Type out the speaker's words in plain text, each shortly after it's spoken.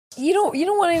You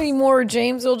don't want any more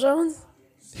James Earl Jones?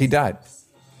 He died.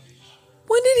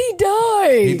 When did he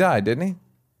die? He died, didn't he?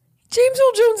 James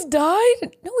Earl Jones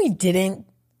died? No, he didn't.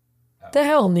 The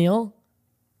hell, Neil?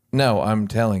 No, I'm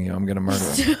telling you, I'm going to murder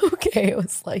him. Okay, it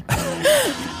was like...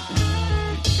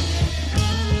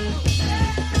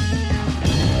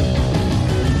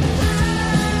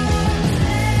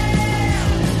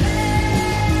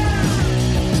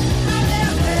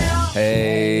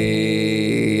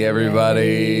 Hey,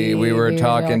 everybody. We were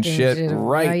talking shit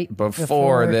right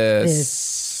before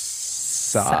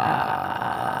this.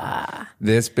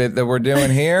 This bit that we're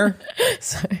doing here.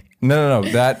 Sorry. No.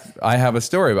 That I have a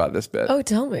story about this bit. Oh,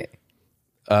 tell me.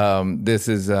 This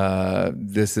is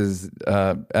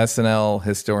SNL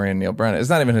historian Neil Brennan. It's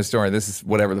not even historian. This is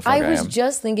whatever the fuck I am. I was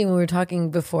just thinking when we were talking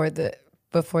before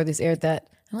this aired that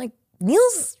I'm like,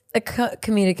 Neil's a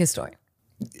comedic historian.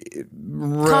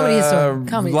 Comedy historian.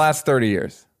 Comedy. Last 30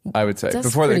 years, I would say. That's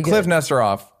before that, pretty Cliff good.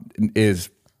 Nesteroff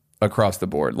is across the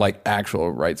board, like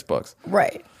actual writes books.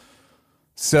 Right.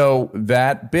 So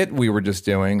that bit we were just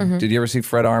doing, Mm-hmm. did you ever see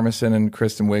Fred Armisen and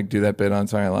Kristen Wiig do that bit on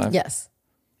Saturday Night Live? Yes.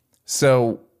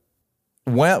 So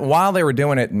while they were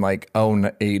doing it in like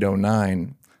 08,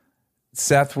 09,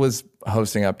 Seth was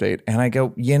hosting Update, and I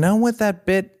go, you know what that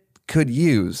bit could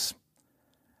use?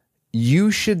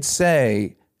 You should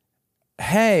say,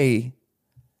 hey,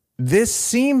 this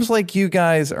seems like you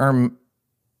guys are...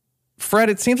 Fred,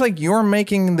 it seems like you're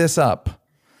making this up.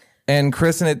 And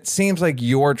Kristen, it seems like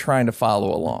you're trying to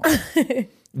follow along.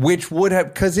 Which would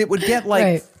have... Because it would get like...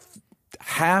 Right.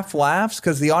 half laughs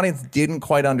because the audience didn't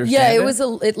quite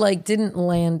understand it like didn't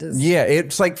land as... Yeah,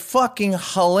 it's like fucking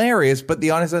hilarious, but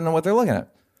the audience doesn't know what they're looking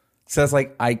at. So it's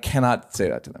like, I cannot say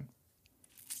that to them.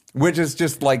 Which is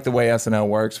just like the way SNL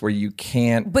works, where you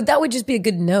can't... But that would just be a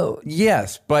good note.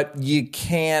 Yes, but you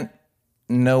can't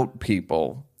note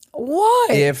people. Why?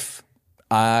 If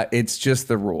it's just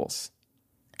the rules.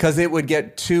 Because it would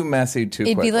get too messy too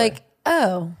quickly. It'd be like,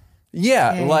 oh...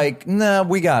 Yeah, okay. like, no,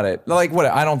 we got it. Like, what?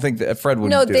 I don't think that Fred would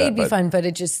do that. No, they'd be fine, but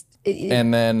it just...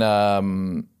 And then,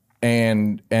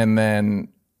 and then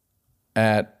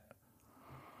at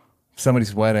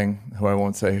somebody's wedding, who I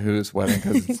won't say whose wedding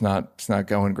because it's not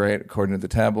going great according to the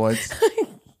tabloids.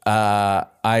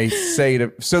 I say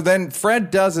to... So then Fred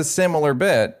does a similar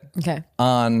bit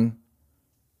on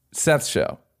Seth's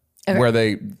show where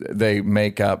they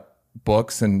make up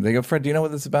books and they go, Fred, do you know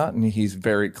what this is about? And he's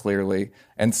very clearly,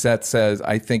 and Seth says,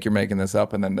 I think you're making this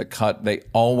up. And then they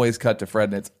always cut to Fred,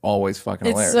 and it's always fucking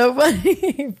hilarious. It's so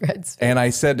funny. Fred's and I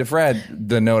said to Fred,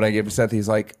 the note I gave to Seth, he's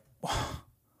like,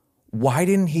 why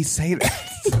didn't he say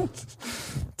that?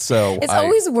 So it's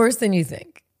always worse than you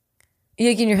think.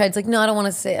 Like in your head, it's like, no, I don't want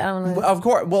to say it. I don't know. Of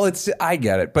course. Well, I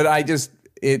get it. But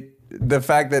the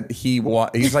fact that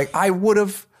he's like, I would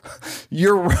have,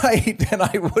 you're right. And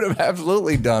I would have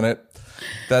absolutely done it.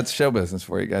 That's show business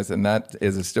for you guys. And that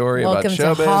is a story about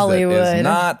show business that is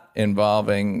not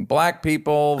involving black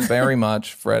people very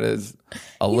much. Fred is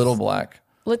a little black.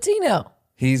 Latino.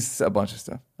 He's a bunch of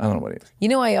stuff. I don't know what he is. You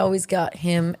know, I always got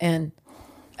him and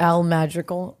Al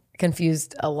Madrigal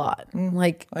confused a lot.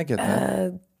 Like, I get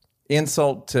that.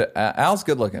 Insult to Al's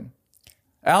good looking.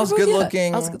 Al's good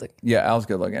looking. Al's good looking. Yeah, Al's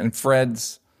good looking. And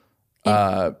Fred's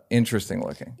interesting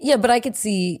looking. Yeah, but I could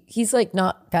see he's like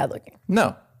not bad looking.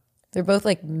 No. They're both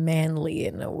like manly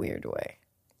in a weird way.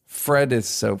 Fred is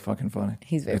so fucking funny.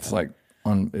 He's very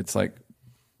funny. It's like,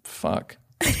 fuck.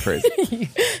 It's crazy.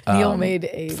 Neil made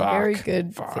a very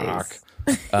good face.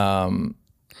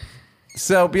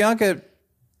 So Bianca,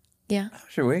 yeah, how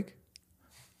was your week?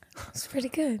 It's pretty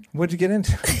good. What'd you get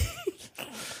into?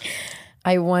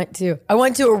 I went to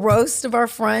a roast of our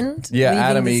friend. Yeah,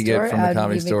 Adam Eget from the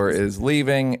Comedy Store is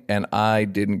leaving, and I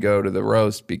didn't go to the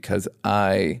roast because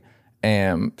I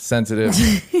am sensitive,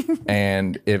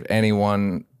 and if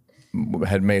anyone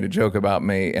had made a joke about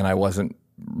me and I wasn't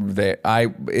there,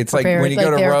 it's like when you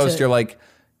go to roast, you're like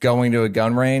going to a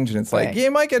gun range, and it's like, yeah,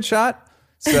 you might get shot.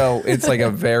 So it's like a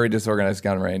very disorganized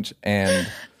gun range, and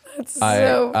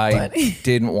I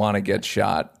didn't want to get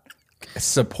shot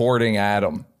supporting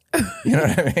Adam. You know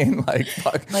what I mean? Like,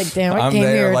 fuck. Like, damn, I'm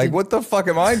there. Like, what the fuck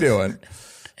am I doing?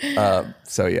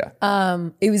 So yeah.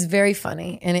 It was very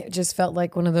funny, and it just felt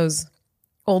like one of those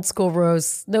old school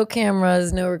roasts. No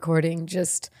cameras, no recording,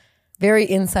 just very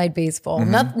inside baseball.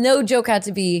 Mm-hmm. No joke had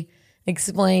to be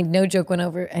explained. No joke went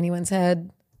over anyone's head.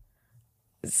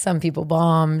 Some people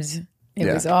bombed. It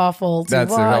was awful to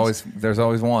watch. There's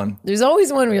always one. There's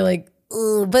always one where you're like,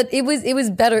 ugh. But it was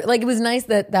better. Like, it was nice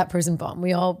that person bombed.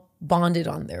 We all bonded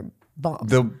on their bomb.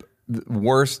 The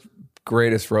worst,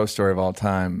 greatest roast story of all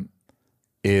time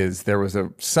is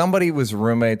somebody was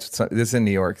roommates. This is in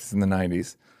New York. It's in the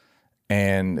 90s.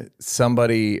 And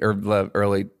somebody, or the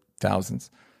early thousands,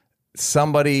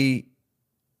 somebody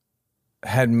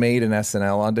had made an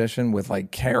SNL audition with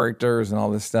like characters and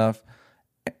all this stuff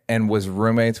and was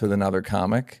roommates with another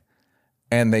comic.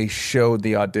 And they showed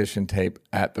the audition tape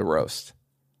at the roast.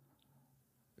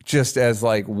 Just as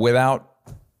like without,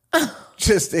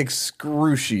 just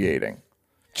excruciating.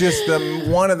 Just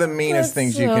one of the meanest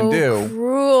things you can do.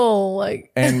 Cruel,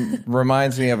 like. And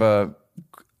reminds me of a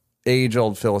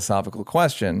age-old philosophical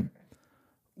question.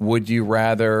 Would you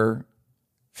rather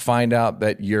find out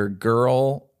that your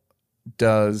girl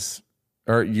does,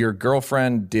 or your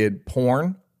girlfriend did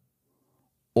porn,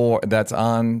 or that's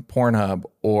on Pornhub,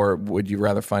 or would you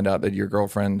rather find out that your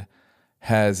girlfriend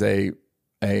has a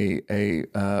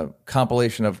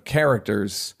compilation of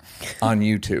characters on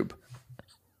YouTube?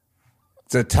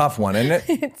 It's a tough one, isn't it?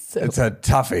 It's a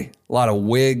toughie. A lot of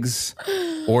wigs,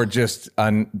 or just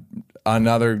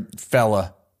another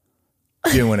fella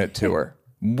doing it to her.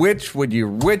 Which would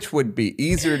be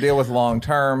easier to deal with long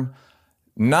term?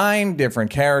 9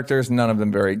 different characters, none of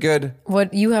them very good.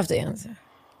 What you have to answer?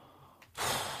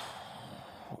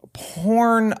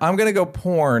 Porn. I'm gonna go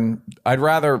porn. I'd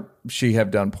rather she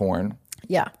have done porn.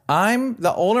 Yeah.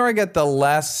 The older I get, the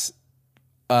less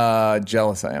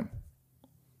jealous I am.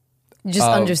 Just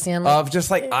understand. Of just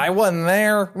like, I wasn't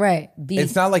there. Right.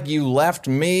 It's not like you left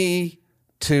me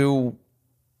to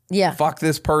fuck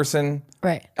this person.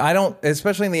 Right. I don't,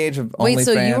 especially in the age of OnlyFans. Wait,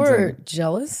 so you were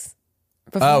jealous?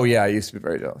 Before? Oh, yeah. I used to be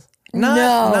very jealous.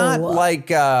 Not like...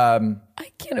 I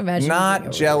can't imagine.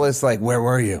 Not jealous, like, where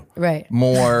were you? Right.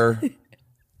 More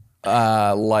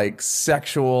like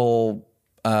sexual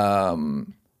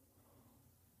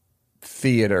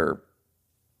theater.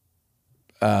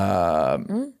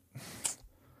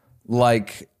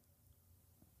 Like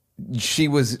she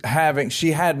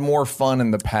had more fun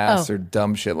in the past or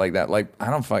dumb shit like that. Like, I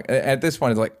don't fuck at this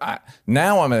point. It's like,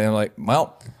 now I'm like,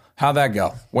 well, how'd that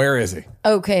go? Where is he?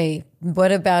 Okay.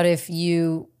 What about if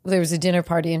there was a dinner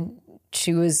party and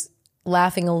she was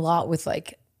laughing a lot with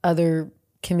like other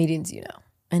comedians,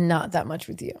 and not that much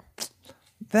with you?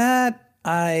 That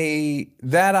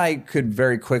I could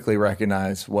very quickly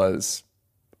recognize was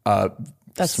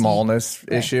smallness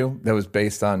issue that was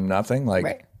based on nothing. Like,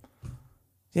 right.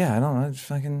 Yeah, I don't know. It's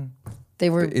fucking. They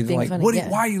were being like, funny.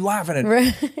 Why are you laughing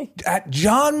at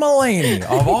John Mulaney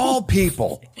of all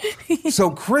people? So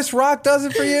Chris Rock does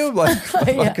it for you? Like,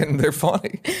 fucking, they're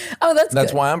funny. Oh, that's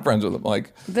good. Why I'm friends with them.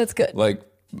 Like, that's good. Like,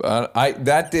 that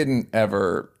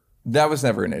was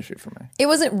never an issue for me. It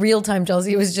wasn't real time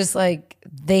jealousy. It was just like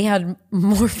they had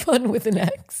more fun with an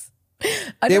ex.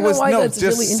 I don't know why that's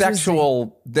just really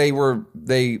sexual.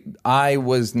 I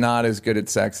was not as good at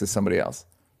sex as somebody else.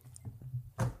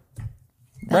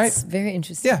 That's right? Very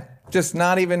interesting. Yeah. Just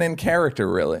not even in character,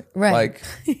 really. Right. Like,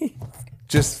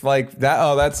 just like that.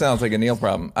 Oh, that sounds like a Neil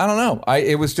problem. I don't know.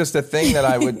 It was just a thing that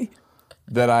I would,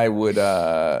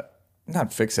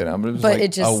 not fixate on, but it was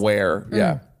like aware.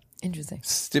 Yeah. Interesting.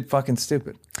 Fucking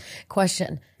stupid.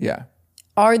 Question. Yeah.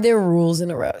 Are there rules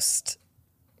in a roast?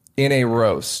 In a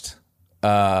roast.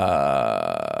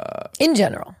 In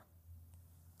general.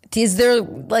 Is there,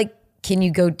 like, can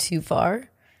you go too far?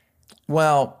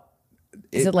 Well,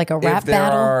 is it like a rap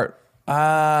battle?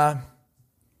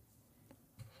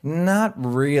 Not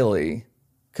really.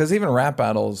 Because even rap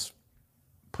battles,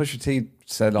 Pusha T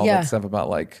said all that stuff about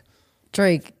like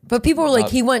Drake. But people were like,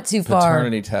 he went too far.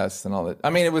 Paternity tests and all that. I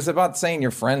mean, it was about saying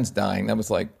your friend's dying. That was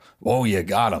like, whoa, you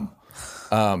got him.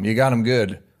 You got him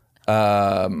good.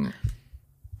 I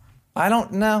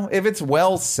don't know if it's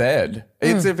well said.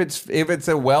 If it's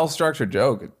a well structured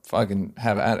joke, fucking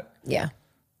have at it. Yeah.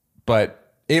 But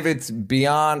if it's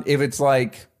beyond, if it's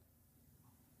like,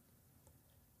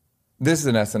 this is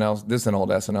an old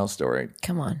SNL story.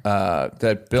 Come on.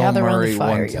 That Bill Murray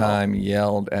one time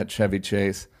yelled at Chevy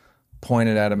Chase,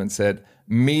 pointed at him and said,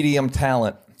 "Medium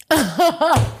talent,"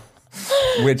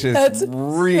 which is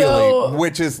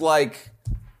which is like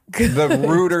good. The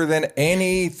ruder than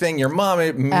anything. Your mom,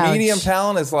 medium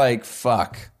talent is like,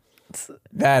 fuck.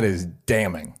 That is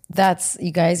damning. That's,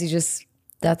 you guys,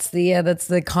 that's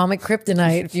the comic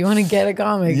kryptonite. If you want to get a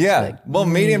comic. Yeah. Like, well,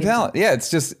 medium talent. Yeah. It's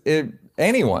just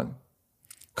anyone.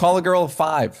 Call a girl a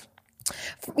 5.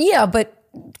 Yeah. But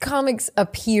comics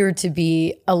appear to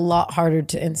be a lot harder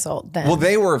to insult than. Well,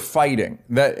 they were fighting.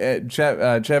 That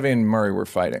Chevy and Murray were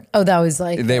fighting. Oh, that was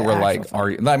like they were like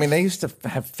I mean, they used to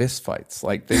have fist fights.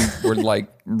 Like they were like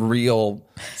real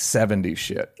 70s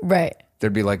shit. Right.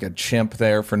 There'd be like a chimp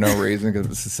there for no reason because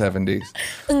it's the 70s.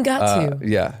 And got to.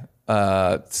 Yeah.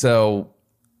 So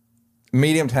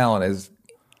medium talent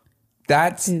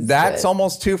That's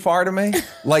almost too far to me.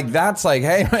 Like, that's like,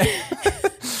 hey, man,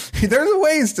 there's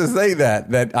ways to say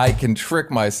that I can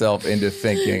trick myself into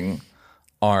thinking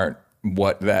aren't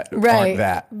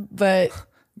that. But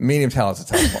Medium talent's a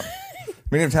tough one.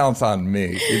 Medium talent's on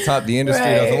me. It's not the industry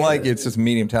doesn't like it. It's just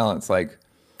medium talent. It's like,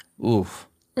 oof.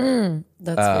 That's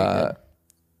very good.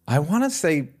 I want to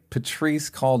say Patrice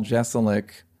called Jeselnik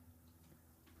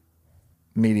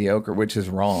mediocre, which is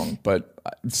wrong. But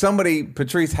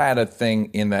Patrice had a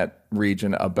thing in that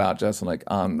region about Jeselnik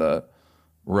on the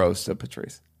roast of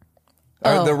Patrice.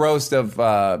 Or the roast of,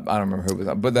 I don't remember who was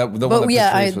on, but the one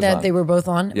that Patrice was on. They were both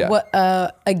on. Yeah. What,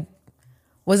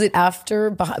 was it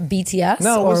after BTS?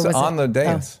 No, it was on the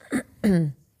dance.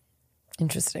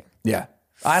 Interesting. Yeah.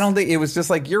 I don't think, it was just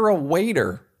like, you're a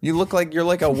waiter. You look like you're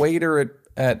like a waiter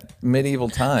at medieval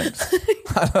times.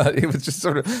 It was just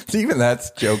sort of, even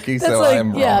that's jokey, That's so like,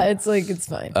 I'm wrong. yeah, it's like, it's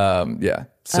fine. Yeah.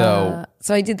 So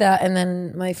I did that, and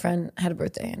then my friend had a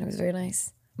birthday, and it was very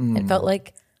nice. It felt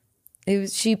like it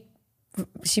was, she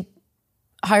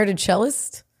hired a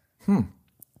cellist.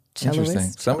 interesting.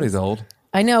 Somebody's old.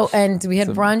 I know, and we had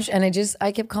brunch, and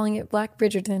I kept calling it Black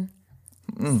Bridgerton.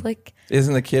 It's like,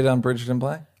 Isn't the kid on Bridgerton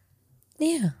Black?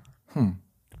 yeah.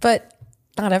 But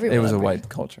not everyone. It was on a Bridgerton. white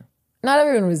culture. Not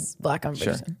everyone was black on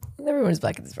Sure. Bridgerton. Everyone was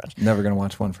black at this brunch. Never going to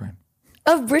watch one frame.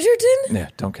 Of Bridgerton? Yeah,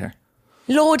 don't care.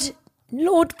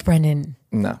 Lord Brennan.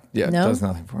 No. Yeah, No? it does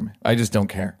nothing for me. I just don't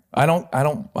care. I don't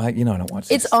watch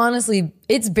this. It's honestly,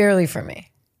 it's barely for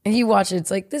me. If you watch it, it's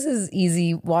like, this is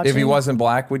easy watching. If he wasn't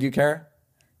black, would you care?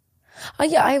 Oh,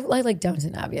 yeah, I like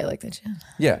Downton Abbey. I like that shit.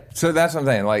 Yeah. So that's what I'm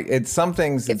saying. Like, it's some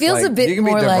things. It feels like, a bit you can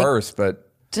more be like- diverse, but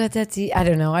I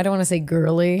don't know. I don't want to say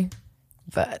girly,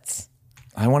 but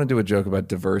I want to do a joke about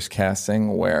diverse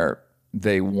casting where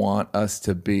they want us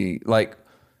to be like,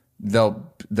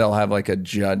 they'll have like a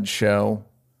judge show,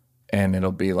 and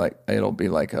it'll be like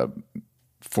a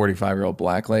 45-year-old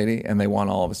black lady, and they want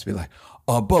all of us to be like,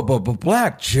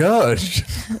 black judge.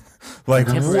 Like,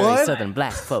 Temporary what? Southern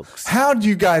black folks. How do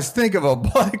you guys think of a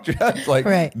black judge? Like,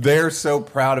 Right. They're so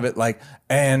proud of it. Like,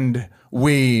 and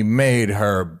we made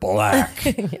her black.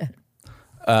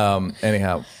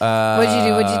 Anyhow, What'd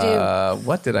you do?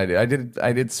 what did I do?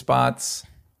 I did spots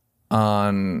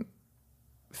on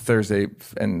Thursday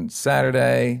and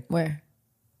Saturday, Where?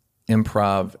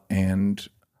 improv and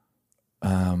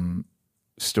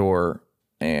store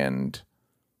and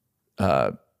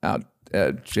out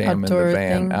jam Outdoor in the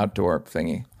van, thing? outdoor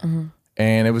thingy.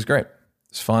 And it was great.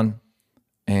 It's fun.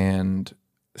 And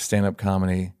stand-up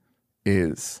comedy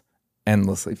is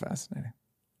endlessly fascinating.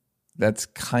 That's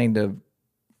kind of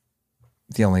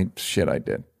the only shit I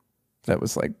did. That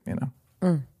was like,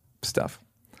 stuff.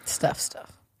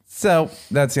 Stuff. So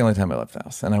that's the only time I left the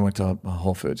house. And I went to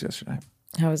Whole Foods yesterday.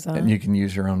 How was that? And you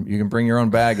can bring your own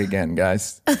bag again,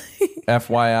 guys.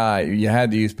 FYI, you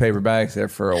had to use paper bags there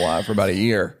for a while, for about a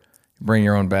year. Bring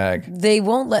your own bag. They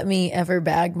won't let me ever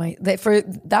bag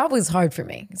that was hard for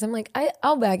me. Because I'm like,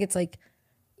 I'll bag. It's like,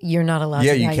 you're not allowed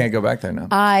Yeah, to you bag can't it. go back there now.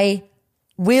 I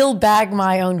will bag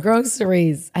my own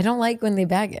groceries. I don't like when they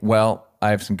bag it. Well, I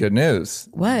have some good news.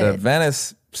 What? The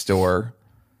Venice store,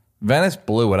 Venice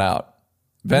blew it out.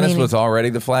 Venice Meaning? was already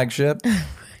the flagship.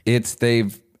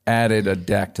 They've added a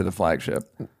deck to the flagship.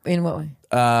 In what way?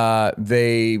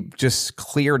 They just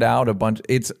cleared out a bunch.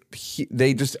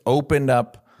 They just opened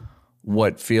up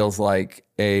what feels like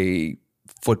a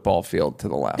football field to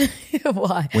the left.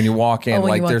 Why? When you walk in, Oh, when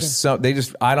like you walk there's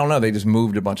in. I don't know. They just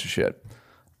moved a bunch of shit.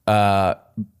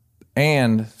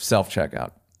 And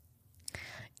self-checkout.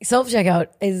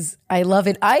 Self-checkout I love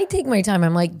it. I take my time.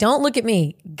 I'm like, don't look at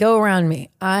me. Go around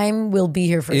me. will be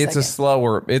here for a It's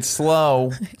second. it's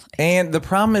slow. And the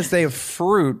problem is they have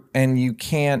fruit and you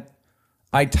can't,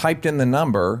 I typed in the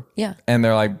number. Yeah. And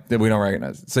they're like, we don't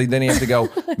recognize it. So then you have to go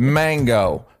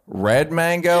mango, red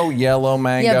mango, yellow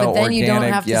mango, Yeah, but then organic you don't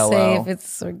have to yellow. say if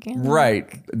it's organic.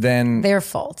 Right. Then, Their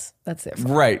fault. That's their fault.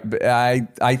 right. But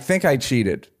I think I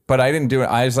cheated, but I didn't do it.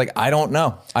 I was like, I don't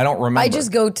know. I don't remember. I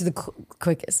just go to the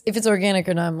quickest. If it's organic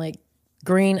or not, I'm like,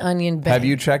 green onion bang. Have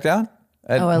you checked out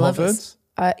at Oh, I Whole love Foods?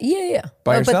 this. Yeah.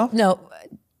 By But yourself? no,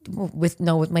 with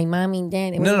my mommy and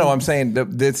daddy. No. I'm saying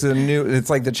it's it's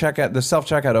like the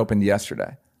self-checkout opened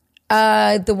yesterday.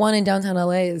 The one in downtown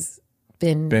LA has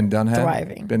been Done had?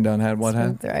 thriving. Been done had what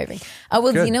had? Thriving.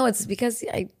 Well, Good. it's because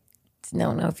I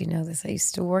don't know if you know this. I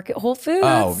used to work at Whole Foods.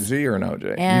 Oh, so you're an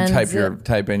OJ. And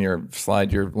You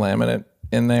slide your laminate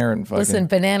in there and fucking. Listen,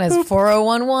 bananas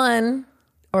 4011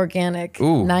 organic.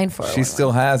 Ooh, 9411. she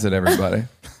still has it, everybody.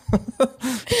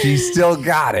 She still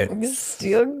got it.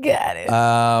 Still got it.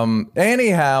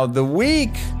 Anyhow, the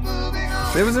week.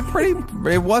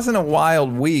 It wasn't a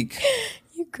wild week.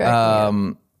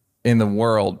 in the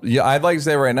world. Yeah, I'd like to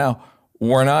say right now,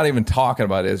 we're not even talking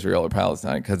about Israel or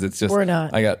Palestine because it's just We're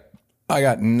not. I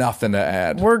got nothing to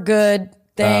add. We're good.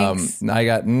 Thanks. I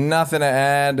got nothing to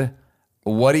add.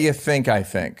 What do you think I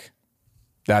think?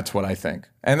 That's what I think.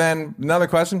 And then another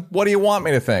question, what do you want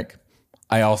me to think?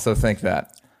 I also think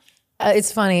that.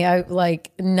 It's funny. I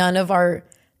like none of our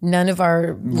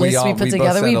lists we put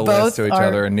together. We We both sent a list both to each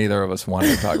other, and neither of us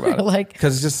wanted to talk about it. Like,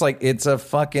 because it's just like it's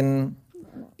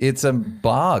a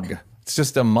bog. It's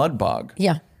just a mud bog.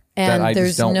 yeah. And I there's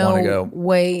just don't wanna no go.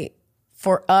 way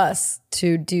for us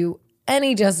to do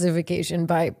any justification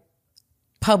by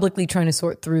publicly trying to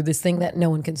sort through this thing that no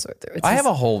one can sort through. It's I just-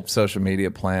 have a whole social media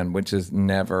plan, which is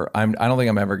never. I don't think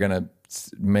I'm ever gonna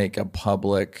make a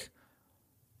public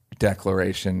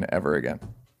declaration ever again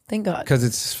thank God. because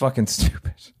it's just fucking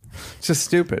stupid. It's just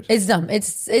stupid. It's dumb.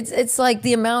 It's like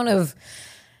the amount of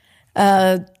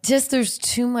just there's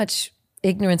too much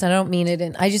ignorance. I don't mean it,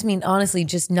 and I just mean honestly,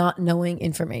 just not knowing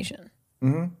information.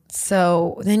 Mm-hmm.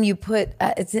 So then you put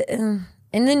and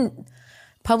then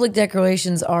public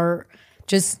declarations are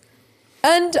just.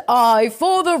 And I,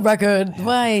 for the record,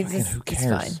 why? who It's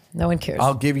cares? fine. No one cares.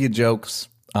 I'll give you jokes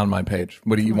on my page.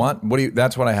 What do you want?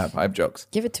 That's what I have. I have jokes.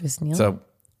 Give it to us, Neil. So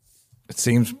it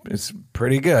seems it's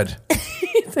pretty good.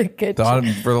 It's a good.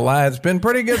 It's been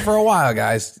pretty good for a while,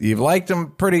 guys. You've liked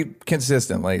them pretty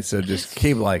consistently, so just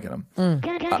keep liking them.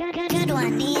 Good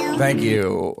one, Neil. Thank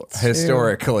you.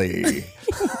 Historically.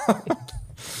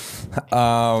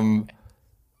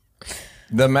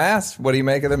 The mask. What do you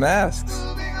make of the masks?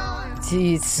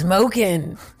 Geez,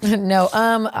 smoking. No,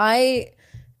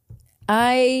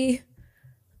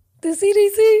 the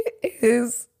CDC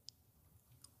is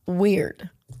weird.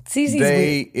 CDC's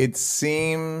weird. It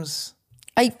seems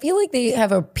I feel like they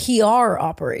have a PR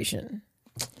operation.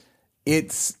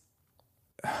 it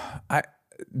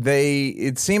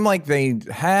seemed like they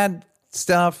had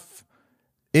stuff.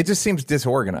 It just seems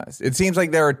disorganized. It seems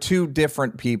like there are two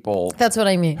different people That's what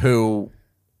I mean. who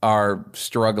are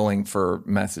struggling for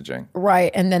messaging.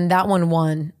 Right. And then that one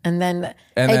won. And then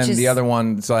The other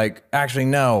one's like, actually,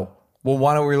 no. Well,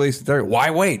 why don't we release the third? Why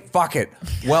wait? Fuck it.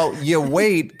 Well, you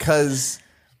wait because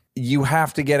you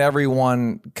have to get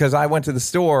everyone. Because I went to the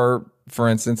store, for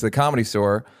instance, the Comedy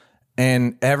Store,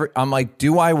 and I'm like,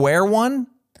 do I wear one?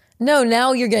 No,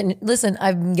 now you're getting, listen,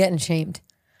 I'm getting shamed.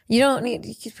 You don't need,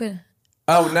 you can put,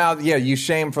 Oh, now, yeah, you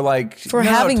shame for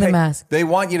having the mask. They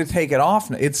want you to take it off.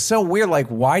 It's so weird. Like,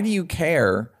 why do you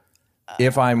care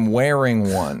if I'm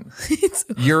wearing one?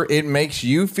 It makes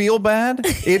you feel bad.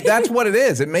 That's what it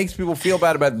is. It makes people feel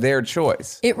bad about their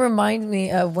choice. it reminds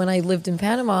me of when I lived in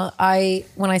Panama.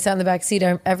 When I sat in the back seat,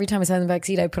 every time I sat in the back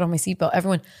seat, I put on my seatbelt.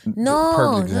 Everyone, no,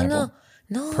 Perfect no, example.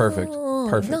 no, Perfect.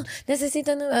 no,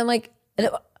 necesito. No. I'm like,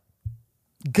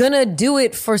 gonna do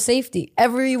it for safety.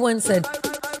 Everyone said.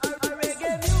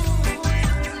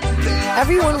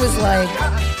 Everyone was like,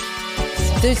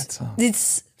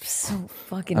 it's so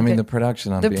fucking I mean, good. the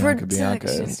production on Bianca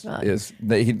production's not- is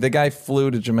the guy flew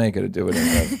to Jamaica to do it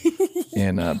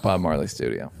in Bob Marley's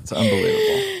studio. It's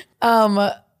unbelievable.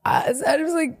 I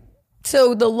was like,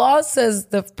 so the law says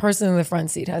the person in the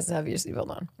front seat has to have your seatbelt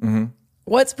on. Mm-hmm.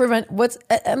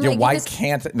 I'm like, Why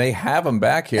can't they have them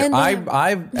back here? And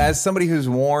I've as somebody who's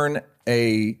worn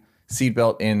a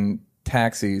seatbelt in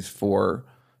taxis for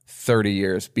 30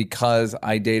 years because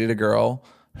I dated a girl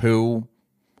who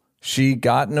she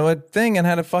got into a thing and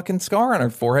had a fucking scar on her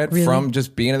forehead from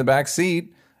just being in the back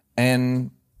seat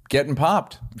and getting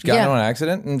popped. She got into an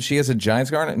accident and she has a giant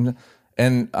scar on it.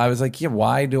 And I was like, yeah,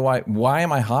 why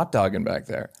am I hot dogging back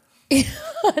there?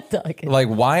 hot dog. Like,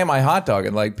 why am I hot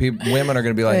dogging? Like, women are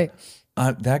going to be like,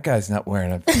 that guy's not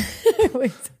wearing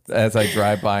a... As I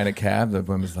drive by in a cab, the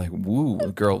woman's like, woo,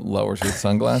 the girl lowers her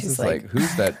sunglasses. Like,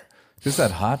 who's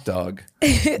that hot dog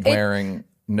wearing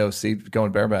no seat,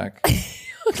 going bareback?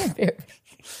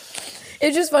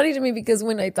 It's just funny to me because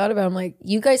when I thought about it, I'm like,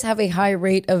 you guys have a high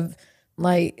rate of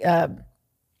like,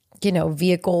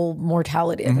 vehicle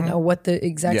mortality. I don't know what the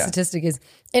exact statistic is.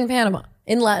 In Panama,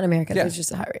 in Latin America, there's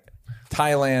just a high rate.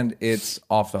 Thailand, it's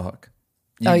off the hook.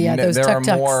 Those there are tuk-tuks.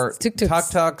 more Tuk-tuks.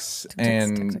 tuk-tuks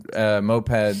and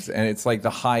mopeds, and it's like the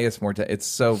highest mortality. It's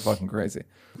so fucking crazy.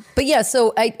 But yeah,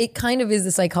 so it kind of is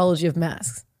the psychology of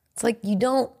masks. It's like you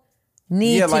don't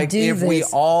need to like do if this. we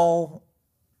all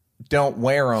don't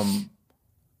wear them,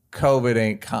 COVID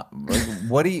ain't.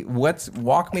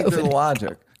 Walk me through the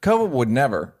logic. COVID would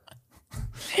never.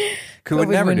 COVID would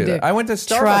never do that. I went to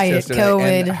Starbucks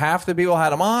yesterday, and half the people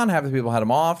had them on, half the people had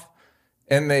them off,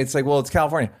 and it's like, well, it's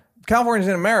California. California's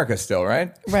in America still,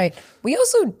 right? Right. We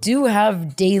also do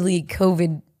have daily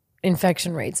COVID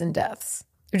infection rates and deaths.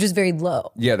 They're just very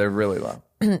low, Yeah, they're really low.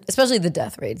 especially the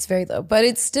death rate. It's very low, but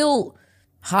it's still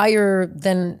higher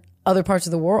than other parts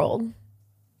of the world.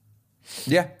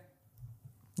 Yeah.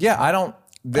 Yeah, I don't,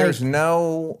 there's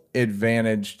no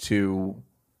advantage to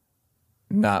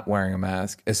not wearing a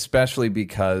mask, especially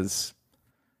because,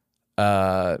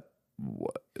 what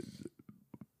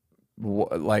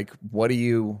do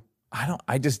you,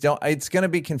 I just don't, it's going to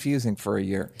be confusing for a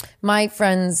year. My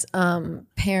friends'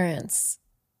 parents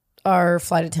are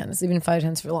flight attendants. They've been flight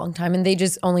attendants for a long time, and they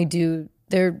just only do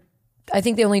I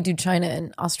think they only do China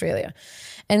and Australia.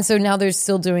 And so now they're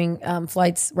still doing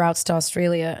routes to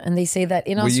Australia. And they say that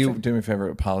in Will Australia. you do me a favor,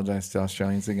 apologize to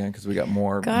Australians again? Because we got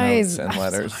more Guys, notes and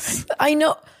letters. I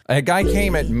know. A guy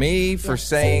came at me for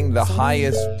saying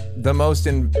the most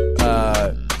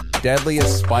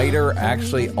deadliest spider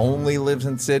actually only lives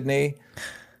in Sydney.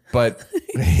 But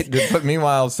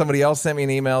meanwhile, somebody else sent me an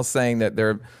email saying that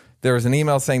there was an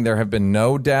email saying there have been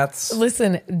no deaths.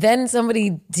 Listen, then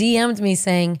somebody DM'd me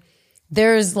saying,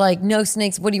 there's like no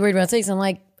snakes. What are you worried about snakes? I'm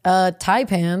like,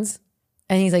 taipans.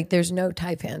 And he's like, there's no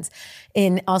taipans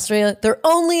in Australia. They're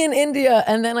only in India.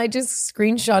 And then I just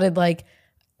screenshotted like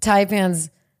taipans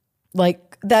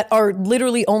like that are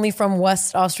literally only from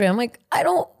West Australia. I'm like, I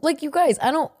don't like you guys.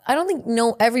 I don't think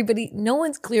no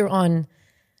one's clear on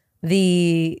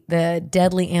the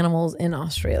deadly animals in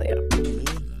Australia.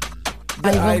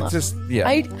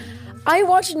 I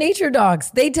watch Nature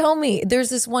Dogs. They tell me there's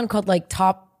this one called like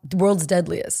Top World's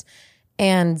Deadliest,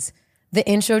 and the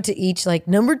intro to each like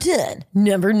number 10,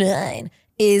 number 9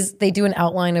 is they do an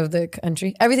outline of the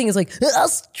country. Everything is like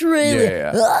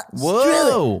Australia,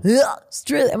 Whoa.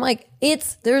 Australia. I'm like,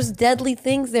 there's deadly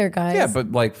things there, guys. Yeah,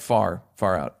 but like far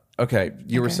out. Okay,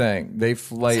 you were saying they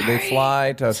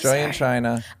fly to Australia and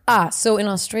China. So in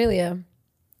Australia,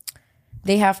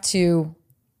 they have to.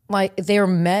 Like they're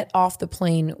met off the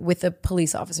plane with a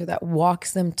police officer that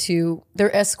walks them to. They're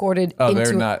escorted.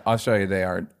 They're not Australia. They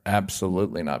are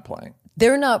absolutely not playing.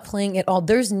 They're not playing at all.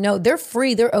 They're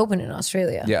free. They're open in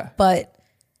Australia. Yeah, but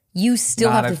you still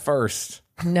not have at to. First.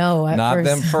 No, at not first.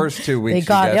 them first 2 weeks.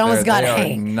 They almost got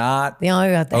Hank. They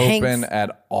only got the open Hanks.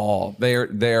 at all.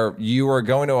 They're. You are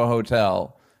going to a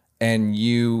hotel. And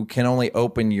you can only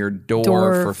open your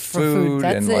door for food.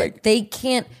 That's and it. like They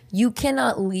can't. You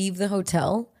cannot leave the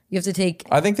hotel. You have to take.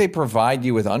 I think they provide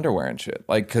you with underwear and shit.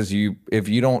 Like, because if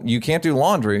you don't, you can't do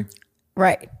laundry.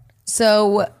 Right.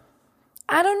 So,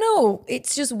 I don't know.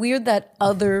 It's just weird that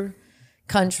other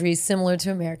countries similar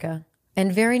to America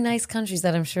and very nice countries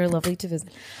that I'm sure are lovely to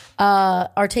visit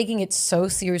are taking it so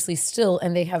seriously still,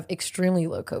 and they have extremely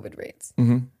low COVID rates.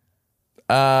 Mm-hmm.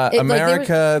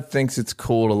 America thinks it's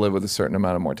cool to live with a certain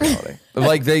amount of mortality.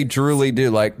 Like they truly do.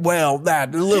 Like, well,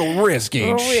 that's a little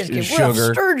risky.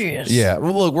 Sugar. Yeah.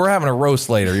 Well, look, we're having a roast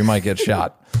later. You might get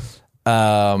shot.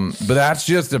 But that's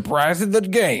just the price of the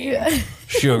game.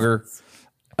 Sugar.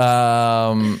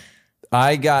 I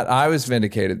was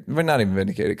vindicated, but not even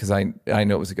vindicated because I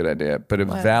know it was a good idea, but it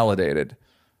validated.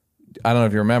 I don't know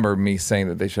if you remember me saying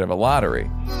that they should have a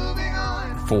lottery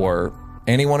for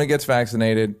anyone who gets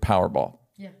vaccinated. Powerball.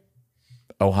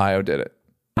 Ohio did it.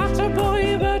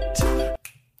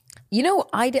 You know,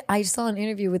 I saw an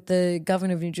interview with the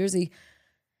governor of New Jersey,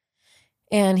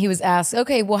 and he was asked,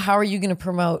 okay, well, how are you going to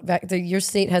promote your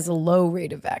state has a low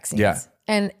rate of vaccines? Yeah.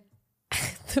 And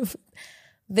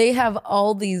they have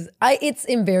all these, it's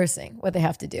embarrassing what they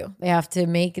have to do. They have to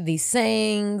make these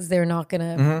sayings. They're not going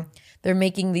to, they're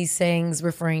making these sayings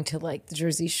referring to like the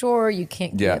Jersey Shore. You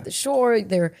can't get at the shore.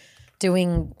 They're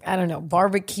doing, I don't know,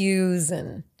 barbecues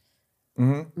and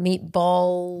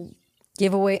meatball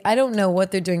giveaway. I don't know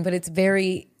what they're doing, but it's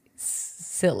very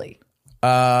silly. It's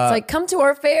like, come to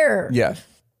our fair. Yeah.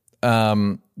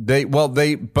 Like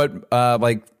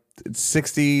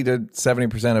 60 to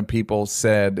 70% of people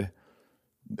said,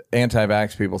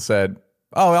 anti-vax people said,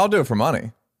 oh, I'll do it for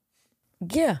money.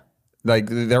 Yeah. Like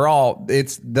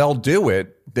they'll do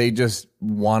it. They just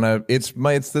want to, it's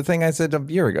the thing I said a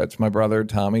year ago. It's my brother,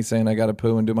 Tommy, saying I got to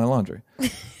poo and do my laundry.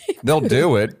 They'll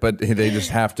do it, but they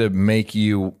just have to make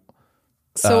you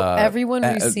so everyone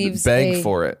receives beg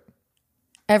for it.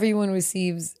 Everyone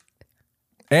receives,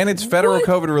 and it's federal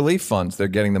COVID relief funds they're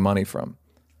getting the money from.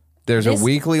 There's a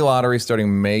weekly lottery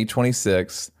starting May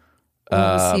 26th.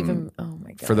 Receive them. Oh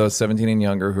my god! For those 17 and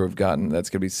younger who have gotten, that's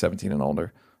going to be 17 and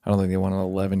older. I don't think they want an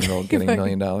 11-year-old getting $1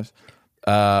 million.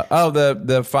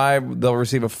 They'll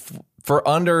receive for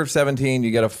under 17, you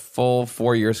get a full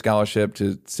 4-year scholarship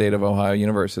to State of Ohio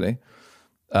University,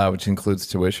 which includes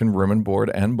tuition, room and board,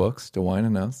 and books. DeWine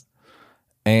and us.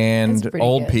 And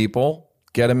old people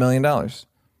get $1 million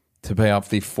to pay off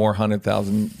the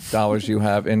 $400,000 you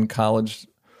have in college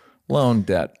loan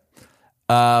debt.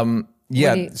 Yeah.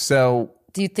 do you- So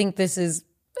Do you think this is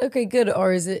okay, good,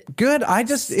 or is it? good.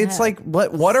 It's like,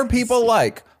 what are people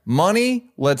like?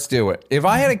 Money, let's do it. If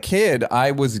I had a kid,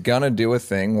 I was going to do a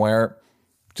thing where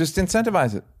just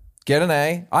incentivize it. Get an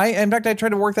A. In fact, I tried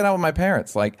to work that out with my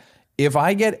parents. Like, if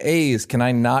I get A's, can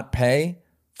I not pay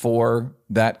for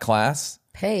that class?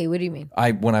 Pay? What do you mean?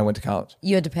 When I went to college.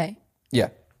 You had to pay? Yeah.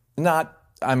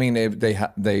 I mean,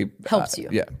 they Helps you.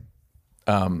 Yeah.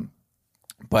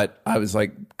 But I was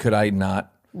like, could I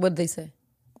not? What did they say?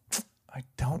 I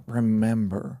don't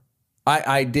remember.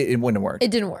 I did. It wouldn't have worked.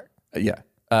 It didn't work. Yeah.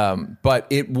 But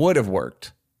it would have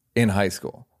worked in high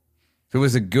school. If it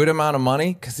was a good amount of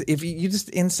money, because if you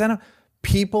just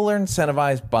people are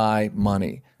incentivized by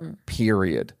money,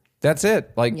 period. That's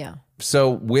it. Like, Yeah.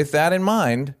 So with that in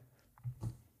mind.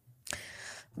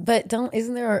 But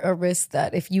isn't there a risk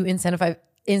that if you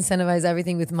incentivize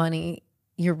everything with money,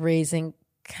 you're raising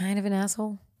kind of an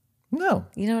asshole? No,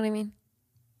 You know what I mean?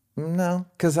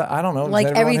 because I don't know. Like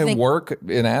Does everyone everything- who work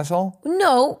an asshole?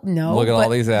 No. Look at all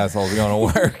these assholes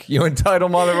going to work. You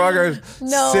entitled motherfuckers.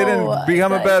 No, Sit and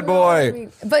become a that's bad not what I boy.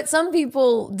 mean. But some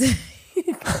people,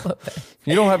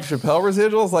 You don't have Chappelle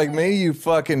residuals like me, you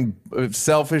fucking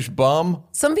selfish bum.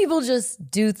 some people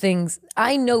just do things.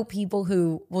 I know people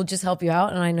who will just help you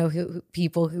out, and I know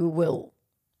people who will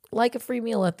like a free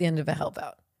meal at the end of a help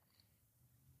out.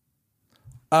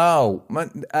 Oh,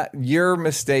 you're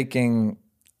mistaking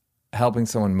helping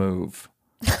someone move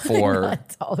for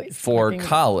It's always for fucking-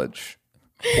 college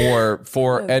or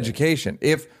for education.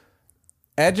 If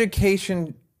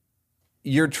education,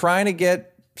 you're trying to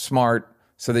get smart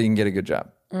so that you can get a good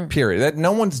job. Period. That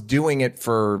no one's doing it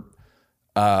for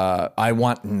I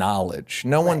want knowledge.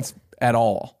 No one's at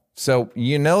all. So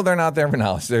they're not there for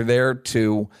knowledge. They're there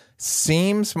to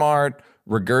seem smart,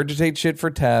 regurgitate shit for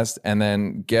tests, and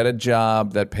then get a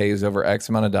job that pays over X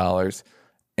amount of dollars.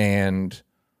 And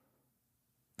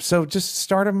so just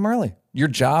start them early. Your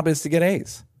job is to get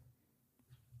A's.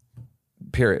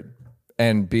 Period.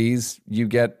 And B's, you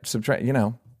get subtract,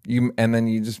 and then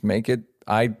you just make it.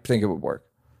 I think it would work.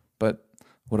 But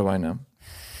what do I know?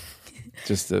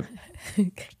 Just a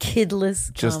kidless,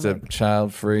 a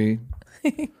child-free,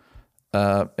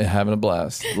 having a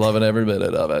blast, loving every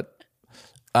minute of it.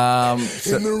 And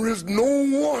there is no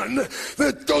one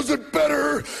that does it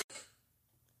better.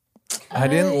 I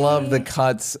didn't love the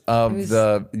cuts of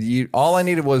all I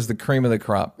needed was the cream of the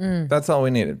crop. That's all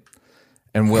we needed.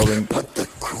 And Wilding, But the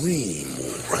cream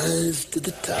will rise to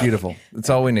the top. beautiful. That's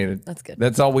all we needed. That's good.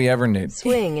 That's all we ever need.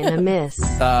 Swing and a miss.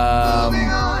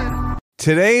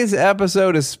 Today's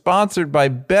episode is sponsored by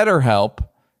BetterHelp.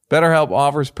 BetterHelp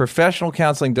offers professional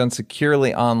counseling done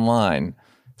securely online.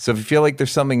 So if you feel like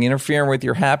there's something interfering with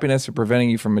your happiness or preventing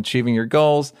you from achieving your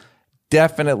goals,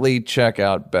 definitely check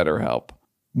out BetterHelp.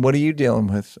 What are you dealing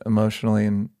with emotionally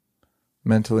and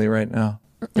mentally right now?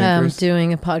 I'm Bakers?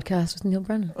 doing a podcast with Neil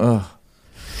Brennan. So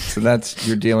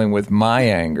you're dealing with my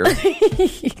anger.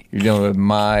 You're dealing with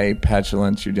my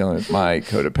petulance. You're dealing with my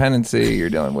codependency. You're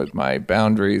dealing with my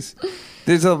boundaries.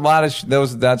 There's a lot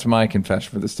of that's my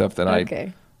confession for the stuff that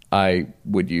Okay. I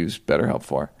would use BetterHelp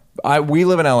for. We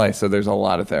live in LA, so there's a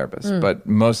lot of therapists, but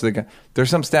most of there's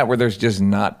some stat where there's just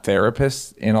not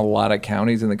therapists in a lot of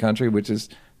counties in the country, which is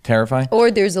terrifying. Or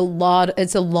it's a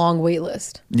long wait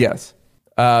list. Yes.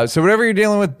 So whatever you're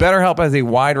dealing with, BetterHelp has a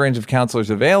wide range of counselors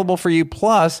available for you.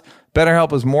 Plus,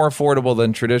 BetterHelp is more affordable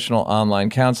than traditional online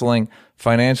counseling.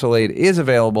 Financial aid is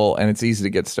available, and it's easy to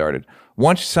get started.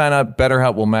 Once you sign up,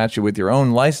 BetterHelp will match you with your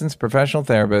own licensed professional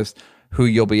therapist who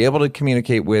you'll be able to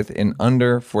communicate with in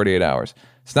under 48 hours.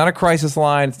 It's not a crisis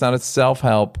line. It's not a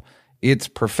self-help. It's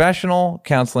professional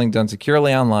counseling done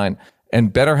securely online.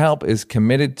 And BetterHelp is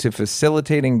committed to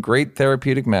facilitating great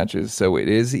therapeutic matches, so it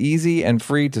is easy and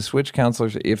free to switch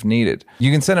counselors if needed.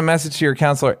 You can send a message to your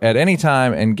counselor at any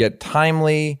time and get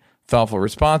timely, thoughtful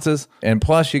responses. And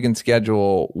plus, you can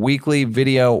schedule weekly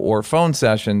video or phone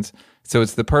sessions, so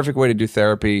it's the perfect way to do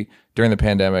therapy during the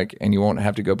pandemic, and you won't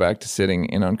have to go back to sitting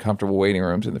in uncomfortable waiting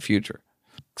rooms in the future.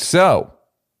 So,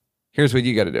 here's what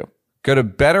you got to do. Go to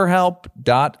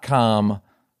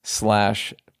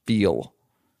BetterHelp.com/feel.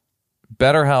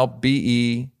 BetterHelp,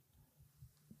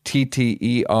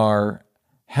 BETTER,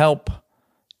 help,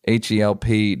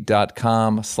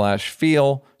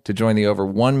 HELP.com/feel to join the over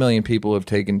 1 million people who have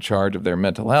taken charge of their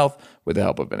mental health with the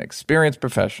help of an experienced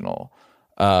professional.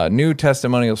 New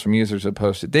testimonials from users are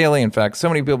posted daily. In fact, so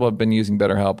many people have been using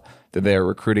BetterHelp that they are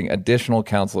recruiting additional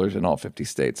counselors in all 50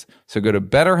 states. So go to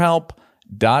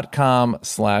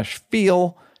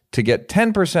BetterHelp.com/feel to get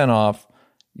 10% off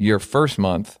your first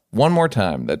month. One more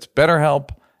time, that's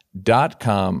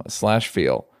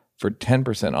BetterHelp.com/feel. for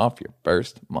 10% off your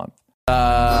first month.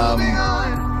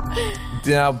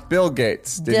 Now, Bill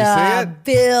Gates. Did you see it?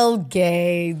 Bill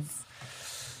Gates.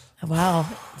 Wow.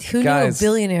 Who Guys, knew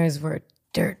billionaires were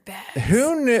dirtbags?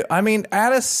 Who knew? I mean,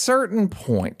 at a certain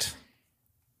point,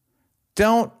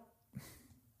 it's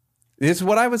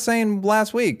what I was saying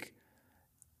last week.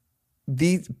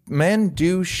 These men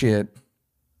do shit,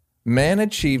 men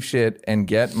achieve shit and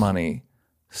get money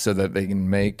so that they can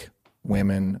make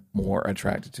women more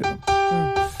attracted to them.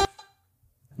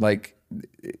 Like,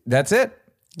 that's it.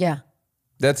 Yeah.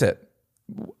 That's it.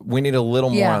 We need a little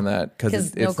more on that because 'Cause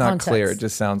it's no not context. clear. It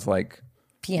just sounds like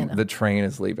Piano. the train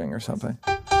is leaving or something.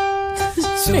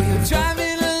 So you're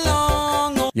driving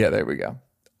along. Yeah, there we go.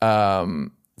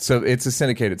 So it's a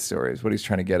syndicated story is what he's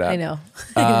trying to get at. I know.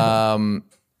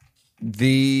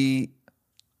 We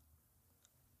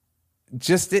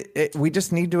just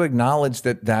need to acknowledge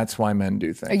that that's why men do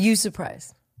Are things. you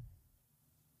surprised?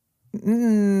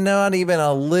 Not even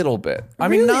a little bit. I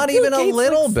mean, Really? not Bill even a Gates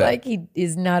little looks bit. like he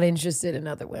is not interested in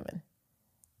other women.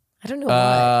 I don't know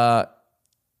why.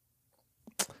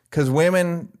 Because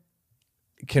women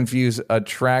confuse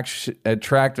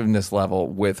attractiveness level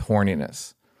with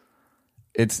horniness.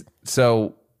 It's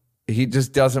so he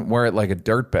just doesn't wear it like a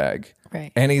dirtbag,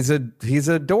 Right. And he's a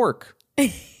dork.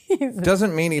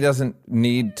 Doesn't mean he doesn't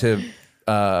need to.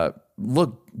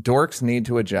 Look, dorks need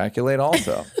to ejaculate.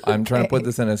 Also, I'm trying to put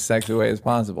this in as sexy way as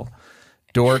possible.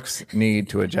 Dorks need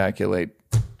to ejaculate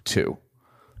too.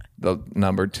 The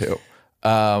number 2.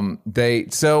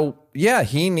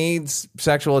 He needs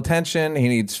sexual attention. He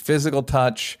needs physical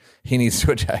touch. He needs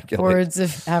to ejaculate. Words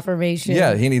of affirmation.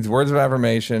 Yeah, he needs words of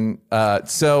affirmation.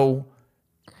 And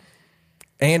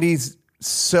he's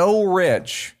so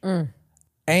rich,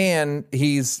 and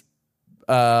he's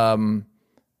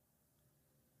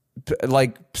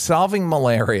like solving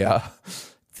malaria.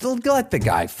 Let the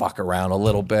guy fuck around a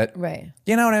little bit. Right.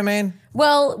 You know what I mean?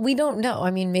 Well, we don't know.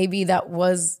 I mean, maybe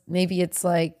it's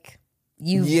like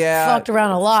you Yeah. fucked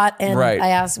around a lot and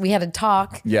Right. we had a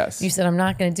talk. Yes. You said, I'm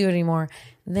not going to do it anymore.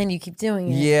 And then you keep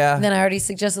doing it. Yeah. And then I already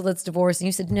suggested let's divorce. And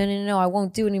you said, no, I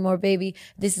won't do it anymore, baby.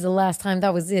 This is the last time.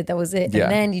 That was it. Yeah.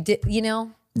 And then you did,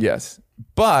 Yes.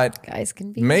 But guys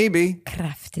can be maybe,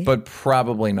 crafty. but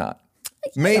probably not.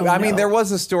 Maybe. don't I mean, know. there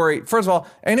was a story. First of all,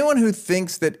 anyone who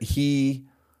thinks that he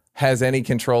has any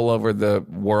control over the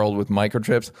world with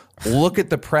microchips, look at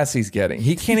the press he's getting.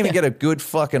 He can't even get a good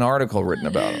fucking article written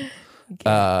about him.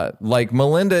 Like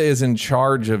Melinda is in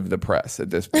charge of the press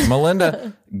at this point.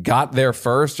 Melinda got there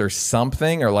first or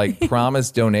something, or like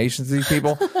promised donations to these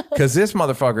people, because this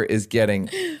motherfucker is getting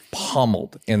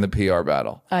pummeled in the PR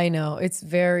battle. I know.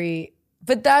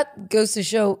 But that goes to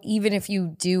show, even if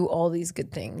you do all these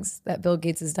good things that Bill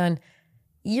Gates has done,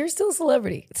 you're still a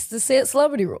celebrity. It's the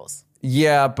celebrity rules.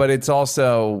 Yeah, but it's a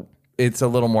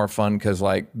little more fun because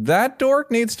like that dork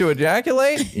needs to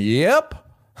ejaculate. Yep.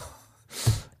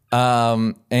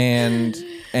 And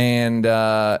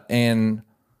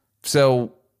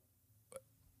so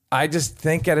I just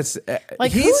think that it's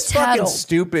Like, he's who fucking tattled?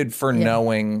 stupid for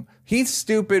knowing. He's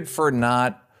stupid for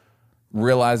not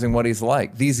realizing what he's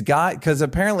like. These guys, because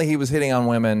apparently he was hitting on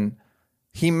women.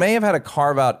 He may have had a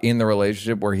carve out in the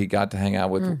relationship where he got to hang out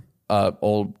with an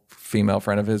old female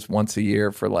friend of his once a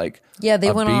year for like Yeah, they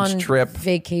a went beach on trip.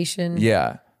 vacation.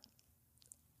 Yeah.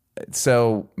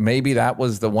 So maybe that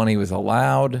was the one he was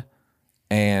allowed,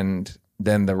 and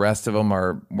then the rest of them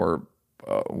were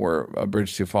a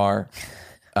bridge too far.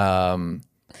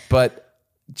 But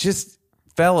just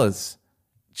fellas,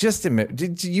 just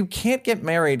admit you can't get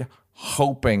married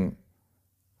hoping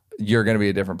you're going to be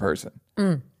a different person.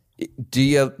 Do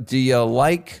you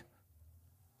like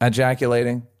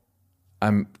ejaculating?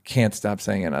 Can't stop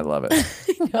saying it. I love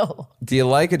it. No. Do you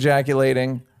like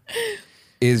ejaculating?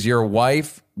 Is your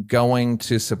wife going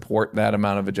to support that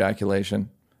amount of ejaculation?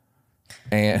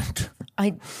 And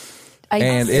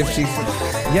if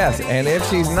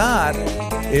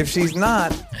she's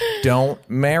not, don't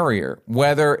marry her.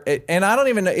 And I don't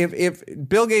even know if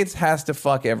Bill Gates has to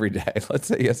fuck every day. Let's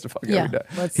say he has to fuck every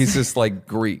day. He's just like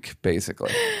Greek,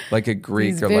 basically, like a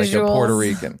Greek These or like a visuals. Puerto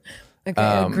Rican. Okay,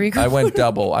 a Greek. I went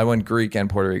double. I went Greek and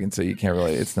Puerto Rican, so you can't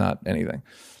really. It's not anything.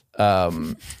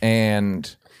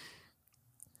 And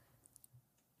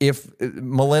if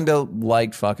Melinda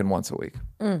liked fucking once a week,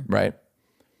 right?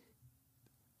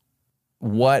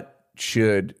 What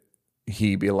should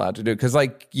he be allowed to do? Because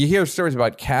like you hear stories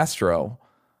about Castro.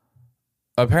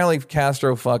 Apparently,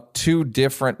 Castro fucked 2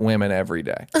 different women every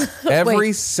day.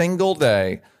 Every single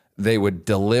day, they would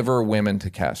deliver women to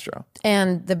Castro.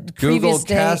 And the Google previous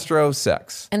day, Castro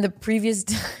sex. and the previous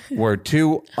day, Were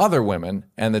 2 other women,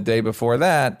 and the day before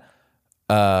that,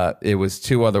 It was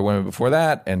 2 other women before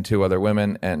that, and 2 other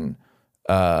women, and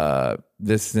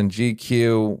this is in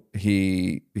GQ.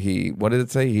 He what did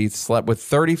it say? He slept with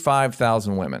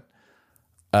 35,000 women.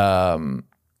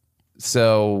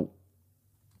 So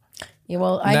Yeah,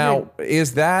 well, now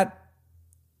is that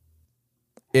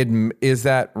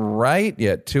right?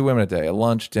 Yeah, 2 women a day, a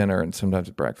lunch, dinner, and sometimes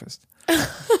a breakfast.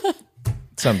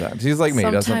 Sometimes he's like me,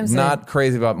 Sometimes not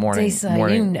crazy about morning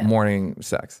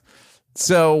sex.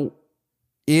 So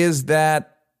is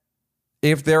that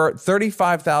if there are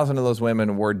 35,000 of those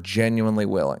women were genuinely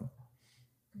willing,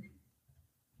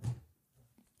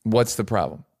 what's the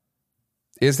problem?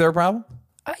 Is there a problem?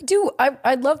 I do.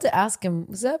 I'd love to ask him,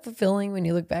 was that fulfilling when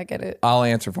you look back at it? I'll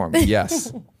answer for him.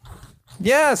 Yes.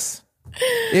 Yes.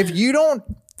 If you don't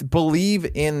believe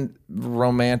in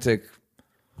romantic,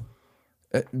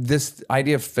 this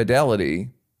idea of fidelity,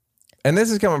 and this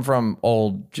is coming from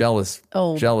old jealous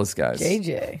guys.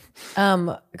 JJ.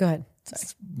 Go ahead.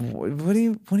 Sorry. What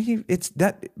do you, it's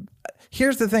that,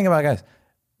 here's the thing about guys.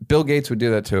 Bill Gates would do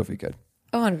that too if he could.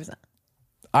 100%.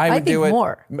 I would think do it.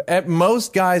 More.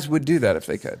 Most guys would do that if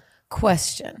they could.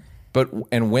 Question.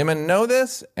 And women know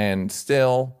this and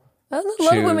still A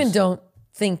lot of women don't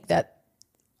think that.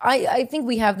 I think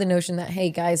we have the notion that,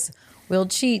 hey, guys will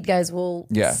cheat, guys will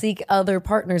seek other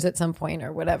partners at some point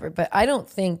or whatever. But I don't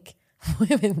think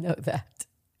women know that.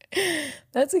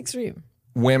 That's extreme.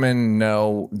 Women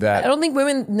know that. I don't think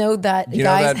women know that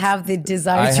guys have the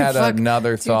desire to fuck. I had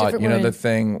another thought. You know, women. the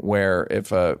thing where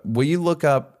will you look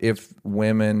up if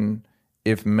men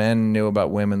knew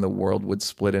about women, the world would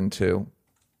split in 2?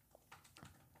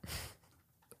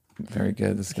 Very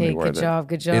good. This is going to be worth it.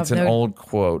 Good job. It's an old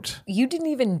quote. You didn't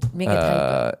even make a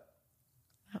typo.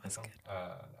 That was good.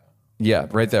 Yeah,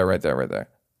 right there.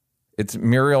 It's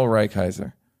Muriel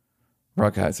Rukeyser.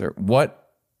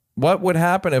 What would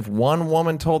happen if one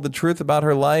woman told the truth about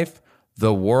her life?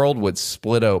 The world would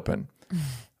split open.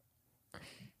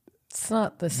 It's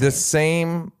not the same. The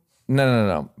same.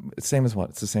 No. Same as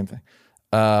what? It's the same thing.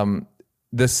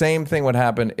 The same thing would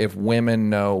happen if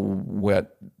women know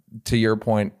what, to your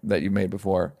point that you made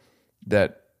before,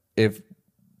 that if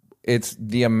it's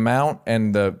the amount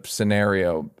and the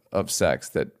scenario of sex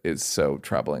that is so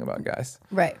troubling about guys.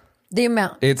 Right. The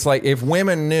amount. It's like if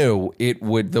women knew,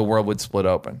 the world would split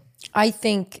open. I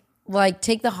think, like,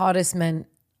 take the hottest men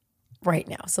right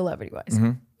now, celebrity-wise.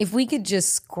 Mm-hmm. If we could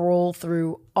just scroll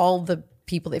through all the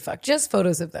people they fucked, just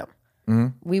photos of them,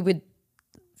 we would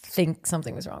think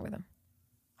something was wrong with them.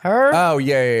 Her? Oh,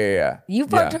 yeah. You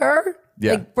fucked her?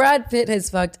 Yeah. Like, Brad Pitt has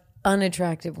fucked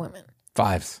unattractive women.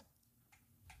 5s.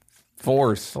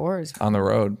 4s. On the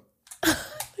road.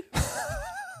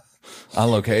 On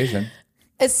location.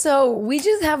 And so we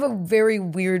just have a very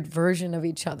weird version of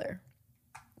each other,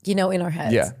 in our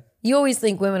heads. Yeah. You always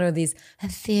think women are these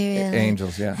ethereal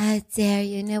angels, yeah. How dare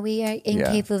you? No, we are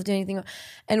incapable of doing anything wrong.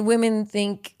 And women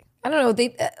think, I don't know,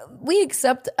 we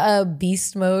accept a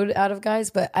beast mode out of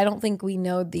guys, but I don't think we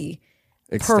know the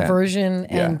perversion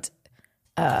and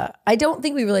I don't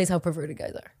think we realize how perverted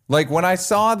guys are. Like when I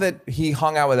saw that he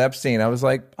hung out with Epstein, I was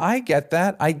like, I get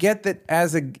that. I get that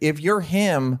if you're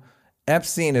him,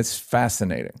 Epstein is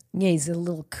fascinating. Yeah, he's a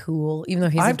little cool, even though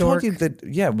he's I've a dork. told you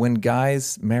that, when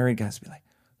married guys be like,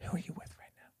 who are you with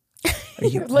right now?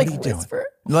 Like, what are you whisper?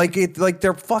 doing? Like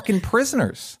they're fucking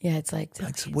prisoners. Yeah, it's like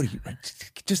So what are you,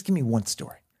 just give me one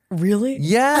story. Really?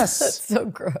 Yes. That's so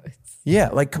gross. Yeah,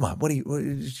 like, come on,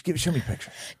 show me a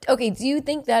picture. Okay, do you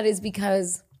think that is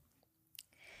because,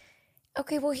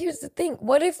 okay, well, here's the thing.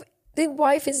 What if the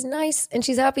wife is nice and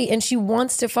she's happy and she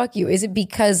wants to fuck you? Is it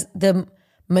because the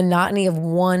monotony of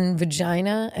one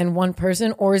vagina and one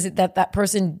person, or is it that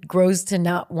person grows to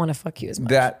not want to fuck you as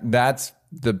much? That's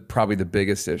probably the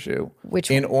biggest issue. Which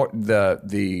she one?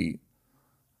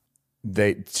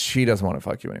 She doesn't want to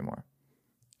fuck you anymore.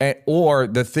 Or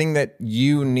the thing that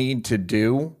you need to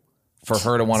do for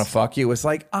her to want to fuck you is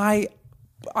like, I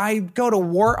go to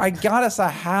work, I got us a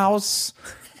house,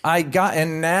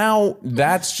 and now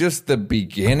that's just the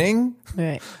beginning.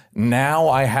 Right. Now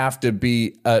I have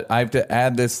to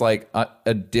add this like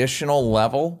additional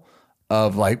level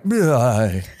of like,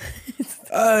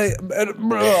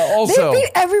 also.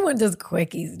 Everyone does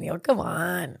quickies, Neil. Come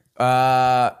on.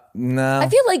 No. I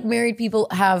feel like married people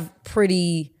have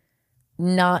pretty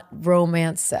not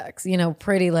romance sex,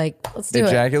 pretty like, let's do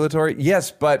ejaculatory?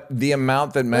 Yes, but the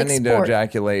amount that men Like need sport. to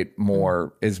ejaculate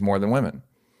more is more than women.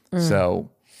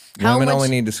 So How women much- only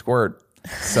need to squirt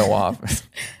so often.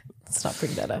 Let's not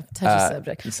bring that up. Touchy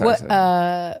subject.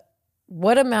 sorry.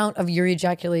 What amount of your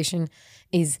ejaculation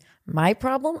is my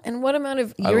problem, and what amount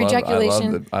of your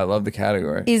ejaculation I love the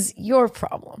category. is your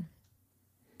problem?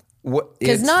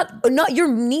 Because not your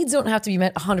needs don't have to be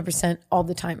met 100% all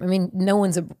the time. I mean,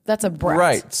 that's a brat.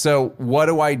 Right. So what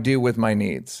do I do with my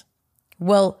needs?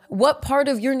 Well, what part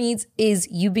of your needs is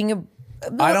you being a?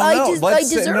 I don't know. I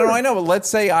deserve. No, I know. But let's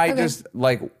say I just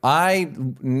like I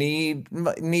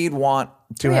want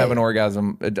to have an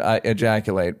orgasm,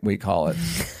 ejaculate. We call it.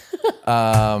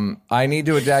 I need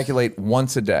to ejaculate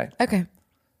once a day. Okay.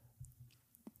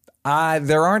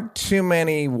 There aren't too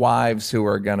many wives who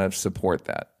are going to support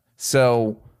that.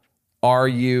 So, what are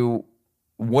you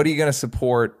going to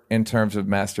support in terms of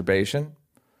masturbation?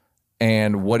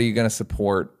 And what are you going to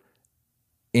support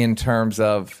in terms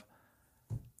of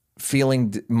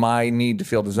feeling my need to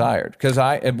feel desired? Because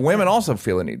women also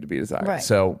feel a need to be desired. Right.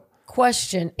 So,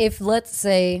 question: if let's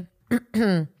say,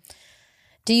 do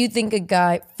you think a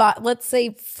guy, let's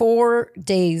say 4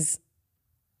 days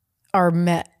are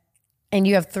met, and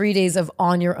you have 3 days of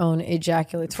on your own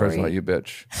ejaculatory? First of all, you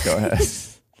bitch. Go ahead.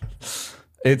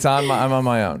 I'm on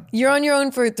my own. You're on your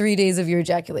own for 3 days of your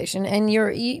ejaculation, and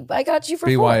I got you for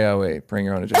 4. BYOE. Bring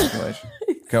your own ejaculation.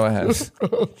 Go ahead.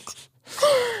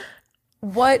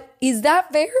 What is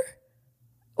that fair?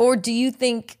 Or do you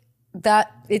think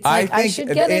that it's like I should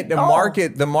get it? The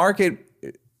market.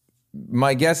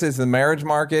 My guess is the marriage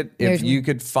market. If you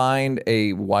could find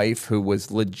a wife who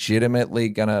was legitimately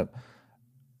gonna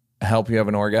help you have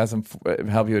an orgasm,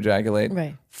 help you ejaculate,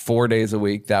 right, 4 days a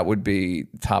week, that would be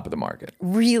top of the market.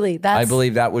 Really? I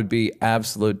believe that would be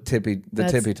absolute tippy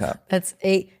top. That's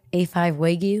A5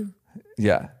 Wagyu?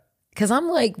 Yeah. Because I'm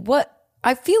like, what?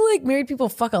 I feel like married people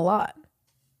fuck a lot.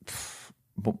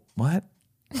 What?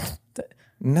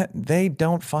 No, they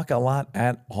don't fuck a lot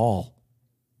at all.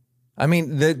 I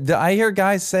mean, I hear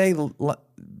guys say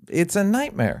it's a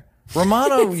nightmare.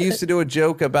 Romano used to do a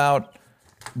joke about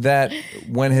that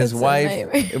when him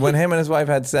and his wife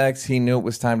had sex, he knew it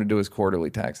was time to do his quarterly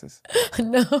taxes.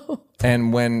 No.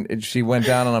 And when she went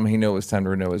down on him, he knew it was time to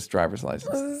renew his driver's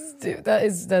license. Dude,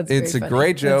 that's it's very a funny.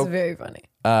 great joke. It's very funny.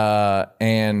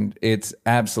 And it's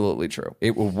absolutely true.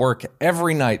 It will work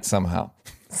every night somehow.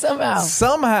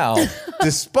 Somehow,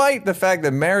 despite the fact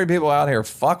that married people out here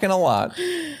fucking a lot,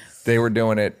 they were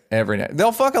doing it every night.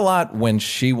 They'll fuck a lot when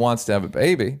she wants to have a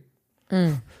baby,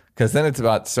 because then it's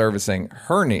about servicing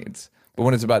her needs. But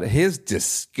when it's about his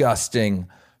disgusting,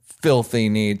 filthy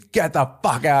needs, get the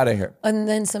fuck out of here. And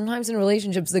then sometimes in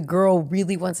relationships, the girl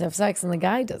really wants to have sex and the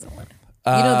guy doesn't want it.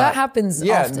 That happens.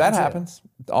 Yeah, often that too. happens.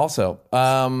 Also,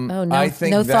 no, I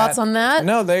think no thoughts on that.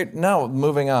 No.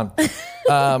 Moving on.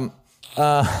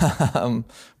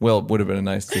 Well, it would have been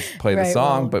nice to play the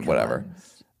song, but whatever.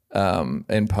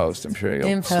 In post, I'm sure you'll.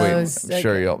 In post, I'm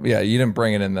sure you'll. Yeah, you didn't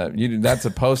bring it in that's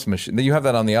a post machine. You have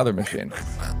that on the other machine.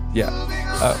 Yeah.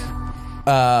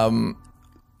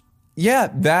 Yeah,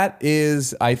 that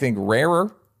is, I think,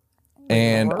 rarer.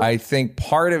 And I think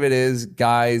part of it is,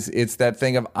 guys, it's that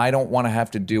thing of I don't want to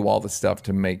have to do all the stuff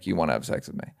to make you want to have sex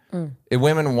with me.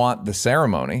 Women want the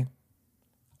ceremony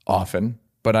often,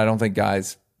 but I don't think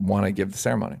guys want to give the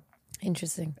ceremony.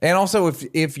 Interesting. And also,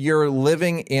 if you're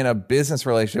living in a business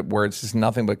relationship where it's just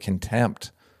nothing but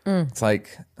contempt, it's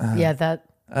like, that.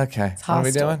 Okay, It's what are we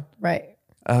hostile. doing? Right.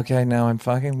 Okay, now I'm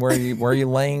fucking. Where are you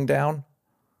laying down?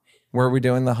 Where are we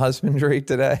doing the husbandry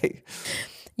today?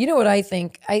 You know what I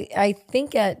think? I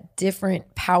think at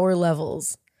different power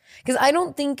levels, because I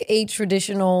don't think a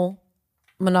traditional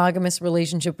monogamous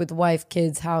relationship with wife,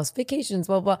 kids, house, vacations,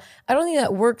 blah, blah, I don't think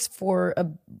that works for a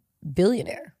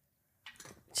billionaire.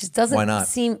 It just doesn't Why not?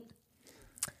 seem,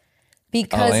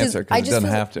 because I'll answer because it doesn't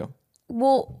have to.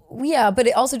 Well, yeah, but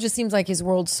it also just seems like his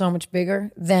world's so much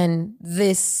bigger than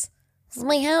this. This is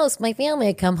my house, my family.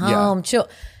 I come home, chill.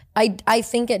 I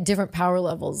think at different power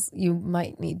levels, you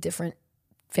might need different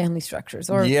family structures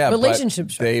or relationship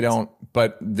but structures. They don't.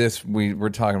 But we're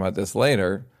talking about this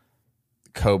later.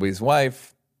 Kobe's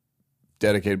wife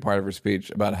dedicated part of her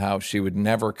speech about how she would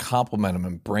never compliment him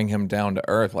and bring him down to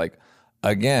earth. Like,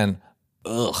 again,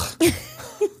 ugh.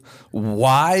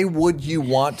 Why would you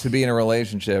want to be in a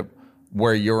relationship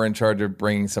where you're in charge of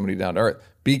bringing somebody down to earth?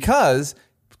 Because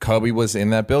Kobe was in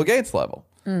that Bill Gates level.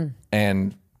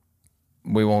 And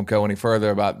we won't go any further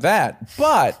about that.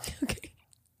 But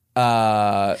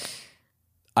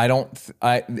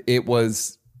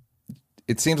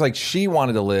it seems like she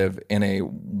wanted to live in a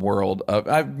world of,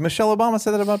 Michelle Obama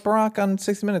said that about Barack on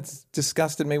 60 Minutes. It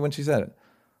disgusted me when she said it.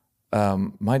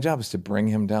 My job is to bring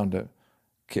him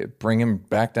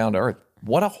back down to earth.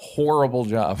 What a horrible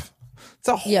job. It's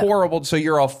a horrible, so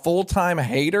you're a full-time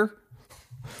hater?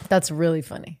 That's really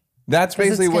funny. That's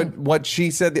basically it's what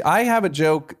she said. I have a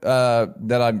joke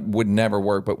that I would never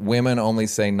work, but women only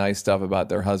say nice stuff about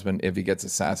their husband if he gets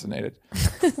assassinated.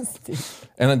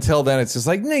 And until then, it's just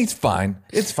like, nah, he's fine.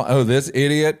 It's fine. Oh, this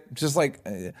idiot. Just like,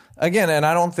 again, and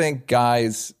I don't think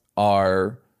guys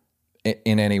are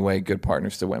in any way good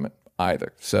partners to women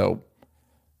either. So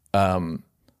I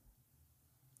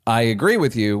agree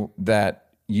with you that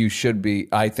you should be.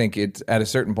 I think it's at a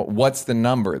certain point. What's the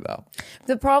number, though?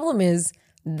 The problem is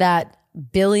that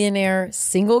billionaire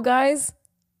single guys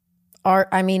are,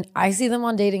 I mean, I see them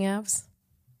on dating apps.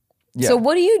 Yeah. So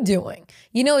what are you doing?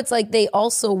 You know, it's like they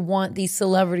also want these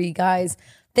celebrity guys.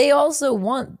 They also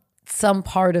want some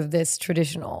part of this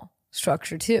traditional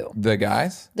structure too. The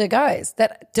guys? The guys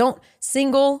that don't,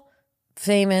 single,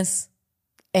 famous,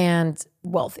 and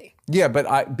wealthy. Yeah,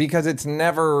 but because it's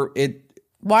never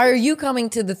Why are you coming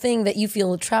to the thing that you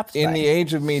feel trapped in by? the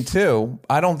age of Me Too.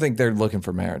 I don't think they're looking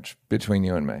for marriage between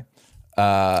you and me.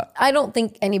 I don't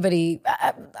think anybody,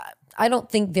 I don't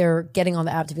think they're getting on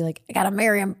the app to be like, I gotta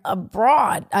marry a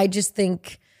broad. I just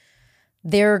think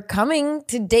they're coming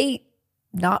to date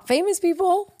not famous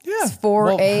people. Yeah.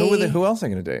 For who else are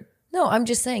they going to date? No, I'm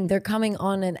just saying they're coming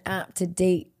on an app to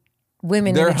date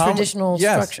women They're in a traditional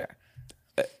yes. structure.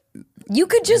 You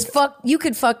could just they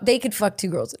could fuck 2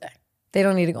 girls a day. They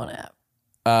don't need to go on an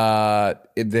app.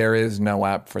 There is no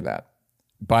app for that.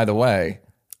 By the way,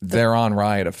 they're on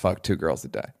Riot to fuck 2 girls a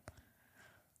day.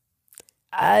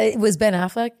 It was Ben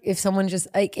Affleck. If someone just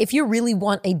like, if you really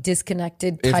want a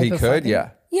disconnected type If he of could, fucking-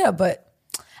 yeah. Yeah, but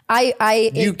I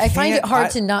find it can't-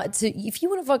 hard to not to, if you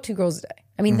want to fuck 2 girls a day.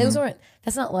 I mean,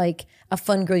 that's not like a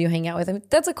fun girl you hang out with. I mean,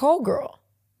 that's a call girl.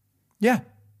 Yeah.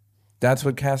 That's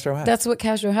what Castro had. That's what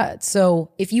Castro had.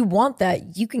 So if you want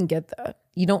that, you can get that.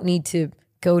 You don't need to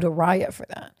go to Riot for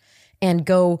that and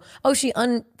go, oh, she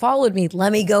unfollowed me.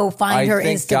 Let me go find her I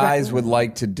think Instagram. guys would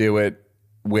like to do it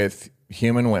with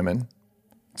human women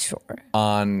Sure.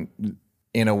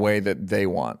 in a way that they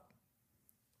want,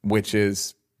 which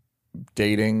is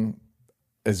dating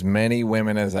as many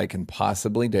women as I can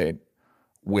possibly date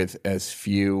with as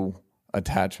few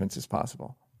attachments as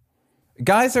possible.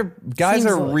 Guys are Seems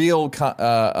like- real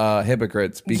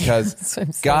hypocrites because that's what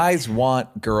I'm saying. guys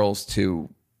want girls to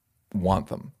want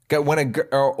them.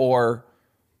 Or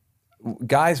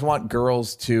guys want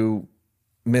girls to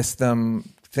miss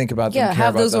them, think about them, Yeah, care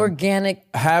have about those them. organic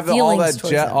Have all feelings that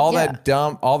towards them.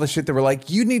 Yeah. all the shit that we're like,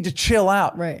 you need to chill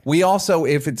out. Right. We also,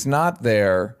 if it's not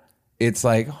there, it's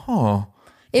like, If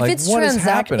like, it's what is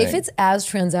happening? if it's as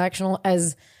transactional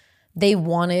as they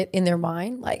want it in their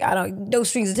mind, like no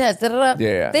strings attached, da, da, da,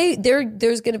 Yeah.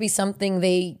 there's going to be something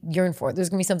they yearn for. There's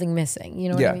going to be something missing. You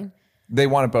know what I mean? They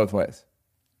want it both ways.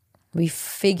 We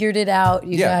figured it out,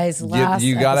 you guys. Last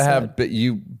you gotta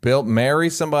episode. have marry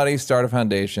somebody, start a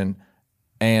foundation,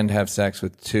 and have sex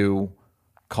with 2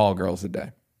 call girls a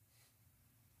day.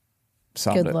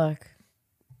 Solved Good it. luck.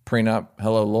 Prenup.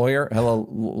 Hello, lawyer. Hello,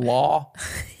 law.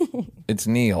 It's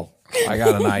Neil. I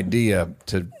got an idea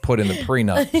to put in the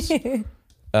prenups.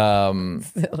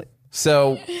 Silly.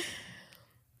 So,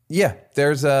 yeah,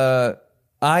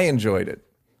 I enjoyed it.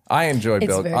 I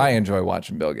enjoy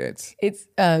watching Bill Gates. It's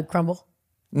crumble.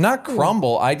 Not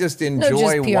crumble. I just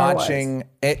enjoy just PR watching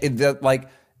like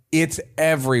it's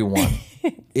everyone.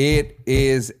 It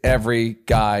is every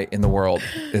guy in the world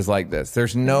is like this.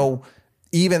 There's no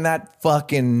even that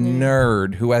fucking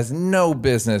nerd who has no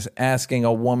business asking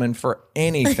a woman for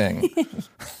anything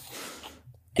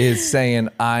is saying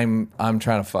I'm trying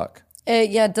to fuck.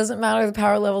 It doesn't matter the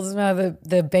power level, doesn't matter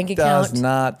the bank account. Does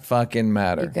not fucking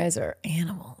matter. You guys are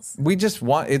animals. We just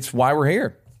want, it's why we're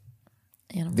here.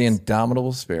 Animals. The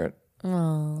indomitable spirit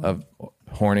of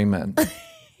horny men.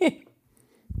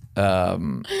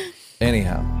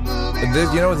 Anyhow,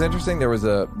 you know what's interesting? There was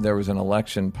an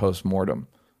election post-mortem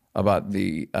about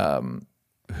the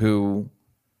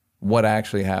what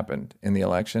actually happened in the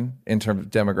election in terms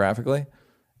of demographically,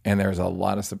 and there's a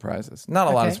lot of surprises. Not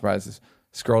a lot of surprises.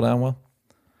 Scroll down, Will.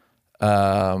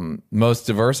 Most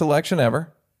diverse election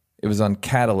ever. It was on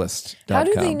Catalyst.com. How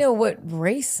do they know what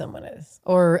race someone is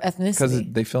or ethnicity? Because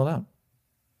they fill it out.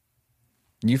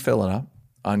 You fill it out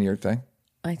on your thing.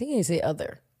 I think you say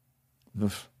other.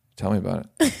 Oof, tell me about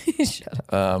it. Shut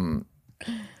up.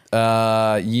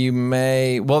 You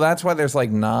may. Well, that's why there's like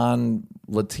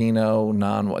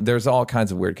non-Latino, there's all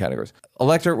kinds of weird categories.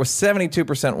 Electorate was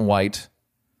 72% white,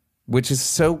 which is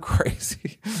so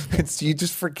crazy. You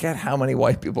just forget how many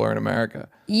white people are in America.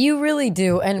 You really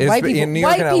do. And It's- white in New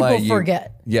York people and LA,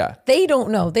 forget. Yeah. They don't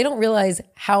know. They don't realize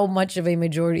how much of a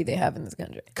majority they have in this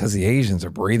country. Because the Asians are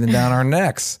breathing down our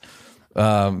necks.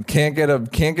 Can't get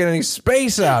any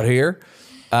space out here.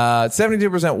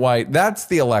 72% white. That's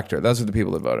the electorate. Those are the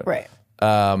people that voted. Right.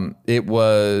 That's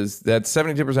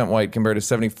 72% white compared to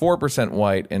 74%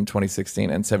 white in 2016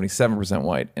 and 77%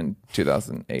 white in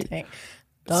 2008. Dang.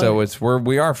 So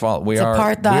we are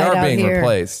apartheid being out here.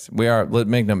 replaced.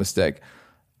 Make no mistake.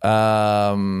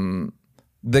 The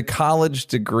college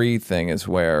degree thing is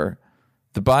where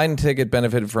the Biden ticket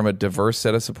benefited from a diverse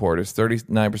set of supporters.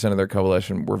 39% of their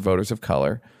coalition were voters of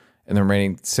color, and the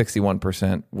remaining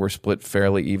 61% were split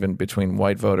fairly even between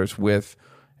white voters with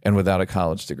and without a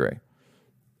college degree.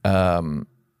 I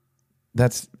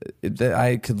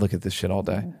could look at this shit all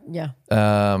day. Yeah.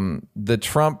 The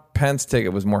Trump-Pence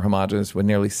ticket was more homogenous, with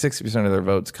nearly 60% of their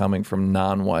votes coming from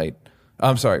from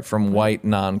white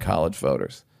non-college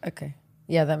voters. Okay.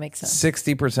 Yeah, that makes sense.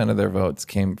 60% of their votes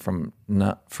came from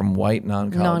white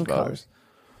non-college voters.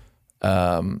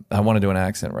 I want to do an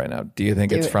accent right now. Do you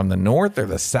think it's from the north or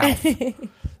the south?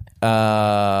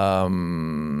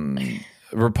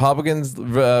 Republicans,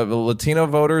 Latino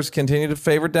voters continue to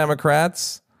favor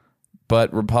Democrats,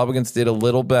 but Republicans did a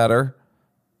little better.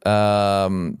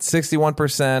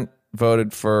 61%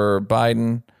 voted for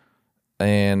Biden,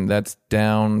 and that's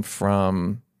down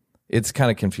from... It's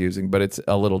kind of confusing, but it's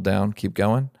a little down. Keep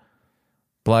going.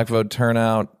 Black vote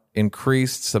turnout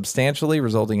increased substantially,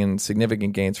 resulting in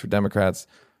significant gains for Democrats,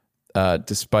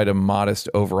 despite a modest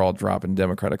overall drop in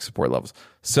Democratic support levels.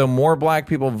 So more black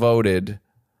people voted,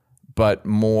 but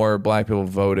more black people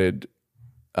voted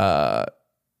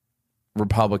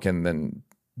Republican than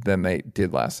they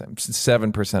did last time.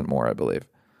 7% more, I believe.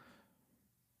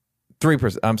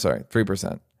 3%. I'm sorry,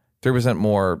 3%. 3%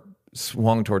 more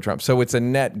swung toward Trump. So it's a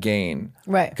net gain.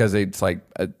 Right. Because it's like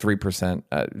 3%.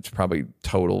 It's probably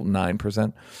total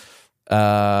 9%.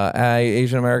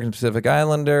 Asian American Pacific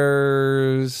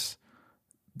Islanders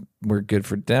were good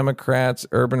for Democrats.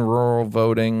 Urban-rural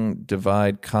voting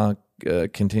divide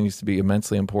continues to be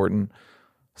immensely important.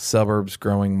 Suburbs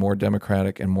growing more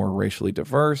Democratic and more racially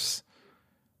diverse.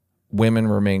 Women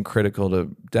remain critical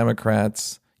to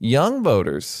Democrats. Young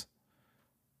voters.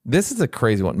 This is a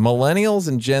crazy one. Millennials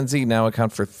and Gen Z now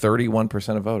account for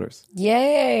 31% of voters.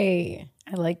 Yay.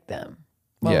 I like them.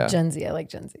 Well, Yeah. Gen Z. I like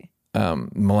Gen Z.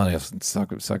 Millennials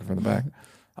sucking from the back,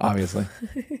 obviously.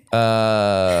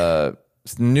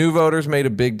 New voters made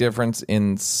a big difference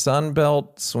in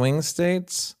Sunbelt swing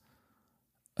states.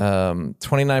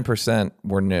 29%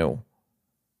 were new.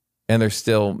 And there's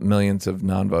still millions of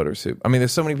non-voters who... I mean,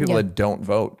 there's so many people that don't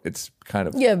vote. It's kind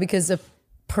of... Yeah, because a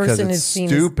person it's is seen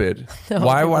stupid.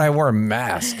 Why would I wear a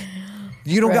mask?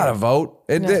 You don't got to vote.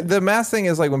 The mask thing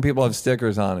is like when people have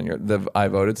stickers on and the I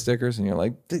voted stickers and you're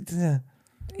like,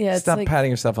 stop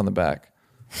patting yourself on the back.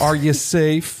 Are you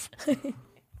safe?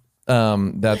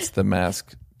 That's the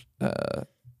mask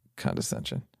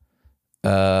condescension.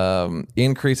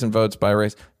 Increase in votes by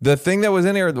race. The thing that was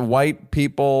in here, the white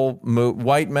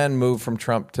men moved from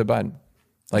Trump to Biden.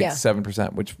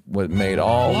 7%, which made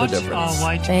all the difference.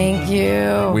 Thank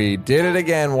you. We did it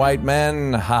again, white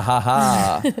men. Ha ha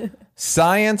ha.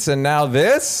 Science, and now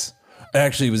this?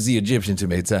 Actually, it was the Egyptians who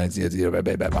made science.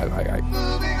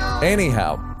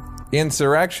 Anyhow,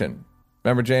 insurrection.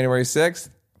 Remember January 6th?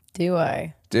 Do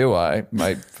I? I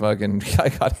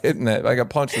got hit in it. I got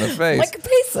punched in the face. Like a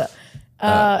pizza.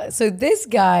 So this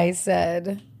guy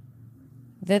said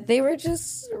that they were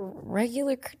just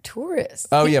regular tourists.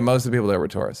 Oh, yeah. Most of the people there were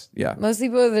tourists. Yeah. Most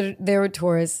people there were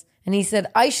tourists. And he said,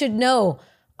 I should know.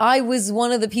 I was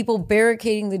one of the people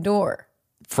barricading the door.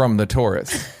 From the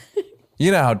tourists.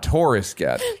 You know how tourists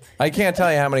get. I can't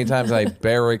tell you how many times I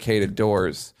barricaded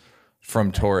doors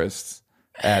from tourists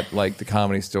at like the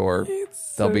Comedy Store.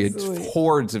 There'll be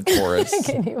hordes of tourists.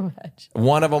 Can you imagine?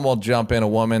 One of them will jump in, a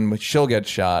woman, she'll get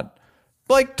shot.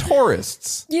 Like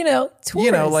tourists. Tourists.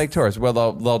 Like tourists.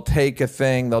 Well, they'll take a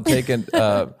thing, they'll take an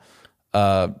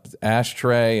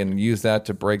ashtray and use that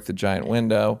to break the giant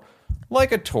window,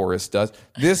 like a tourist does.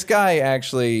 This guy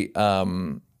actually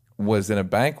was in a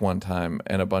bank one time,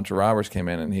 and a bunch of robbers came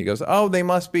in, and he goes, "Oh, they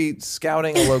must be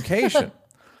scouting a location.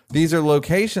 These are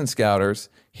location scouters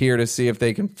here to see if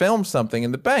they can film something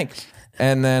in the bank."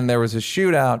 And then there was a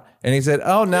shootout, and he said,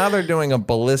 "Oh, now they're doing a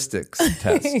ballistics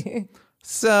test."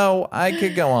 So I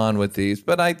could go on with these,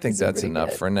 but I think that's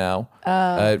enough for now.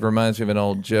 It reminds me of an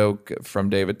old joke from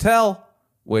Dave Attell,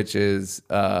 which is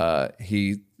a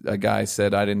guy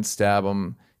said, "I didn't stab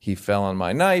him. He fell on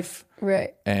my knife."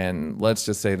 Right. And let's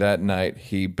just say that night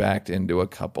he backed into a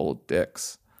couple of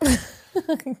dicks.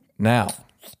 Now,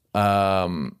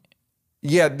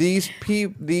 these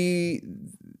people,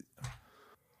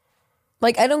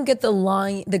 like, I don't get the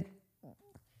line.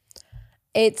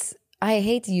 It's I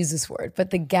hate to use this word, but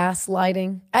the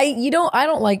gaslighting. I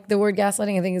don't like the word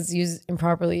gaslighting. I think it's used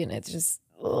improperly and it's just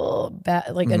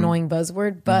bad, like annoying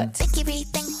buzzword. But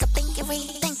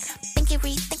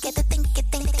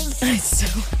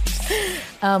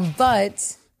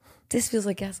but this feels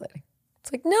like gaslighting.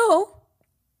 It's like, no,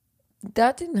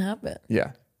 that didn't happen.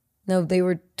 Yeah. No, they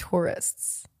were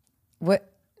tourists.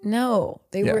 What? No,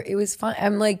 they Yeah. were. It was fine.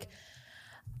 I'm like,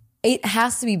 it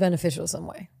has to be beneficial some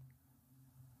way.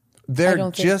 They're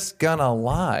don't think- just gonna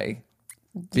lie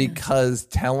because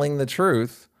telling the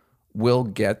truth will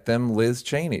get them Liz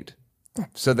Cheney'd.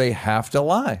 So they have to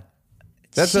lie.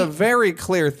 That's a very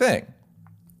clear thing.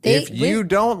 If you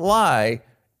don't lie,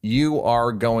 you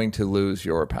are going to lose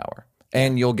your power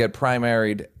and you'll get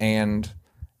primaried and.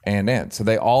 So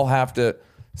they all have to.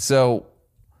 So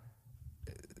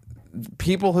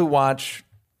people who watch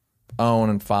OWN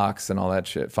and Fox and all that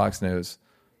shit, Fox News,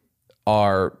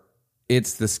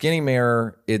 it's the skinny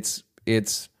mirror. It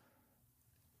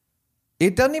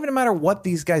doesn't even matter what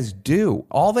these guys do.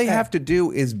 All they have to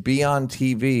do is be on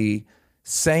TV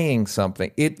saying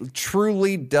something. It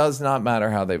truly does not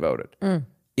matter how they voted.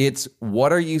 It's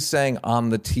what are you saying on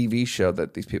the TV show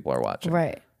that these people are watching?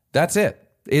 Right. That's it.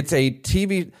 It's a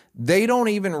TV. They don't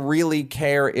even really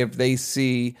care if they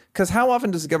see, because how often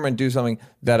does the government do something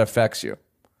that affects you?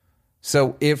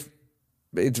 So if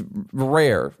it's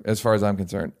rare as far as I'm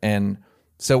concerned. And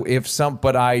so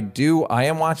but I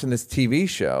am watching this TV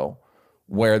show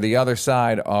where the other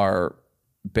side are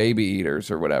baby eaters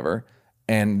or whatever.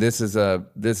 And this is a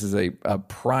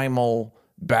primal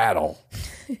battle.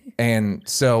 And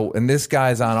this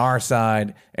guy's on our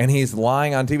side and he's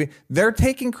lying on TV. They're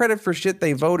taking credit for shit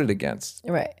they voted against.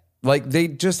 Right. Like they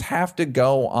just have to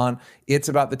go on. It's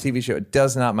about the TV show. It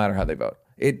does not matter how they vote.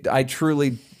 I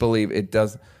truly believe it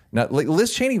does not. Like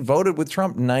Liz Cheney voted with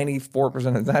Trump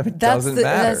 94% of the time. It doesn't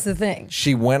matter. That's the thing.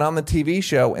 She went on the TV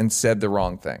show and said the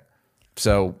wrong thing.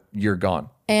 So you're gone.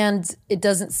 And it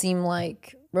doesn't seem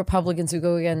like Republicans who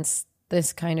go against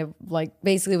this kind of like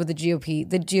basically with the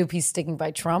GOP sticking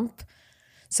by Trump.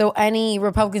 So any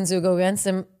Republicans who go against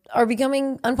him are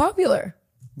becoming unpopular.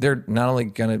 They're not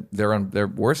only they're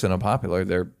worse than unpopular.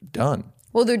 They're done.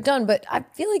 Well, they're done, but I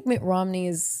feel like Mitt Romney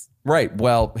is right.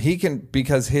 Well, he can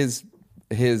because his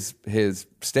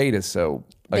state is so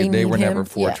they were never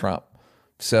for Trump.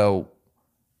 So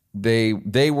they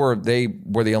were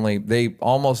the only. They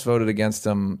almost voted against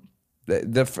him.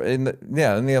 In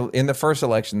the first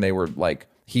election they were like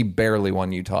he barely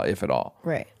won Utah, if at all.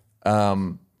 Right.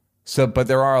 But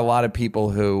there are a lot of people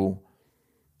who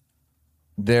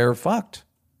they're fucked.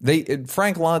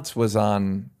 Frank Luntz was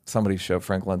on somebody's show.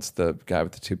 Frank Luntz, the guy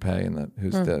with the toupee and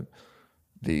who's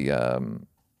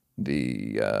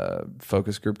the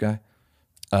focus group guy.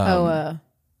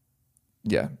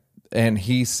 Yeah, and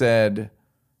he said,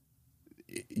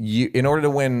 in order to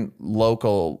win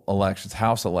local elections,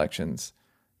 House elections,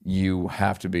 you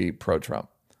have to be pro-Trump.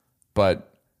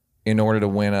 But in order to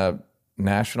win a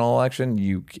national election,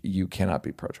 you cannot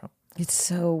be pro-Trump. It's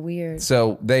so weird.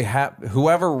 So they have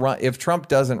if Trump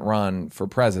doesn't run for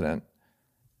president,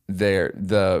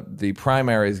 the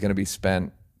primary is going to be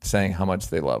spent saying how much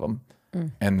they love him,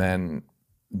 and then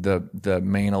the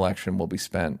main election will be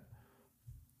spent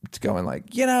going like,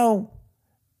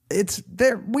 it's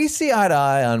there. We see eye to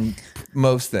eye on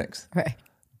most things, Right.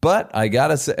 But I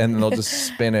gotta say, and they'll just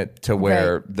spin it to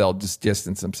where Right. they'll just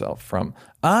distance themselves from.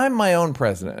 I'm my own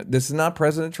president. This is not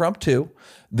President Trump too.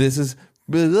 This is.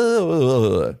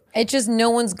 It's just no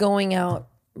one's going out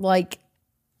like.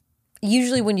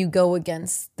 Usually, when you go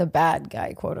against the bad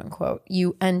guy, quote unquote,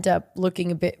 you end up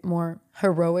looking a bit more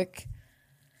heroic.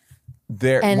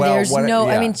 I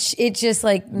mean, it's just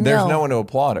like there's no one to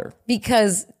applaud her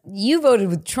because you voted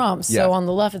with Trump. So Yeah. on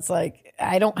the left, it's like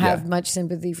I don't have much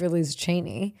sympathy for Liz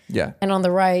Cheney. Yeah. And on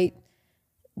the right,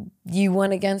 you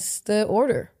went against the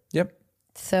order. Yep.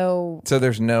 So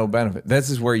there's no benefit. This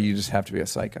is where you just have to be a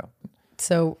psycho.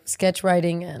 sketch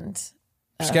writing and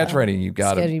Sketch writing, you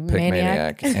got to pick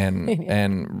Maniac. Maniac.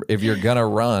 And if you're going to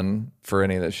run for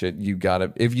any of this shit, you got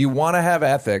to, if you want to have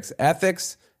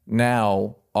ethics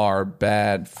now are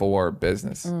bad for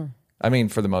business. I mean,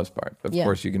 for the most part. Of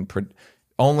course, you can,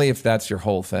 only if that's your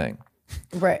whole thing.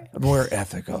 right. We're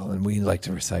ethical and we like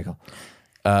to recycle.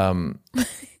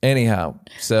 Anyhow,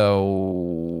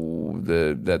 so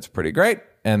that's pretty great.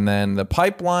 And then the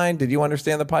pipeline, did you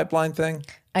understand the pipeline thing?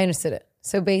 I understood it.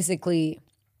 So basically,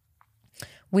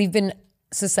 we've been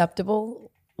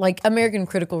susceptible, like American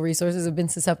Critical Resources have been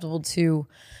susceptible to,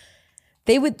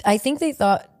 I think they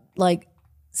thought like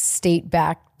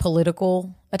state-backed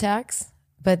political attacks,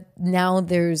 but now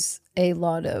there's a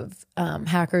lot of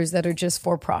hackers that are just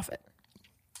for profit.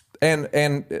 And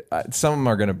some of them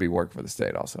are going to be work for the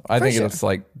state also. I think sure. it's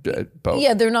like both.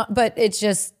 Yeah, they're not, but it's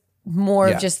just more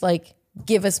Yeah. of just like,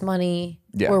 give us money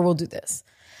Yeah. or we'll do this,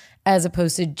 as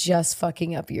opposed to just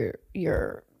fucking up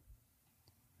your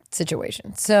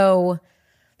situation. So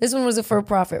this one was a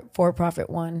for-profit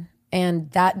one.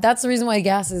 And that's the reason why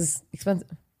gas is expensive.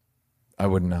 I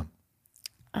wouldn't know.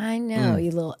 I know,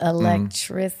 you little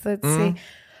electricity.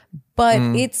 But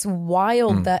it's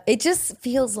wild that it just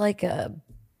feels like a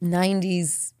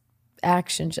 90s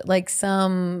action show. Like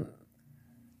some,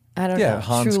 I don't know.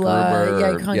 Hans Trula.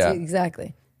 Gruber, yeah.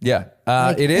 Exactly. Yeah,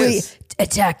 Like, it is. We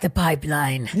attack the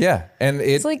pipeline. Yeah, and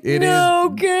It's like, it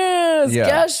no is. gas. Yeah.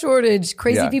 Gas shortage.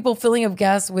 Crazy Yeah. people filling up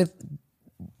gas with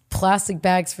plastic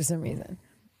bags for some reason.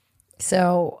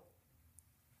 So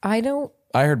I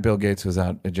heard Bill Gates was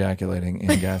out ejaculating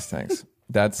in gas tanks.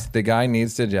 That's the guy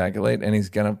needs to ejaculate, and he's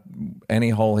gonna any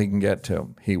hole he can get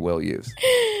to, he will use.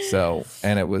 So,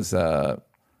 and it was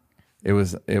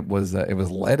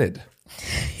leaded.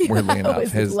 Weirdly enough,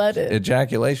 was his leaded.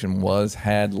 ejaculation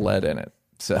had lead in it.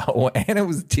 So, and it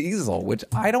was diesel, which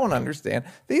I don't understand.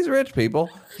 These rich people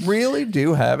really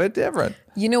do have it different.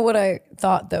 You know what I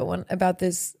thought though about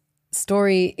this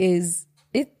story is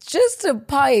it's just a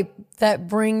pipe that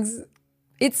brings.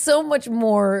 It's so much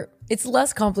more. It's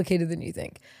less complicated than you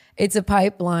think. It's a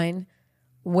pipeline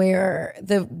where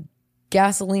the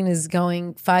gasoline is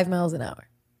going 5 miles an hour.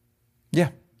 Yeah.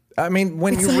 I mean,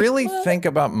 when you really think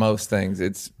about most things,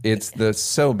 it's the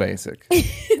so basic.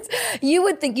 You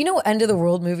would think, end of the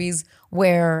world movies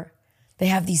where they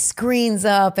have these screens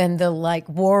up and the like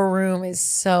war room is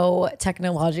so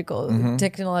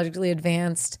technologically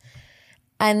advanced.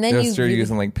 And then They're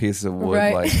using like pieces of wood,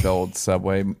 Right. like the old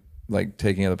subway, like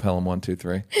taking of the Pelham 1, 2,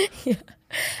 3. and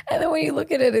then when you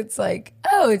look at it, it's like,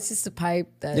 oh, it's just a pipe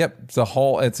that Yep, it's a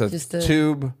whole. It's a Just a-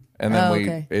 tube, and then Oh,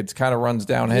 okay. it kind of runs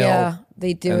downhill. Yeah,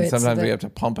 they do and it so sometimes that- we have to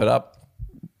pump it up.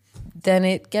 then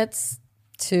it gets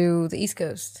to the East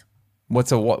Coast.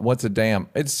 What's a dam?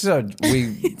 It's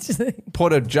we It's like-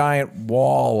 put a giant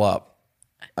wall up,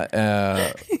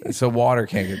 so water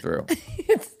can't get through.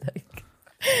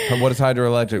 What is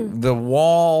hydroelectric? The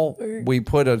wall we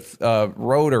put a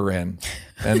rotor in,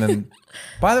 and then.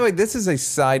 By the way, this is a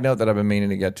side note that I've been meaning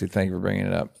to get to. Thank you for bringing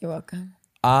it up. You're welcome.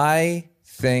 I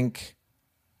think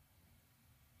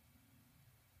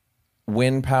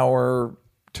wind power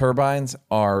turbines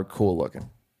are cool looking.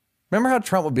 Remember how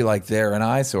Trump would be like, they're an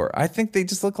eyesore? I think they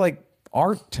just look like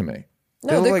art to me.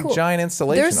 They look they're like cool. giant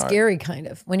installation They're art. scary, kind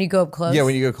of, when you go up close. Yeah,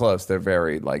 when you go close, they're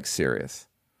very like serious.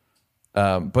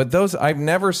 But those, I've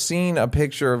never seen a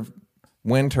picture of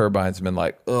wind turbines and been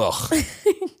like, ugh.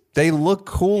 They look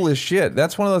cool as shit.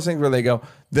 That's one of those things where they go,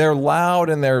 they're loud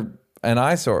and they're an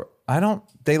eyesore.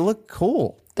 They look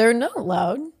cool. They're not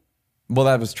loud. Well,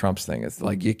 that was Trump's thing. It's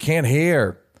like, you can't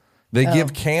hear. They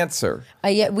give cancer.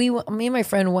 Me and my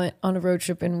friend went on a road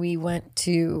trip and we went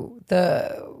to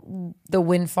the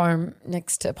wind farm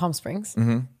next to Palm Springs.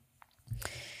 Mm-hmm.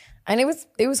 And it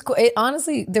was cool.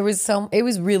 Honestly, it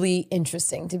was really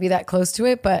interesting to be that close to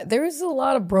it, but there was a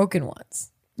lot of broken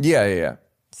ones. Yeah.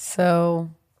 So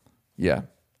Yeah.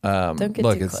 don't get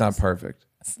Look, too it's close. not perfect.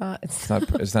 It's not.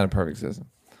 It's not a perfect system.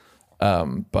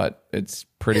 But it's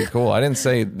pretty cool. I didn't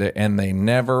say that, and they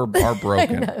never are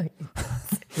broken.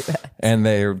 And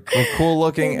they're cool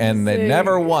looking, and they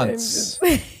never once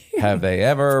have they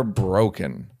ever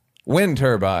broken. Wind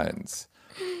turbines.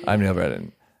 I'm Neil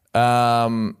Brennan.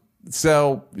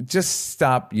 So just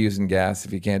stop using gas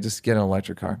if you can. Just get an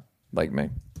electric car like me,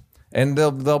 and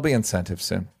there'll be incentives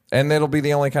soon, and it'll be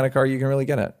the only kind of car you can really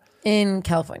get at. In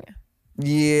California.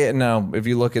 Yeah, no. If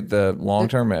you look at the long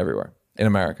term, everywhere in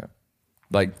America,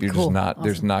 like you're Cool. just not. Awesome.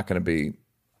 There's not going to be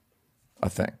a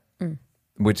thing,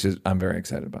 which is I'm very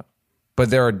excited about. But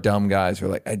there are dumb guys who are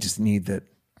like, I just need that.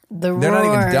 They're They're not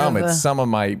even dumb. It's some of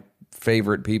my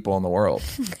favorite people in the world.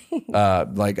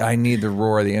 Like I need the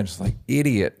roar of the engine. Like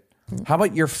idiot. How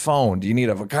about your phone? Do you need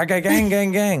a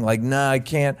gang? Like nah, I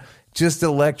can't. Just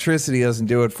electricity doesn't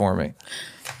do it for me.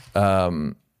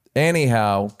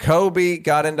 Anyhow, Kobe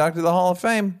got inducted to the Hall of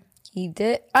Fame. He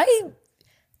did.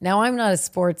 Now I'm not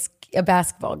a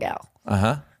basketball gal.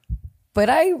 But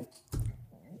I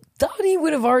thought he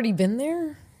would have already been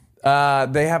there.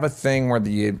 They have a thing where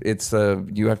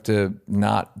you have to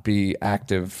not be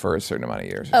active for a certain amount of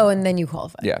years. Oh, and then you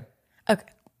qualify. Yeah. Okay.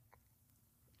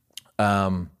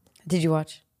 Did you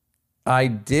watch? I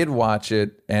did watch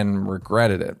it and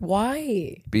regretted it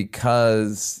Why?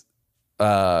 because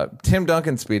Tim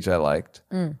Duncan's speech I liked.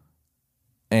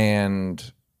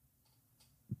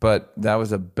 But that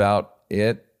was about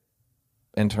it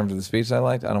in terms of the speech I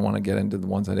liked. I don't want to get into the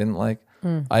ones I didn't like.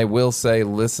 I will say,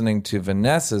 listening to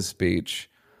Vanessa's speech,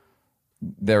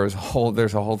 there's a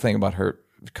whole thing about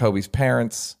Kobe's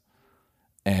parents,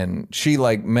 and she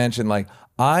like mentioned like,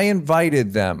 I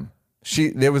invited them.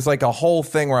 There was like a whole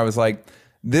thing where I was like,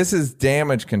 this is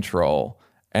damage control.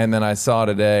 And then I saw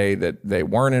today that they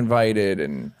weren't invited,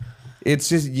 and it's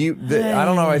just I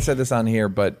don't know if I said this on here,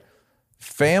 but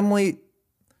family,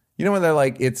 you know when they're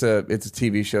like, it's a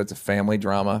TV show, it's a family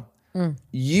drama.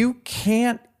 You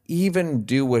can't even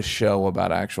do a show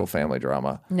about actual family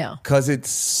drama. No. Because it's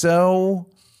so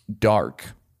dark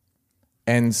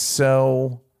and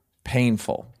so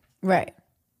painful. Right.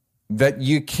 That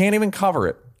you can't even cover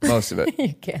it, most of it.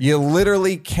 You can't. You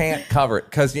literally can't cover it.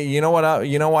 Because you know what?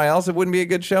 You know why else it wouldn't be a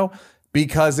good show?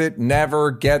 Because it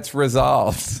never gets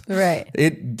resolved. Right.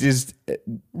 It just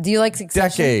Do you like Succession?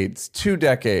 decades, 2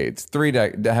 decades, 3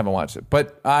 decades. I haven't watched it,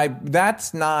 but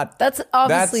that's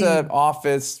obviously an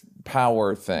office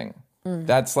power thing.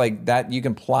 That's like that. You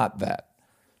can plot that.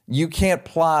 You can't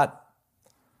plot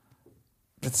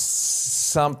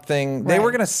something. They Right.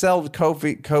 were going to sell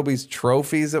Kobe's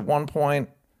trophies at one point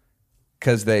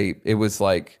because it was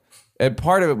like, and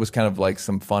part of it was kind of like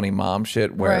some funny mom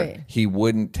shit where Right. he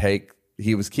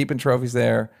was keeping trophies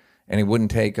there and he wouldn't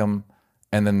take them.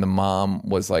 And then the mom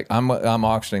was like, I'm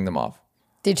auctioning them off.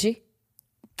 Did she?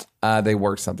 They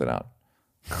worked something out,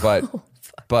 but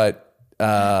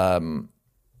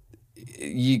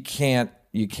you can't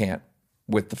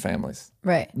with the families.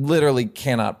 Right. Literally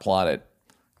cannot plot it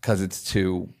because it's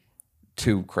too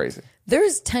crazy.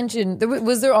 There's tension.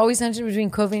 Was there always tension between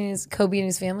Kobe and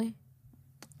his family?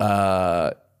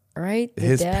 Right? The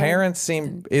His dad? parents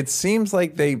it seems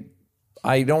like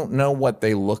I don't know what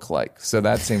they look like, so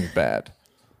that seems bad.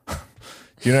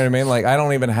 Do you know what I mean? Like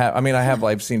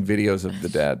I've seen videos of the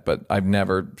dad, but I've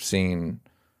never seen,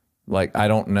 like, I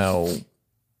don't know,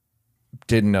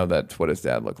 didn't know that's what his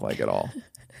dad looked like at all.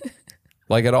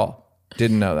 Like at all.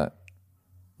 Didn't know that.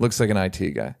 Looks like an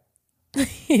IT guy.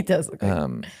 He does look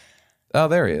like Oh,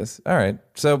 there he is. All right.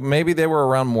 So maybe they were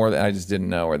around more than I just didn't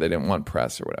know, or they didn't want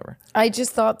press or whatever. I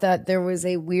just thought that there was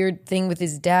a weird thing with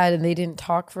his dad and they didn't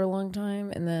talk for a long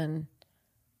time. And then,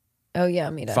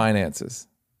 Finances.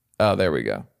 Oh, there we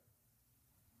go.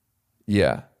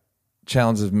 Yeah.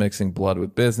 Challenges of mixing blood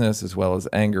with business, as well as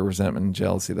anger, resentment, and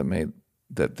jealousy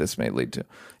that this may lead to.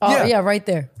 Oh, yeah, right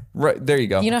there. Right. There you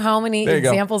go. You know how many There you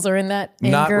go. examples are in that?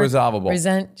 Not Anger, resolvable.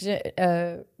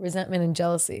 resentment and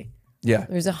jealousy. Yeah.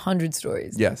 There's 100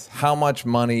 stories. Yes. How much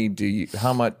money the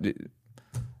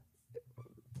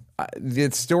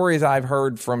stories I've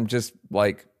heard from just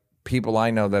like people I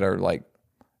know that are like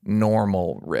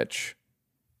normal rich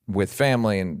with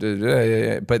family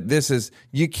but this is,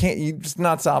 it's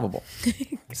not solvable.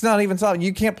 It's not even solvable.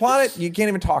 You can't plot it. You can't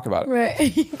even talk about it.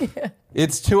 Right.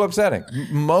 It's too upsetting.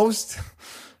 Most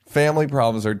family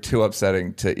problems are too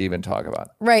upsetting to even talk about.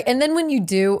 Right. And then when you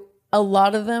do, a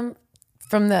lot of them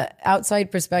from the outside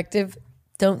perspective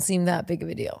don't seem that big of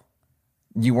a deal.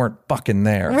 You weren't fucking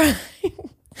there. Right.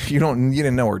 You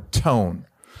didn't know her tone.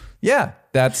 Yeah,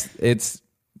 it's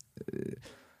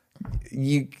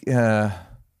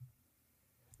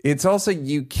also,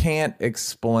 you can't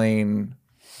explain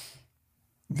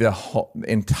the whole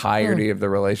entirety of the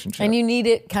relationship. And you need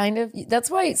it kind of.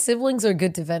 That's why siblings are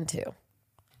good to vent to.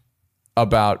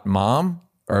 About mom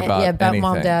or about about anything?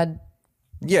 mom, dad.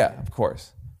 Yeah, of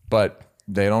course. But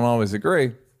they don't always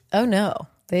agree. Oh no,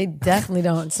 they definitely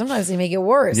don't. Sometimes they make it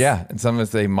worse. Yeah, and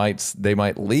sometimes they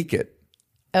might leak it.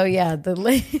 Oh yeah,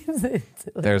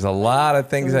 There's a lot of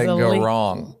things that can go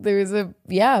wrong. There's a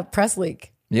press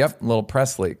leak. Yep, little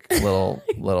press leak,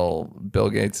 little Bill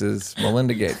Gates's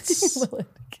Melinda Gates,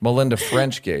 Melinda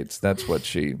French Gates. That's what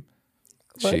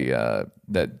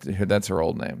that's her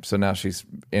old name. So now she's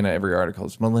in every article.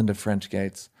 It's Melinda French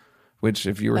Gates, which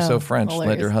if you were so French, hilarious.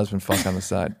 let your husband fuck on the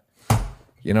side.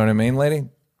 You know what I mean, lady?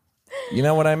 You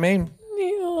know what I mean?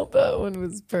 Neil, that one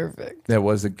was perfect. There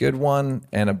was a good one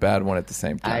and a bad one at the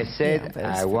same time. I said but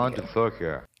it's I want to fuck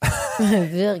her.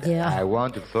 Yeah. I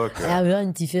want to fuck her. I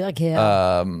want to fuck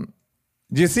her.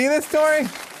 Do you see this story?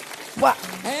 What?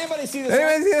 Anybody see this?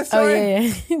 Anybody see this Oh story?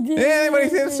 yeah. Anybody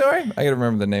see this story? I gotta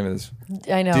remember the name of this.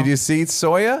 I know. Did you see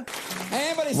Soya?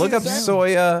 Anybody see Look up this?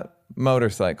 Soya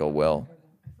motorcycle, Will.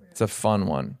 It's a fun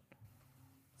one.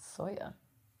 Soya.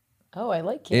 Oh, I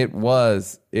like it.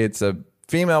 It's a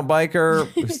female biker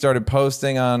who started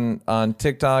posting on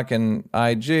TikTok and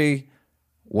IG.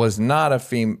 Was not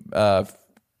a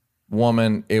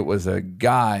woman. It was a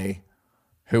guy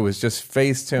who was just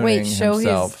face tuning Wait, show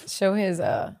himself. his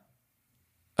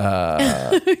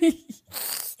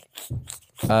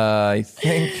I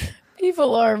think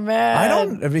People are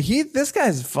mad. This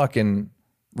guy's fucking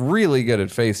really good at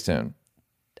Facetune.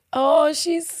 Oh,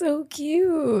 she's so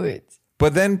cute.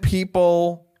 But then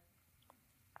people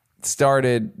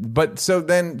started, we're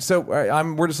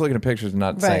just looking at pictures and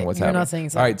not saying what's you're happening. not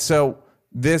saying All right, so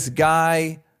this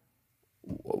guy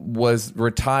was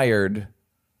retired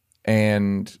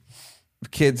and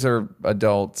kids are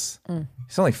adults.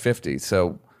 He's only 50,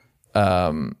 so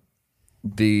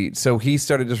he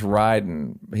started just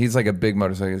riding. He's like a big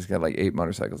motorcycle. He's got like 8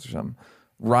 motorcycles or something.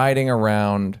 Riding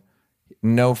around,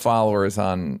 no followers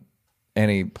on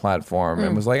any platform,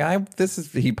 and was like,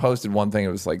 he posted one thing, it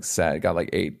was like sad, got like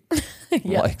 8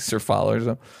 likes or followers.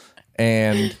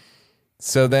 And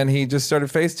so then he just started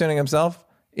facetuning himself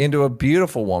into a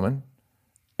beautiful woman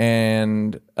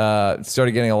and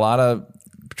started getting a lot of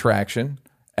traction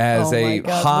as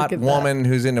hot woman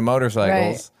who's into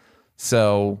motorcycles. Right.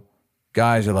 So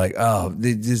guys are like, oh,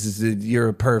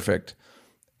 you're perfect.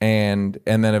 And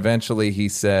then eventually he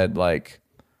said, like,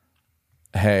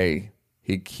 hey,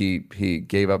 he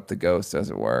gave up the ghost, as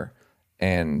it were,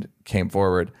 and came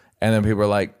forward. And then people were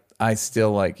like, I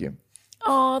still like you.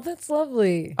 Oh, that's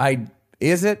lovely.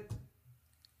 Is it?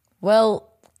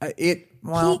 Well, he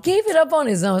gave it up on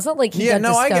his own. It's not like he got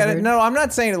discovered. I get it. No, I'm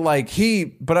not saying it like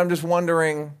but I'm just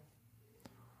wondering,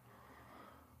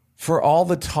 for all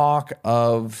the talk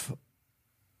of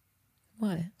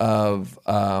what?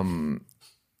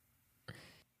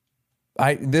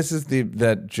 This is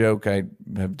that joke I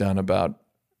have done about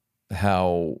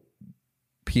how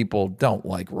people don't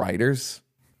like writers.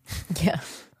 Yeah.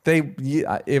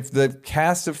 If the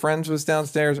cast of Friends was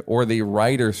downstairs or the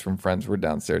writers from Friends were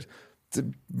downstairs, it's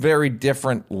a very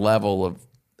different level of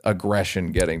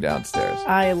aggression getting downstairs.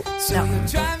 I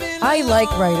like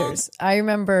writers. I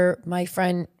remember my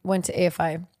friend went to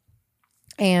AFI,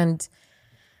 and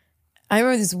I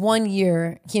remember this one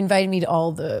year he invited me to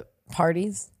all the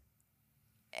parties.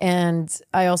 And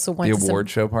I also went to award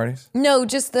show parties? No,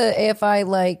 just the AFI,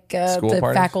 like the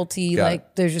parties? faculty,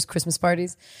 there's just Christmas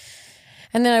parties.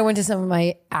 And then I went to some of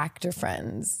my actor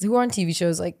friends who are on TV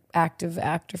shows, like active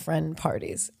actor friend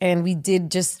parties. And we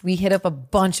hit up a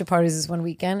bunch of parties this one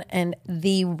weekend. And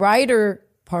the writer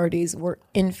parties were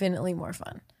infinitely more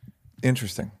fun.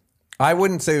 Interesting. I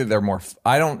wouldn't say that they're more,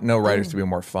 I don't know writers to be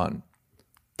more fun.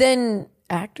 Than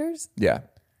actors? Yeah.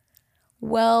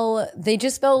 Well, they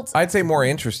just felt... I'd say more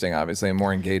interesting, obviously, and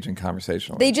more engaging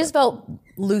conversational. They just felt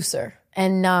looser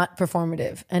and not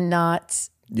performative and not...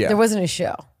 Yeah. There wasn't a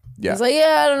show. Yeah. It was like,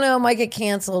 I don't know, might get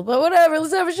canceled, but whatever,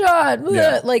 let's have a shot.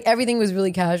 Yeah. Like, everything was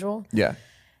really casual. Yeah.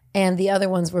 And the other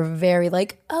ones were very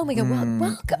like, oh my God,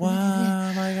 welcome.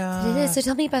 Oh my God. So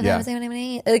tell me about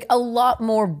that. Like, a lot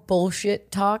more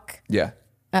bullshit talk. Yeah.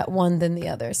 At one than the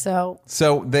other. So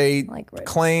they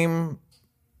claim...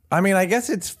 I mean, I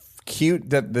guess it's cute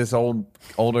that this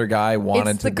older guy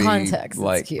wanted to be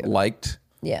liked.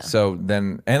 Yeah. So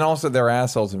then, and also they're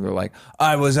assholes and they're like,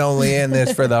 I was only in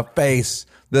this for the face,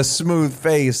 the smooth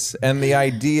face, and the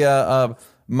idea of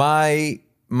my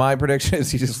prediction is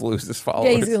he just loses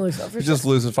followers. Yeah, he's gonna lose followers. He just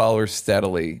loses followers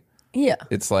steadily. Yeah.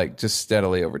 It's like just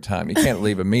steadily over time. You can't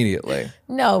leave immediately.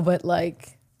 No, but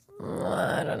like,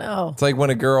 I don't know. It's like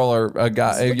when a girl or a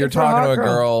guy, if you're talking to a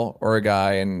girl or a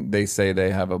guy and they say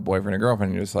they have a boyfriend or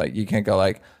girlfriend, you're just like, you can't go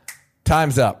like,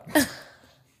 time's up.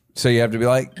 So you have to be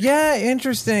like, yeah,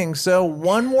 interesting. So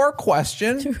one more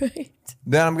question. Right.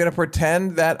 Then I'm going to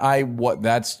pretend that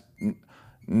that's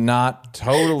not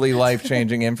totally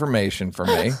life-changing information for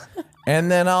me.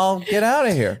 And then I'll get out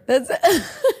of here. That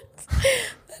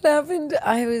happened.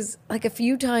 I was like a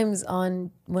few times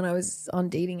when I was on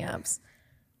dating apps.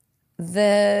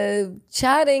 The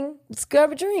chatting, let's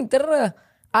grab a drink.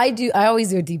 I always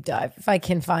do a deep dive if I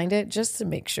can find it, just to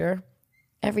make sure.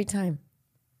 Every time.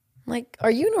 Like, are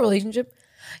you in a relationship?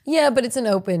 Yeah, but it's an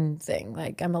open thing.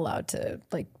 Like, I'm allowed to,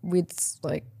 like, it's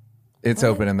like... It's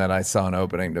open in that I saw an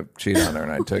opening to cheat on her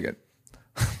and I took it.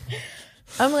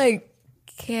 I'm like,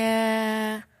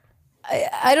 yeah.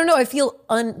 I don't know. I feel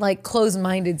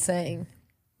closed-minded saying,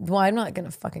 well, I'm not going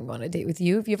to fucking go on a date with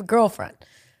you if you have a girlfriend.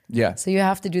 Yeah. So you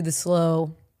have to do the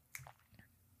slow.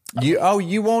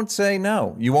 You won't say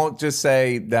no. You won't just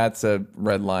say that's a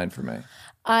red line for me.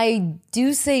 I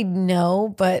do say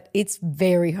no, but it's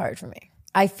very hard for me.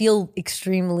 I feel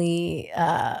extremely.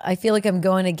 I feel like I'm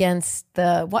going against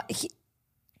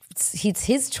it's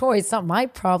his choice. It's not my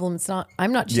problem. It's not.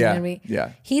 I'm not cheating on me.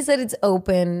 Yeah. He said it's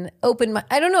open.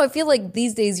 I don't know. I feel like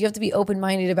these days you have to be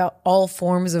open-minded about all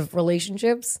forms of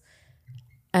relationships.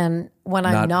 And when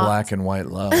I'm not black and white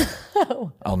love,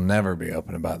 I'll never be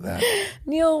open about that.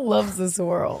 Neil loves this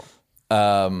world.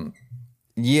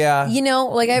 Yeah. You know,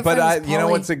 like I have But friends. you know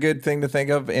what's a good thing to think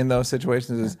of in those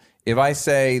situations is if I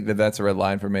say that that's a red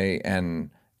line for me and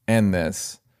end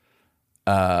this,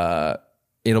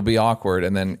 it'll be awkward,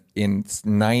 and then in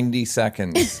 90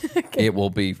 seconds, it will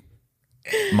be.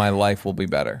 My life will be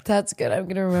better. That's good. I'm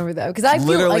gonna remember that because I feel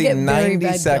Literally I get very 90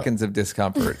 bad seconds of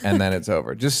discomfort, and then it's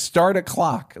over. Just start a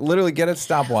clock. Literally get a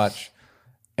stopwatch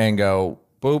and go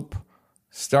boop.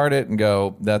 Start it and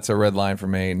go. That's a red line for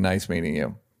me. Nice meeting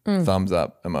you. Thumbs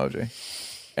up emoji,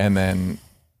 and then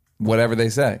whatever they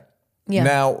say. Yeah.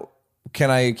 Now, can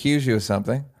I accuse you of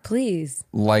something? Please.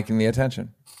 Liking the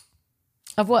attention.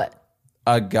 Of what?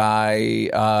 A guy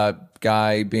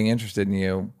being interested in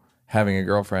you, having a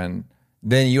girlfriend.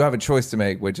 Then you have a choice to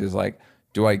make, which is like,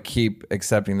 do I keep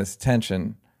accepting this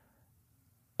attention?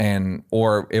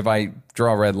 Or if I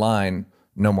draw a red line,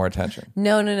 no more attention.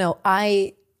 No.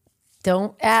 I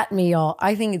don't at me, y'all.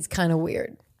 I think it's kind of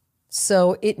weird.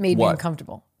 So it made me What?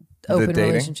 uncomfortable. The Open dating?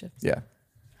 relationships. Yeah.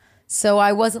 So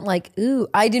I wasn't like, ooh,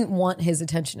 I didn't want his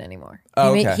attention anymore.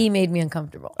 Oh, okay. He made me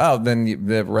uncomfortable. Oh, then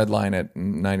the red line at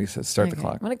 90 says start the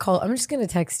clock. I'm just gonna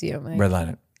text you. Red line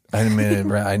it. I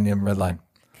need a red line.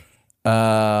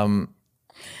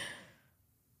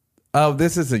 Oh,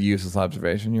 this is a useless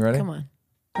observation. You ready? Come on.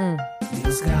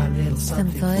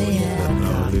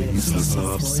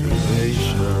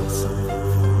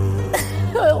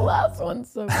 The last one's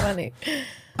so funny.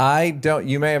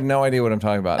 You may have no idea what I'm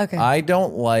talking about. Okay. I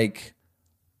don't like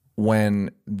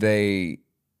when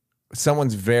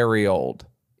someone's very old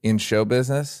in show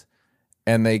business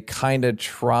and they kind of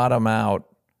trot them out,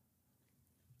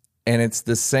 and it's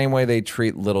the same way they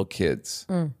treat little kids.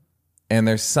 And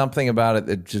there's something about it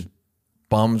that just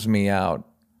bums me out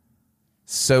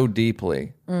so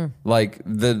deeply. Like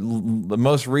the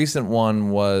most recent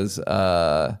one was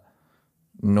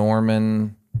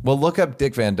Norman. Well, look up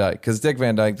Dick Van Dyke, because Dick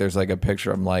Van Dyke, there's like a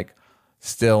picture of him like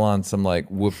still on some like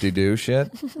whoop-de-doo shit.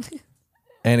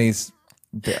 And it was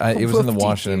in the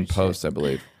Washington Post, I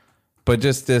believe. But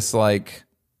just this like,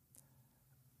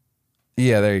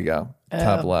 yeah, there you go.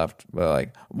 Top left. But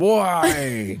like,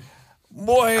 boy,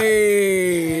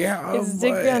 It's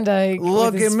Dick Van Dyke.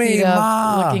 Look with his at me, feet up,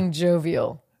 Ma. looking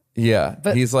jovial. Yeah,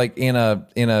 But- he's like in a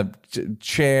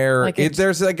chair. Like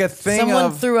There's like a thing Someone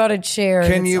of threw out a chair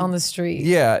can and it's you on the street.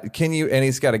 Yeah, can you? And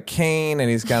he's got a cane, and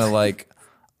he's kind of like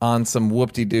on some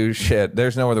whoop-de-doo shit.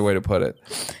 There's no other way to put it.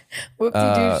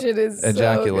 Whoop-de-doo shit is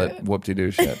Ejaculate so good.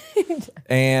 whoop-de-doo shit.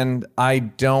 And I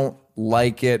don't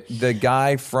like it. The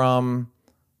guy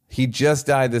he just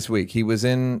died this week. He was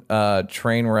in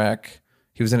Trainwreck.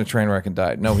 He was in a train wreck and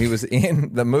died. No, he was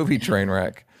in the movie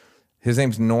Trainwreck. His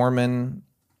name's Norman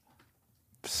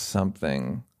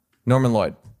something. Norman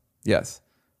Lloyd. Yes.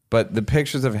 But the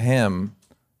pictures of him,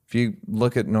 if you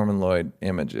look at Norman Lloyd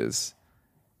images,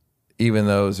 even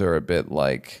those are a bit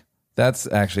like,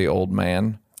 that's actually old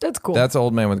man. That's cool. That's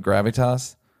old man with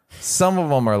gravitas. Some of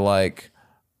them are like,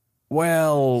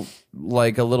 well,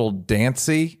 like a little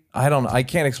dancey. I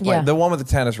can't explain. Yeah. The one with the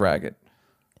tennis racket.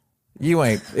 You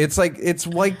ain't. It's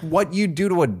like what you do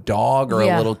to a dog or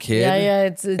a little kid. Yeah.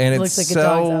 It looks like a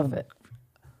dog's outfit.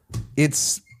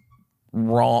 It's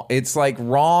wrong. It's like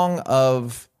wrong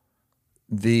of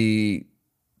the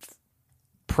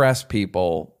press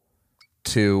people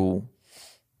to.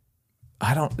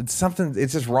 It's something.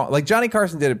 It's just wrong. Like Johnny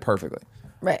Carson did it perfectly.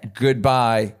 Right.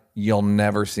 Goodbye. You'll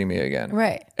never see me again.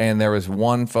 Right. And there was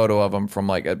one photo of him from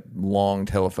like a long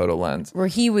telephoto lens. Where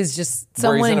he was just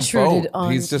Where someone he's in a intruded boat.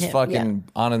 on He's just him. fucking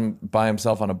on him by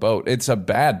himself on a boat. It's a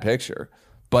bad picture,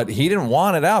 but he didn't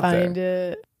want it out there. Find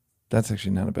it. That's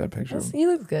actually not a bad picture. of him. He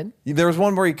looks good. There was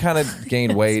one where he kind of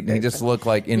gained weight and he just looked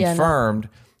like infirmed.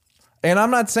 And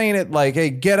I'm not saying it like, hey,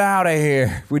 get out of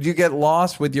here. Would you get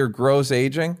lost with your gross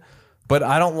aging? But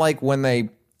I don't like when they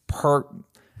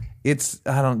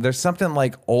there's something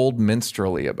like old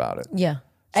minstrelly about it. Yeah.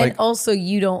 And like- also,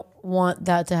 you don't want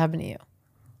that to happen to you.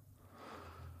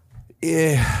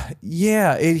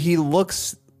 He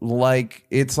looks like,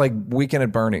 it's like Weekend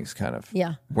at Bernie's kind of.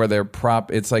 Yeah. Where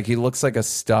it's like he looks like a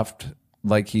stuffed,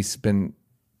 like he's been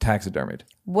taxidermied.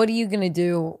 What are you going to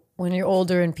do when you're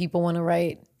older and people want to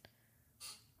write?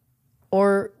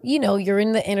 Or, you're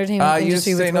in the entertainment You just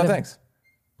industry. say with no whatever. thanks.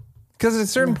 Because at a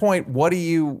certain point, what are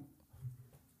you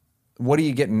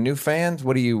getting, new fans?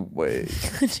 What do you New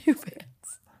fans.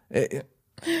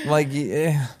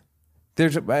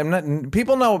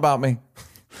 people know about me.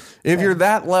 If you're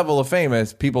that level of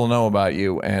famous, people know about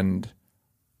you, and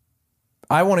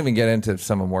I won't even get into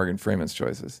some of Morgan Freeman's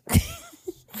choices.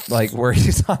 Like where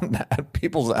he's on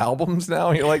people's albums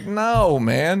now. You're like, no,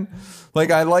 man.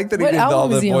 Like I like that he What did all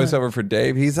album the is he on? voiceover for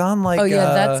Dave. He's on like Oh, yeah,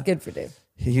 that's good for Dave.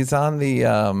 He's on the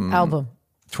Album.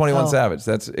 21 Oh. Savage.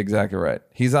 That's exactly right.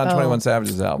 He's on 21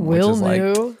 Savage's album, Will which is like,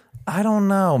 knew. I don't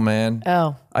know, man.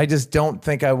 Oh. I just don't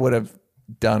think I would have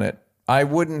done it. I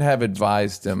wouldn't have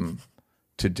advised him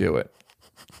to do it.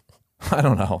 I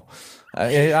don't know.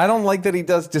 I don't like that he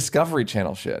does Discovery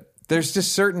Channel shit. There's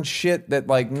just certain shit that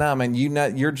like, nah, man,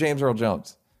 you're James Earl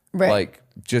Jones. Right. Like,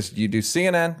 just you do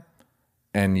CNN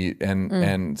and you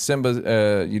and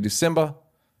Simba. You do Simba,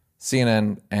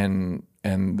 CNN, and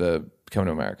the Coming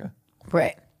to America.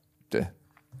 Right. Duh.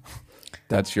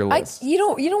 That's your list. You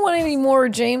don't want any more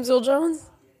James Earl Jones?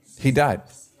 He died.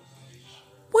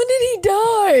 When did he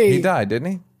die? He died,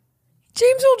 didn't he?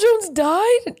 James Earl Jones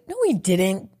died? No, he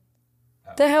didn't.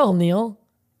 The hell, Neil?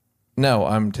 No,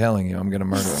 I'm telling you, I'm going to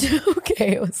murder him. Okay,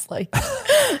 it was like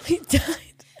he died.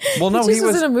 Well, no, just he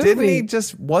was in a movie. Didn't he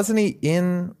just? Wasn't he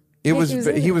in? It Yeah, was. he was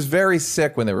in He it. was very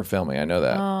sick when they were filming. I know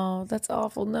that. Oh, that's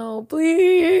awful. No,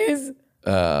 please.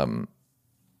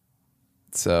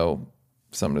 So,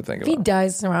 something to think If he about.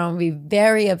 dies tomorrow, I'm gonna be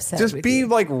very upset. Just with be you.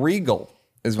 like regal,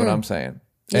 is what I'm saying,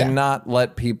 Yeah. and not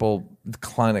let people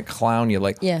kind of clown you.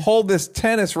 Like, Yeah. hold this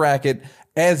tennis racket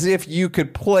as if you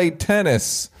could play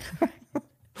tennis.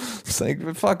 It's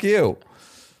like, fuck you.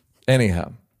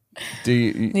 Anyhow, do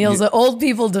you? Neil's an old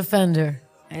people defender.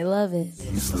 I love it.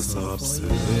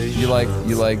 You like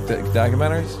the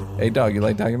documentaries? Hey, dog, you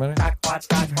like documentaries?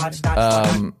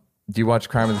 Do you watch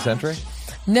Crime of the Century?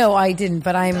 No, I didn't,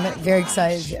 but I'm very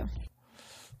excited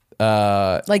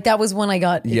to. Like that was one I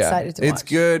got excited to watch. It's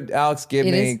good. Alex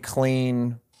Gibney, is?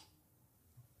 clean,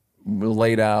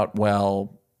 laid out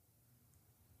well,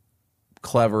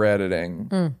 clever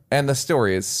editing, and the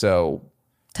story is so.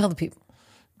 Tell the people.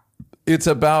 It's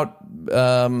about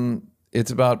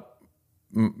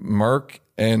Merck,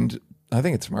 and I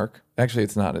think it's Merck. Actually,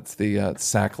 it's not. It's the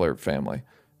Sackler family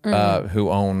who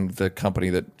owned the company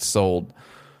that sold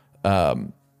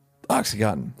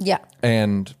OxyContin. Yeah.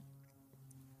 And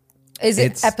Is it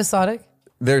It's- episodic?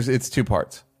 it's two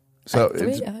parts. So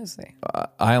Three? it's, I think it's three.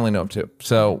 I only know of two.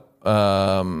 So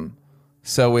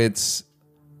it's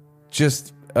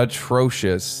just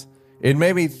atrocious. It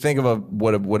made me think of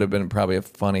what would have been probably a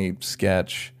funny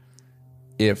sketch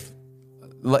if,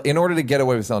 in order to get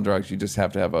away with selling drugs, you just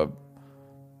have to have a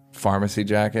pharmacy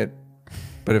jacket.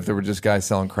 But if there were just guys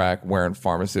selling crack wearing the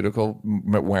pharmacist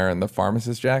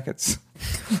jackets,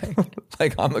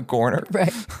 like on the corner,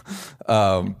 Right.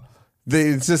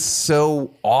 it's just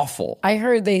so awful. I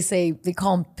heard they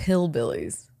call them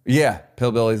pillbillies. Yeah,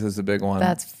 Pillbillies is a big one.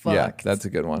 That's Yeah, fucked. that's a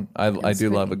good one. I do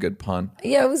love a good pun.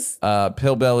 Yeah, it was.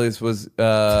 Pillbillies was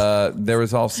there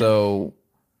was also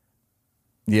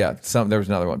there was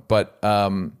another one, but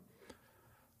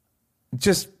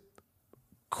just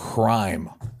crime,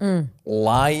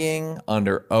 lying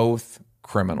under oath,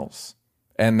 criminals,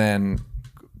 and then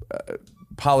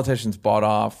politicians bought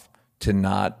off to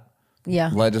not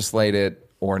Yeah. legislate it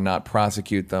or not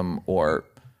prosecute them,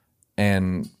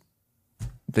 and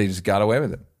they just got away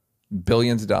with it.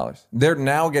 Billions of dollars. They're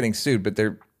now getting sued, but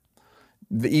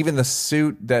even the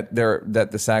suit that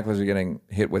the Sacklers are getting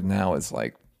hit with now is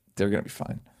like they're going to be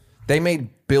fine. They made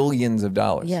billions of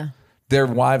dollars. Yeah. Their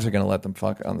wives are going to let them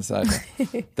fuck on the side.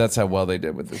 That's how well they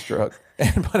did with this drug.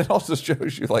 But it also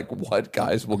shows you like what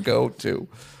guys will go to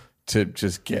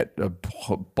just get a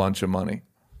bunch of money.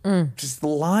 Just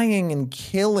lying and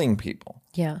killing people.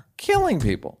 Yeah. Killing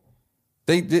people.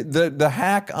 They did the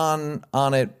hack on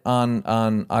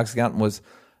OxyContin was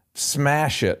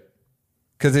smash it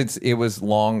because it was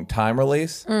long time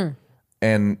release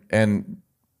and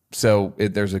so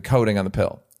there's a coating on the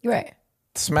pill. Right.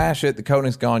 Smash it, the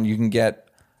coating's gone. You can get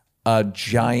a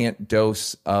giant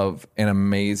dose of an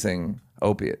amazing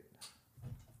opiate.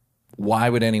 Why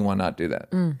would anyone not do that?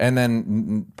 And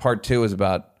then part two is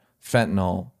about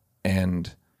fentanyl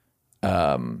and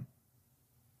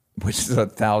which is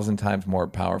 1,000 times more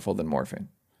powerful than morphine.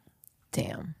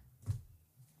 Damn.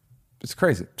 It's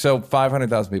crazy. So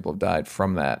 500,000 people have died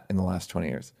from that in the last 20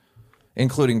 years,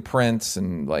 including Prince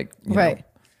and like you know, Right.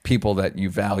 people that you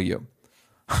value.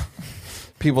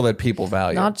 People that people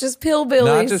value. Not just pillbillies.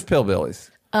 Not just pillbillies.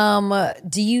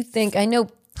 Do you think, I know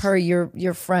per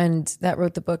your friend that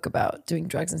wrote the book about doing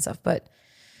drugs and stuff, but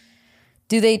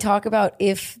do they talk about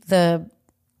is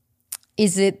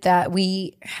it that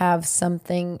we have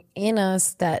something in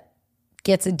us that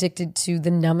gets addicted to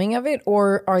the numbing of it,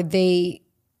 or are they,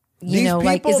 These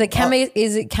like, is people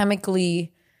it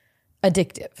chemically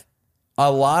addictive? A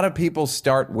lot of people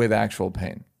start with actual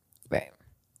pain Right.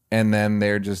 and then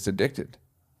they're just addicted.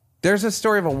 There's a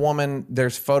story of a woman.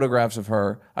 There's photographs of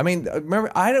her. I mean,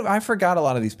 remember, I forgot a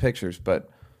lot of these pictures, but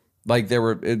Like there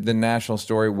were the national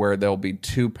story where there'll be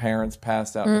two parents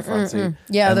passed out in the front seat,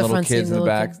 Yeah, and the little front seat, kids in the the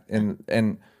back, little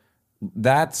and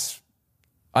that's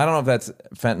I don't know if that's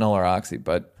fentanyl or oxy,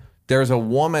 but there's a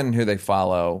woman who they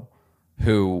follow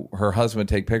who her husband would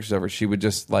take pictures of her. She would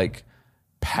just like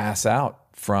pass out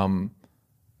from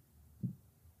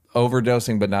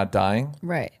overdosing but not dying.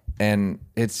 Right. And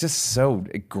it's just so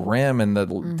grim. And the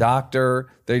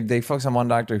doctor, they focus on one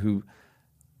doctor who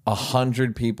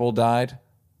 100 people died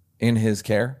in his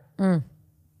care.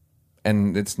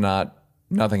 And it's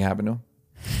nothing happened to him.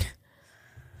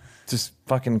 Just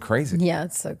fucking crazy. Yeah,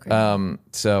 it's so crazy.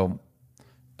 So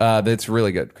it's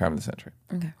really good. Crime of the Century.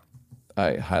 Okay.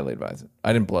 I highly advise it.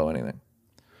 I didn't blow anything.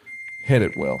 Hit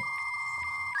it, Will.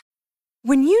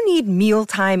 When you need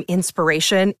mealtime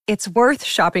inspiration, it's worth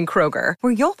shopping Kroger,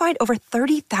 where you'll find over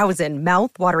 30,000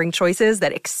 mouth-watering choices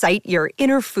that excite your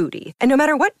inner foodie. And no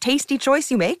matter what tasty choice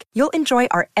you make, you'll enjoy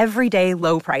our everyday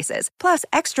low prices, plus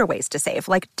extra ways to save,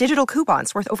 like digital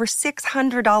coupons worth over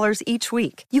 $600 each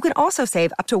week. You can also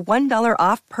save up to $1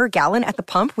 off per gallon at the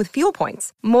pump with fuel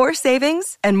points. More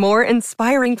savings and more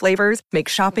inspiring flavors make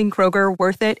shopping Kroger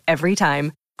worth it every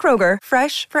time. Kroger,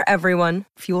 fresh for everyone.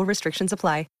 Fuel restrictions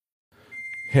apply.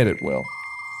 Hit it, Will.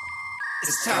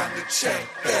 It's time to check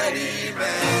that email.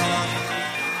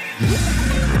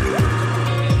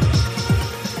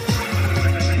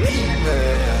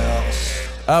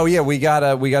 Oh yeah, we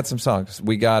got some songs.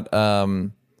 We got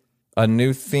a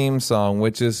new theme song,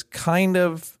 which is kind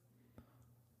of,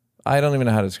 I don't even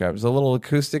know how to describe it. It's a little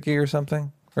acoustic-y or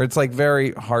something, or it's like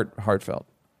very heartfelt.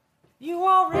 You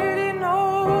already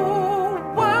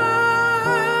know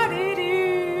what it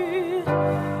is.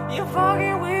 You're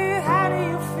fucking with, how do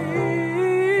you feel?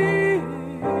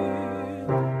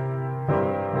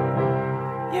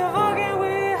 You're fucking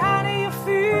with, how do you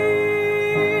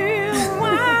feel?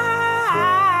 Why?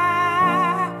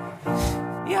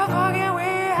 You're fucking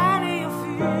with, how do you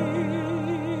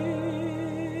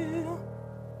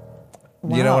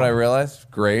feel? You know what I realized?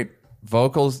 Great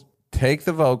vocals. Take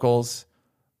the vocals,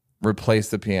 replace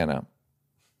the piano.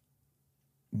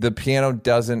 The piano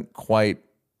doesn't quite,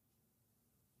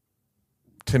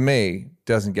 to me,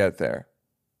 doesn't get there.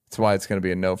 That's why it's going to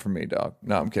be a no for me, dog.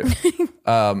 No, I'm kidding.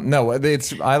 No,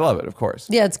 I love it, of course.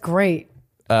 Yeah, it's great.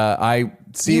 I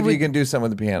see if you can do something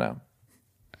with the piano.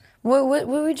 What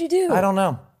would you do? I don't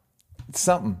know. It's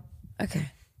something.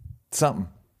 Okay. Something.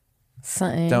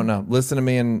 Something. Don't know. Listen to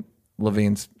me and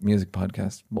Levine's music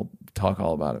podcast. We'll talk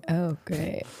all about it. Oh,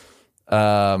 great.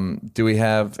 Do we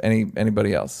have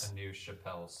anybody else? A new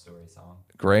Chappelle Story song.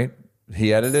 Great.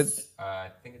 He edited? I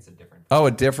think it's a different. Oh,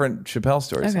 a different Chappelle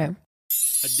Story Okay. song.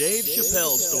 A Dave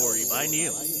Chappelle Story by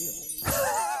Neil.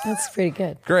 That's pretty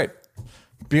good. Great.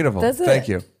 Beautiful. That's Thank it.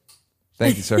 you.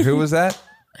 Thank you, sir. Who was that?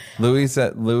 Louis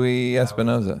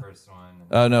Espinoza. The first one.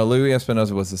 Oh, no. Louis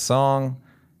Espinoza was the song.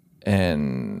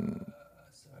 And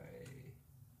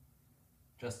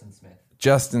Justin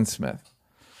Smith.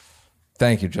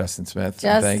 Thank you, Justin Smith. And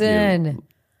Justin. thank you,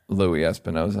 Louis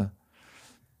Espinoza.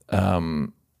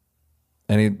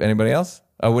 Anybody else?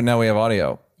 Oh, now we have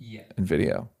audio and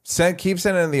video. Keep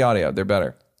sending in the audio. They're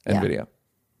better. And video.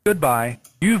 Goodbye.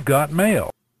 You've got mail.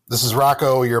 This is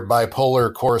Rocco, your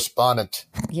bipolar correspondent.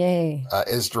 Yay.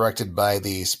 Is directed by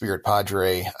the Spirit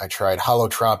Padre. I tried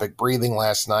holotropic breathing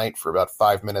last night for about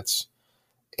 5 minutes,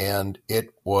 and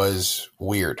it was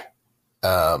weird.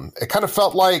 It kind of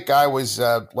felt like I was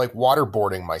like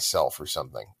waterboarding myself or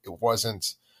something. It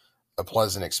wasn't a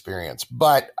pleasant experience.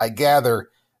 But I gather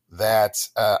that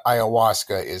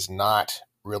ayahuasca is not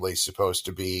really supposed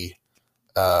to be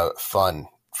fun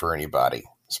for anybody.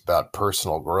 It's about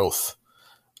personal growth.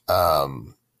 I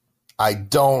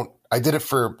did it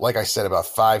for, like I said, about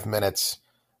 5 minutes.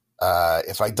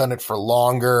 If I'd done it for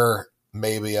longer,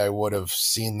 maybe I would have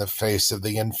seen the face of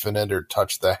the infinite or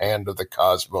touched the hand of the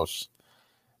cosmos.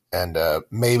 And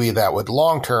maybe that would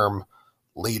long-term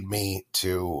lead me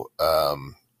to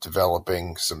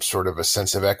developing some sort of a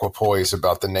sense of equipoise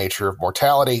about the nature of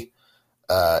mortality.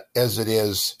 As it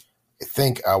is, I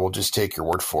think I will just take your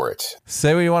word for it.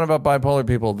 Say what you want about bipolar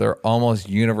people. They're almost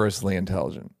universally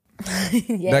intelligent.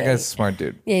 That guy's a smart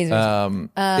dude. Yeah, he's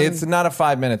very it's not a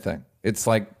 5 minute thing. It's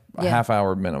like a half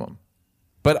hour minimum.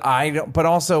 But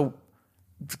also,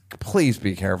 please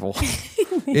be careful.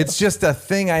 It's just a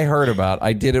thing I heard about.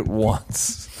 I did it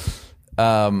once.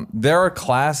 There are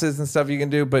classes and stuff you can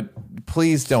do, but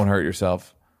please don't hurt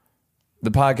yourself.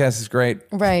 The podcast is great.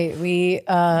 Right. We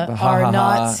are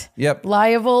not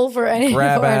liable for any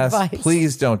Grab of our ass. advice.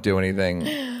 Please don't do anything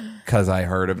because I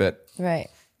heard of it. Right.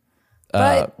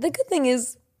 But the good thing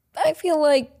is I feel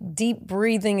like deep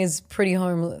breathing is pretty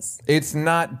harmless. It's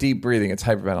not deep breathing. It's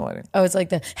hyperventilating. Oh, it's like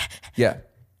the... Yeah,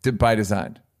 by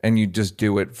design. And you just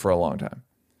do it for a long time.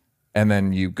 And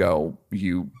then it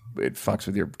fucks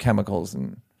with your chemicals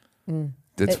and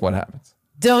that's what happens.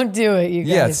 Don't do it, you guys.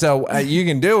 Yeah, so you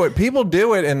can do it. People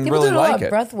do it and People really do a lot like of it.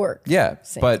 breath work. Yeah,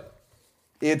 Same. but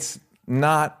it's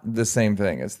not the same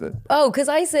thing as the... Oh, because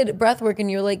I said breath work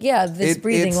and you're like, yeah, this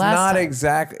breathing it's last not time.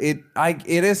 exactly...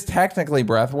 It is technically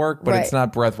breath work, but it's Right.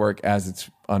 not breath work as it's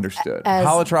understood. As-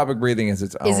 Holotropic breathing is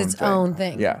its own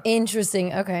thing. Yeah.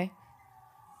 Interesting. Okay.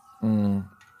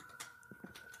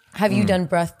 Have you done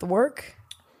breath work?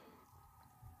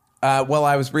 Well,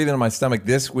 I was breathing on my stomach.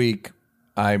 This week,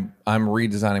 I'm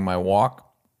redesigning my walk.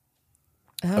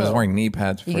 I was wearing knee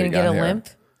pads before You you gonna got get a here. limp?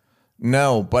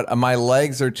 No, but my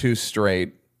legs are too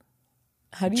straight.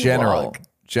 How do you walk?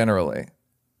 Generally.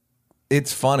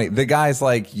 It's funny. The guy's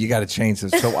like, you got to change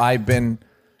this. So I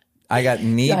got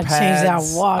knee Gotta pads. change that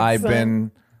walk,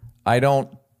 son. I don't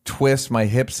twist my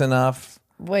hips enough.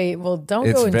 Wait, well, don't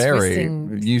It's go and very,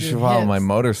 twisting you should your follow my hips.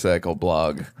 motorcycle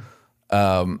blog.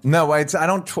 No, I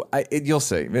don't, you'll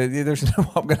see. There's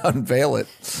no, I'm going to unveil it.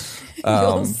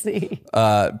 You'll see.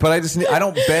 But I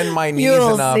don't bend my knees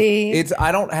You'll enough. see.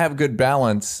 I don't have good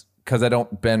balance because I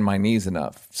don't bend my knees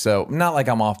enough. So not like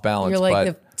I'm off balance. You're like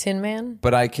but, the Tin Man?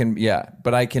 but I can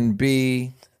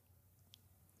be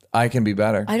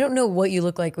better. I don't know what you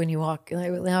look like when you walk.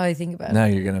 Like, now I think about it. Now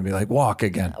you're gonna be like, walk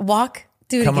again. Walk?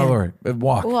 Do it Come again. over.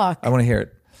 Walk. Walk. I want to hear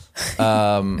it.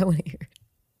 I want to hear it.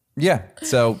 Yeah.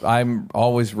 So I'm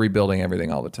always rebuilding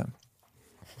everything all the time.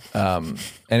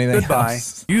 Anything Goodbye.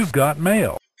 else? You've got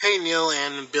mail. Hey, Neil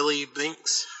and Billy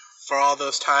Binks. For all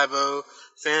those Tybo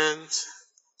fans,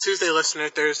 Tuesday listener,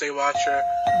 Thursday watcher.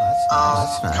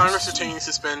 Congress retains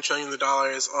to spend trillions of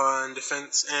dollars on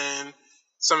defense, and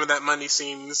some of that money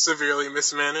seems severely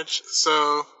mismanaged.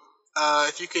 So,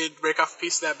 if you could break off a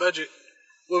piece of that budget,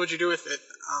 what would you do with it?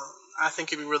 I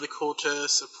think it'd be really cool to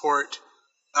support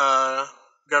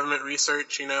government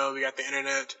research. You know, we got the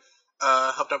internet,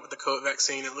 helped out with the COVID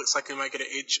vaccine. It looks like we might get an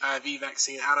HIV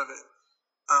vaccine out of it.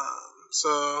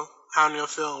 So, how Neil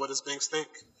feel? What does Binks think?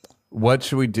 What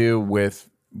should we do with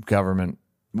government?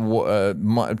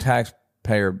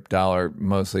 Taxpayer dollar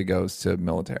mostly goes to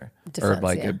military, Defense, or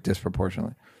like yeah.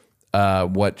 disproportionately.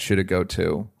 What should it go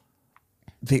to?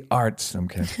 The arts. I'm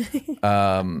kidding.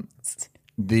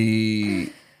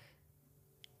 The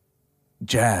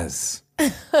jazz.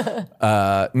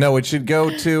 No, it should go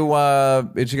to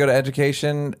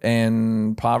education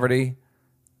and poverty,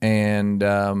 and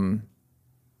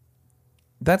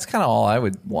that's kind of all I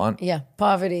would want. Yeah,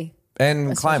 poverty.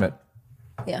 And climate.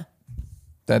 Yeah,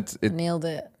 That's it. nailed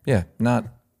it. Yeah, not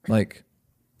like.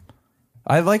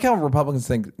 I like how Republicans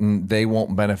think they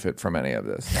won't benefit from any of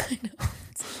this. I know.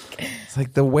 It's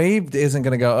like the wave isn't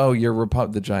going to go. Oh, you're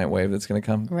the giant wave that's going to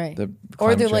come. Right. The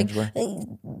Or climate they're like change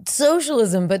wave.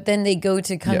 socialism, but then they go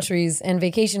to countries and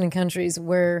vacation in countries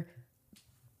where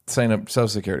Sign up Social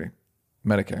Security,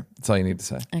 Medicare. That's all you need to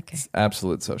say. Okay. It's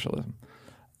absolute socialism.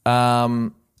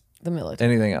 the military.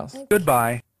 Anything else?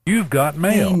 Goodbye. You've got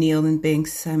mail. Hey, Neil and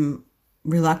Binks. I'm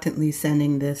reluctantly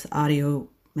sending this audio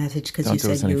message because Don't you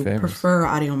do us said any you favors. prefer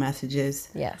audio messages.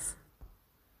 Yes.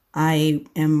 I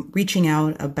am reaching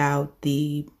out about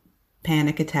the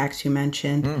panic attacks you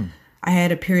mentioned. I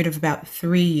had a period of about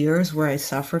 3 years where I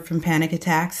suffered from panic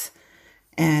attacks,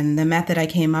 and the method I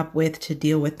came up with to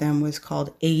deal with them was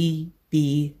called ABCD.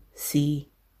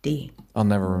 I'll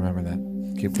never remember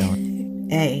that. Keep going.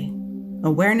 A.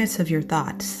 Awareness of your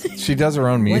thoughts. She does her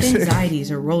own What music.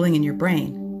 anxieties are rolling in your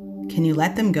brain? Can you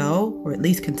let them go, or at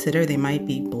least consider they might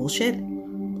be bullshit?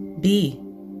 B.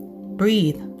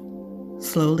 Breathe.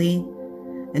 Slowly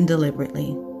and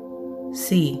deliberately.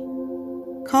 C.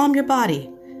 Calm your body.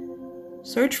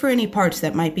 Search for any parts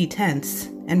that might be tense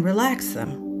and relax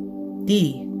them.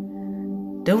 D.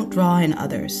 Don't draw in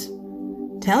others.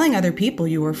 Telling other people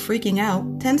you are freaking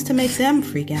out tends to make them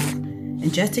freak out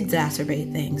and just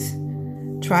exacerbate things.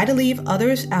 Try to leave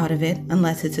others out of it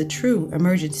unless it's a true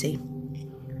emergency.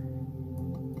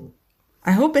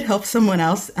 I hope it helps someone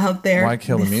else out there. Why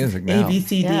kill the This music now?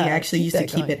 ABCD. Yeah, I actually keep used to that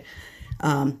keep going. it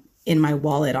in my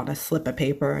wallet on a slip of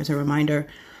paper as a reminder.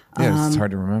 Yeah, it's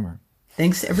hard to remember.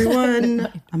 Thanks, everyone.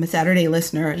 I'm a Saturday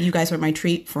listener. You guys are my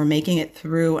treat for making it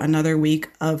through another week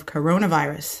of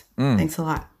coronavirus. Thanks a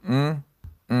lot.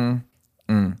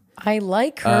 I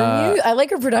like her. I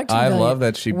like her production. I value. love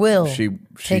that she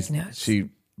take notes. She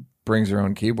brings her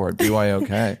own keyboard.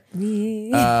 BYOK.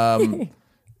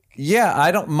 Yeah,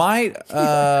 I don't. Mine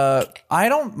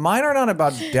are not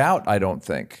about doubt. I don't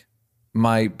think.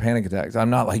 my panic attacks. I'm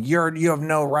not like, you have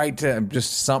no right to. I'm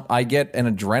just I get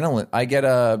an adrenaline. I get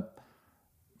an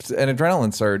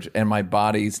adrenaline surge, and my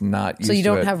body's not used to it. So you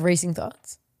don't have racing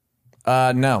thoughts?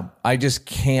 No, I just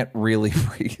can't really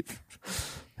breathe,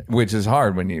 which is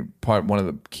hard when one of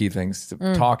the key things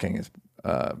to talking is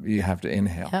you have to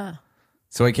inhale. Yeah.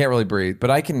 So I can't really breathe, but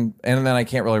I can, and then I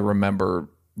can't really remember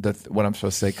what I'm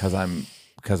supposed to say because I'm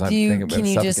thinking about. Can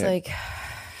you just like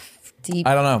deep?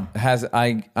 I don't know.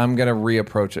 I'm gonna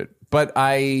reapproach it, but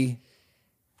I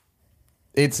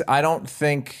don't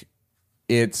think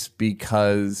it's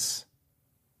because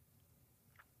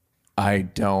I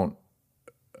don't.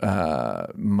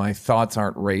 My thoughts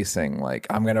aren't racing. Like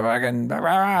I'm gonna fucking.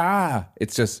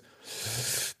 It's just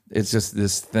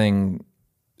this thing.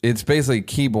 It's basically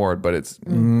keyboard, but it's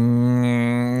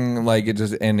like it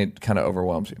just, and it kind of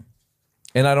overwhelms you.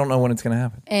 And I don't know when it's going to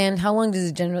happen. And how long does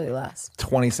it generally last?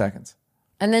 20 seconds.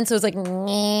 And then so it's like,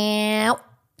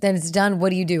 then it's done.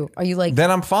 What do you do? Are you like? Then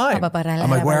I'm fine.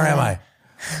 I'm like, where am I?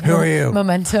 Who are you?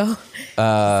 Memento.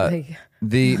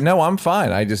 No, I'm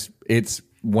fine. It's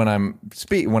when I'm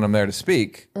there to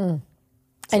speak. And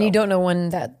you don't know when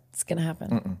that's going to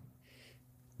happen.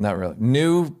 Not really.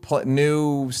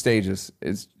 New stages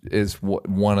is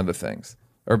one of the things,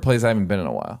 or a place I haven't been in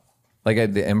a while. Like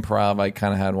at the Improv, I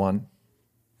kind of had one.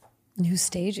 New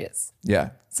stages.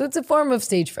 Yeah. So it's a form of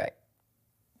stage fright.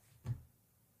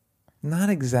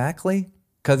 Not exactly,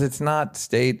 because it's not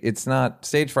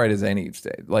stage fright is any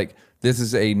stage. Like this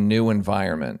is a new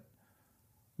environment.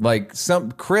 Like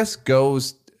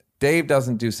Dave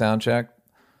doesn't do sound check.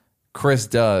 Chris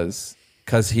does.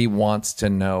 Because he wants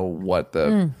to know what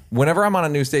whenever I'm on a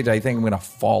new stage, I think I'm going to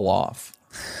fall off.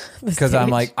 Because I'm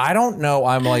like, I don't know.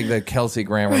 I'm like the Kelsey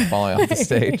Grammer falling off the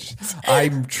stage.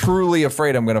 I'm truly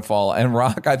afraid I'm going to fall. And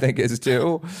Rock, I think, is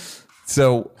too.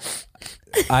 So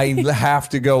I have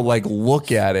to go like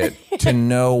look at it to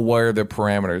know where the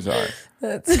parameters are.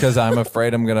 Because I'm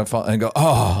afraid I'm going to fall and go,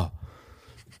 oh.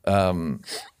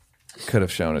 Could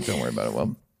have shown it. Don't worry about it.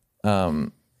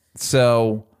 Well,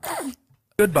 so.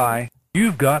 Goodbye.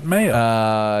 You've got mail.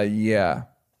 Yeah.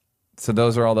 So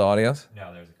those are all the audios?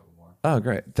 No, there's a couple more. Oh,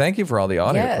 great. Thank you for all the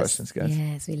audio questions, guys.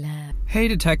 Yes, we love. Hey,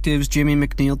 detectives, Jimmy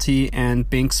McNeilty and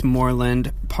Binks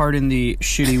Moreland. Pardon the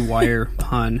shitty wire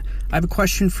pun. I have a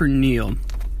question for Neil.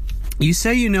 You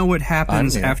say you know what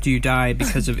happens after you die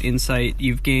because of insight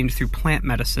you've gained through plant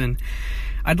medicine.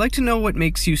 I'd like to know what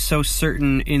makes you so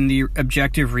certain in the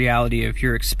objective reality of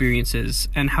your experiences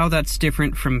and how that's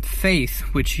different from faith,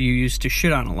 which you used to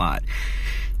shit on a lot.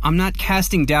 I'm not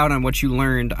casting doubt on what you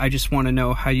learned. I just want to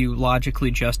know how you logically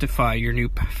justify your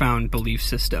newfound belief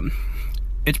system.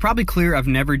 It's probably clear I've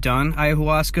never done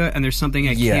ayahuasca, and there's something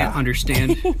I can't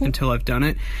understand until I've done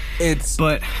it.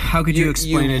 But how could you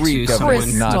explain it to someone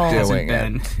who hasn't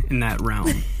been in that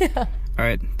realm? All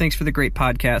right. Thanks for the great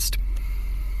podcast.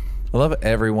 I love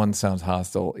everyone sounds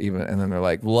hostile, even, and then they're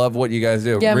like, "Love what you guys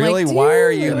do." Yeah, really? like, why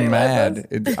are you really mad?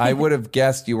 I would have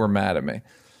guessed you were mad at me.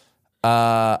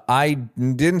 I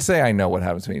didn't say I know what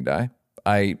happens when you die.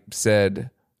 I said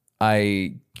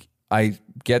I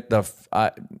get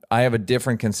I have a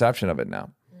different conception of it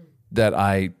now.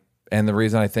 And the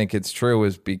reason I think it's true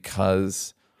is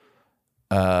because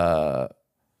I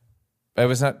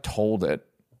was not told it.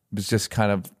 It was just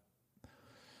kind of.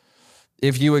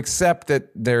 If you accept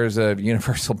that there's a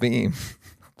universal beam,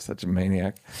 I'm such a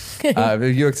maniac.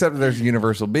 If you accept that there's a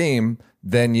universal beam,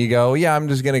 then you go, yeah, I'm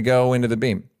just going to go into the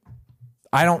beam.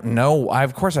 I don't know.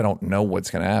 Of course, I don't know what's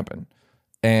going to happen.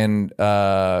 And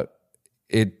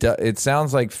it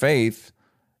sounds like faith.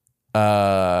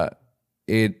 Because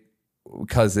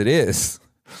it is.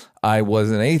 I was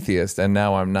an atheist, and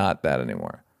now I'm not that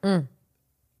anymore.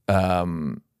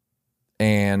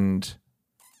 And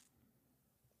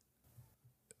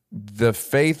the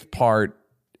faith part,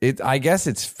 I guess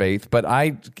it's faith, but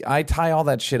I tie all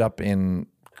that shit up in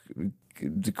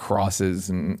crosses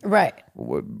and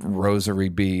rosary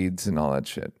beads and all that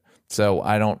shit. So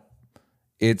I don't.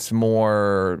 It's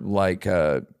more like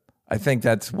I think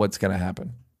that's what's going to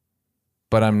happen,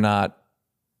 but I'm not.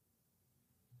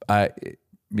 I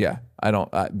don't.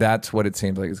 That's what it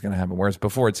seems like is going to happen. Whereas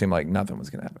before it seemed like nothing was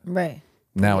going to happen. Right.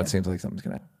 Now it seems like something's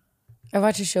going to happen. I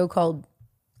watched a show called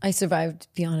I Survived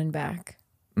Beyond and Back.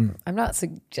 I'm not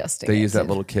suggesting they use that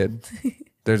little kid.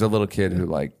 There's a little kid who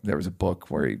there was a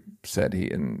book where he said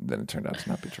and then it turned out to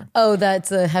not be true. Oh, that's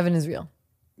Heaven is Real.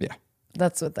 Yeah.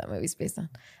 That's what that movie's based on.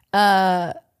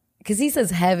 Because he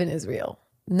says heaven is real.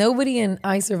 Nobody in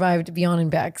I Survived Beyond and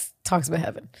Back talks about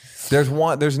heaven. There's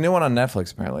a new one on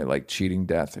Netflix apparently, like Cheating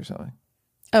Death or something.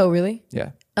 Oh, really?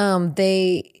 Yeah.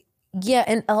 Yeah,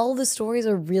 and all the stories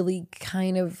are really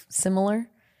kind of similar.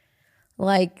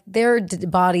 Like their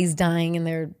bodies dying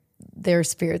and their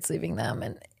spirits leaving them,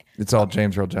 and it's all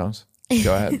James Earl Jones.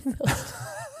 Go ahead.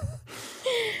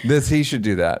 He should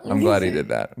do that. I'm glad he did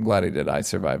that. I'm glad he did. I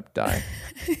Survived Dying.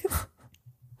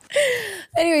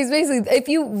 Anyways, basically, if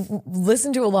you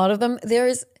listen to a lot of them,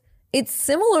 it's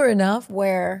similar enough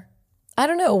where, I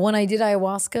don't know, when I did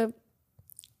ayahuasca,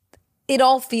 it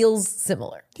all feels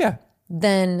similar. Yeah.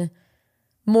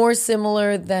 More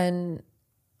similar than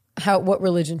what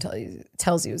religion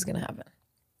tells you is going to happen.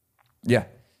 Yeah.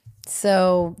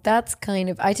 So that's kind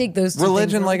of, I take those two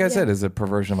religion, things like I said, is a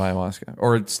perversion of ayahuasca,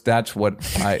 or that's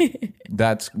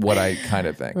what I kind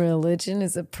of think. Religion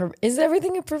is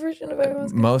everything a perversion of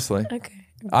ayahuasca? Mostly. Okay.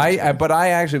 But I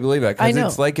actually believe that because I know.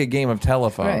 it's like a game of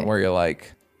telephone where you're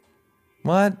like,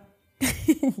 what?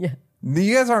 Yeah.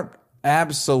 You guys aren't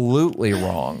absolutely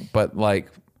wrong, but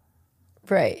like,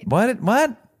 right. What?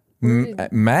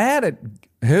 Mad at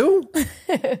who?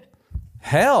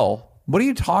 Hell. What are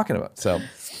you talking about? So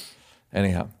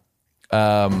anyhow.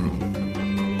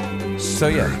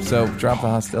 So drop the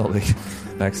hostility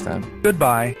next time.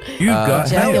 Goodbye. You've got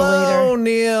hello,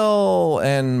 Neil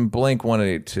and Blink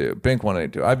 182. Blink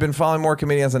 182. I've been following more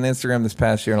comedians on Instagram this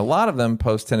past year, and a lot of them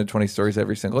post 10 to 20 stories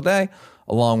every single day,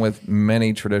 along with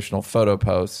many traditional photo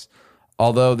posts.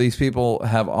 Although these people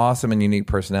have awesome and unique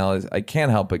personalities, I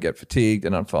can't help but get fatigued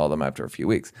and unfollow them after a few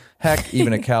weeks. Heck,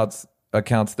 even accounts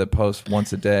that post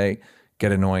once a day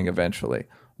get annoying eventually.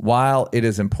 While it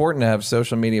is important to have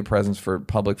social media presence for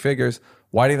public figures,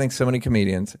 why do you think so many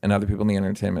comedians and other people in the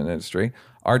entertainment industry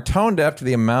are tone deaf to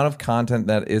the amount of content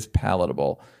that is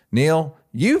palatable? Neil,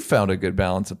 you found a good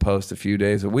balance of posts a few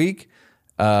days a week,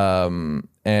 and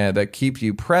that keeps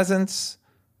your presence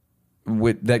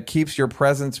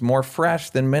more fresh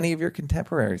than many of your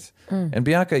contemporaries. And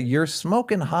Bianca, your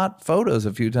smoking hot photos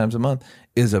a few times a month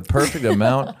is a perfect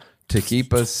amount to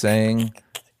keep us saying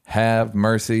 "Have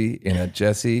mercy" in a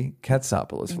Jesse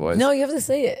Katsopoulos voice. No, you have to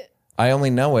say it. I only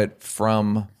know it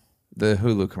from the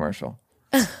Hulu commercial.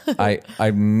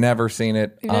 I've never seen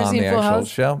it on the actual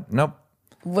show. Nope.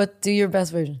 Do your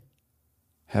best version?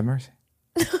 Have mercy.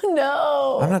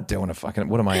 No. I'm not doing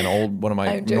what am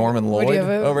I, Norman Lloyd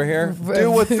over here?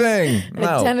 Do a thing.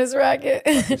 No. A tennis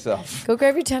racket. Yourself. Go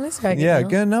grab your tennis racket. Yeah,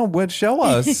 good. No, what show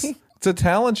us? It's a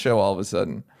talent show all of a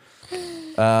sudden.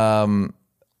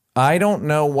 I don't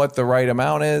know what the right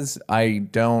amount is.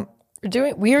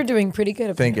 We are doing pretty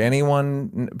good. Think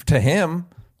anyone to him,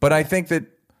 but I think that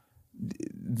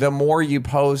the more you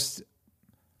post,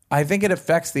 I think it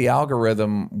affects the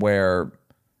algorithm where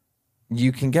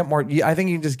you can get more. I think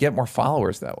you can just get more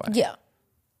followers that way. Yeah.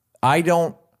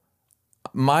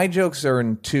 My jokes are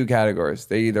in two categories.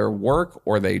 They either work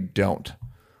or they don't.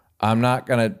 I'm not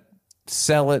going to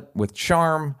sell it with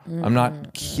charm. I'm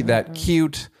not that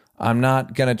cute. I'm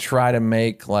not going to try to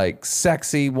make like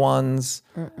sexy ones.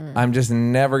 I'm just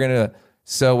never going to.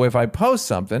 So if I post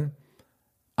something,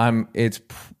 it's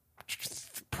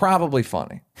probably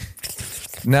funny.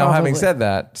 Now, having said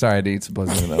that, sorry, I had to eat some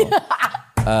pussy in the middle.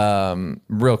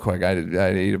 Real quick, I had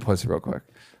to eat a pussy real quick.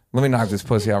 Let me knock this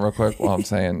pussy out real quick while I'm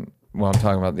talking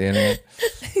about the internet.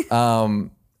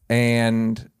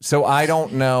 And so I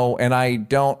don't know, and I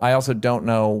also don't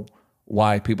know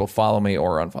why people follow me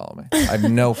or unfollow me. I have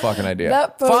no fucking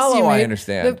idea. I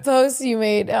understand. The post you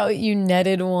made, how you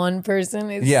netted one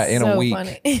person is in so a week.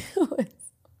 Funny.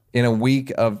 In a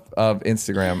week of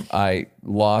Instagram, I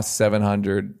lost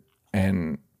 700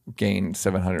 and gained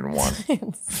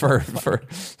 701 for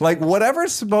like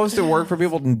whatever's supposed to work for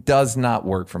people does not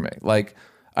work for me. Like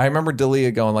I remember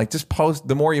Dalia going like, just post,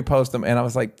 the more you post them. And I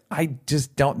was like, I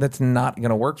just don't, that's not going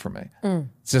to work for me.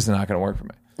 It's just not going to work for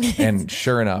me. And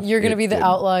sure enough, you're going to be the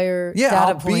outlier. Yeah, data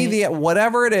I'll point. be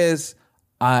whatever it is.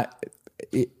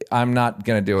 I'm not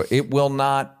going to do it. It will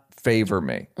not favor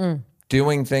me.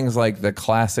 Doing things like the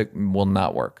classic will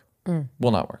not work.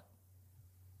 Will not work.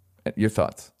 Your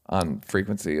thoughts on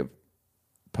frequency of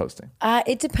posting?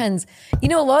 It depends. A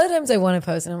lot of times I want to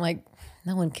post and I'm like,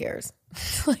 no one cares.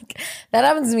 Like that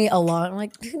happens to me a lot. I'm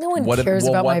like, no one cares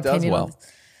about my opinion. On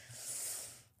this.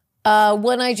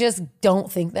 When I just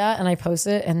don't think that and I post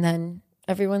it and then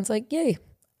everyone's like, yay.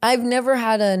 I've never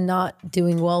had a not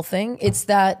doing well thing. It's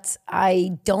that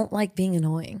I don't like being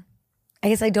annoying. I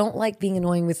guess I don't like being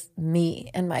annoying with me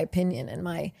and my opinion and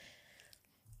my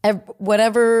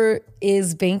whatever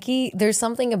is Binky. There's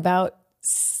something about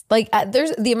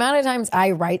there's the amount of times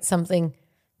I write something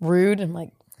rude and I'm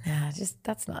like,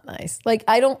 that's not nice. Like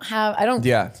I don't.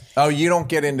 Yeah. Oh, you don't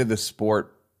get into the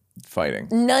sport fighting.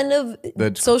 None of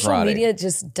the social karate. Media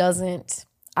just doesn't.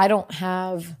 I don't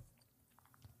have.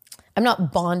 I'm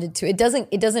not bonded to it.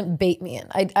 It doesn't bait me in.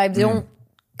 I don't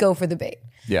go for the bait.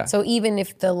 Yeah. So even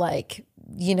if the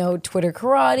Twitter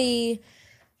karate,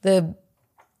 the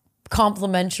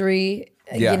complimentary,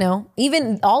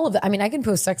 even all of that. I mean, I can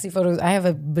post sexy photos. I have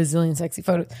a bazillion sexy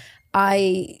photos.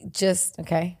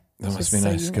 Okay. That must be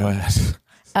nice. Go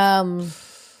ahead.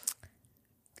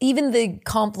 Even the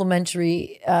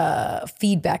complimentary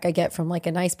feedback I get from like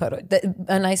a nice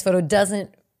photo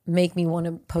doesn't make me want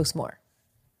to post more.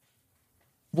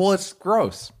 Well, it's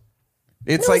gross.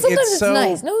 It's no, like it's so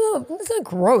nice. No, it's not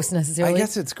gross necessarily. I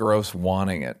guess it's gross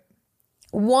wanting it.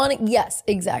 Yes,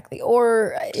 exactly.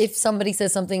 Or if somebody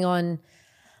says something online,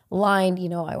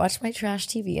 I watch my trash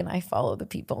TV and I follow the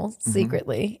people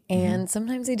secretly, and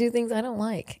sometimes they do things I don't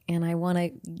like, and I want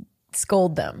to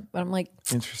scold them, but I'm like,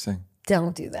 interesting.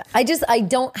 Don't do that.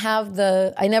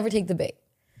 I never take the bait.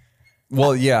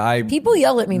 Well, yeah, people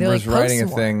yell at me. They're was like, writing a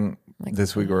more. thing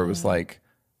this week where it was like,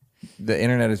 the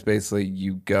internet is basically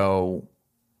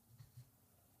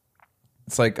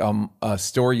it's like a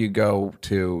store you go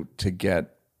to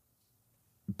get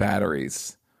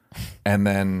batteries, and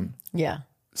then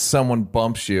someone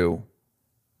bumps you,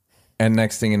 and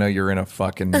next thing you know, you're in a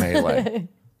fucking melee.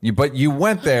 But you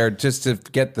went there just to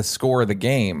get the score of the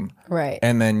game. Right.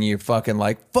 And then you fucking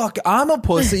like, fuck, I'm a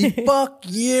pussy. Fuck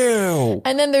you.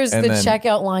 And then there's the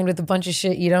checkout line with a bunch of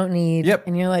shit you don't need. Yep.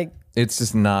 And you're like, it's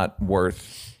just not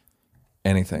worth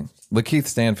anything. Lakeith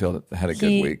Stanfield had a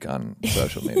good week on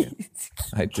social media.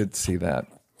 I did see that.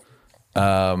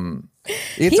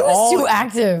 He was too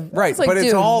active. Right. Like, but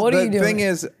it's all, what are the you doing? thing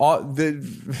is,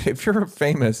 if you're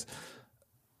famous,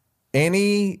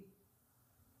 any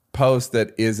post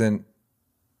that isn't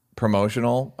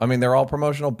promotional, I mean, they're all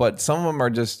promotional, but some of them are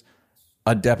just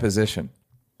a deposition.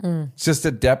 It's just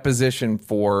a deposition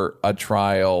for a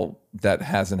trial that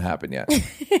hasn't happened yet.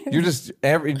 You're just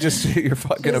your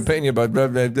fucking opinion about blah,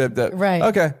 blah, blah, blah. Right.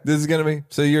 Okay, this is gonna be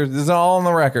this is all on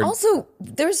the record. Also,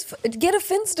 get a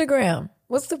Finstagram.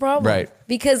 What's the problem? Right.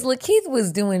 Because Lakeith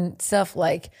was doing stuff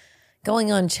like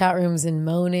going on chat rooms and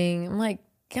moaning. I'm like,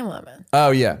 come on, man.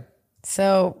 Oh yeah.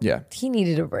 So yeah, he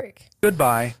needed a break.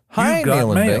 Goodbye. Hi, You've got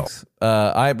Neil and mail.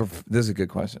 Bix. This is a good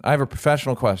question. I have a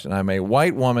professional question. I'm a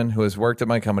white woman who has worked at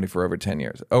my company for over 10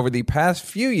 years. Over the past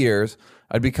few years,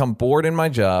 I'd become bored in my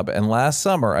job, and last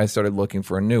summer I started looking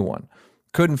for a new one.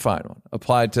 Couldn't find one.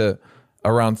 Applied to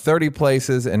around 30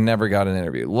 places and never got an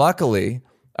interview. Luckily,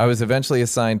 I was eventually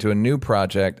assigned to a new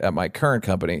project at my current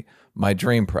company, my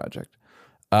dream project.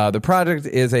 The project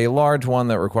is a large one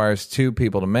that requires 2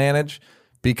 people to manage.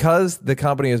 Because the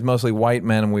company is mostly white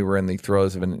men and we were in the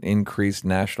throes of an increased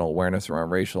national awareness around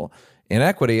racial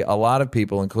inequity, a lot of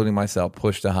people, including myself,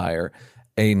 pushed to hire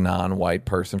a non-white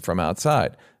person from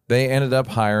outside. They ended up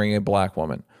hiring a black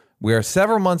woman. We are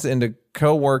several months into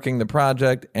co-working the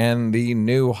project, and the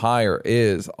new hire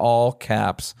is, all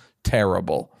caps,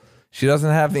 terrible. She doesn't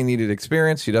have the needed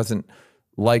experience. She doesn't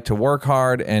like to work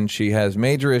hard, and she has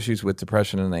major issues with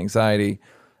depression and anxiety.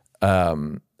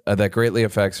 That greatly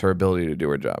affects her ability to do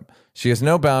her job. She has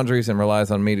no boundaries and relies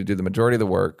on me to do the majority of the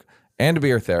work and to be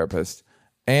her therapist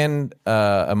and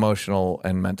emotional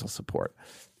and mental support.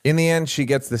 In the end, she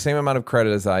gets the same amount of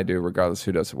credit as I do, regardless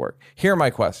who does the work. Here are my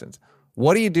questions.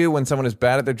 What do you do when someone is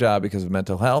bad at their job because of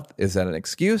mental health? Is that an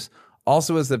excuse?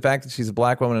 Also, is the fact that she's a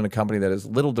black woman in a company that has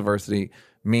little diversity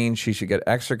mean she should get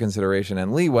extra consideration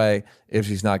and leeway if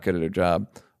she's not good at her job?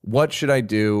 What should I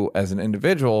do as an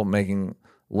individual making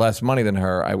less money than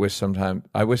her? I wish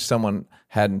someone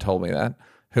hadn't told me that,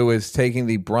 who is taking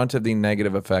the brunt of the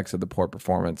negative effects of the poor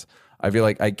performance. I feel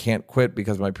like I can't quit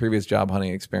because of my previous job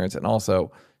hunting experience, and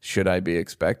also, should I be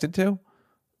expected to?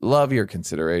 Love your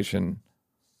consideration.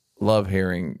 Love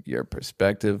hearing your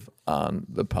perspective on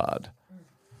the pod.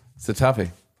 It's a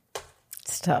toughie.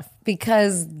 It's tough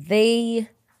because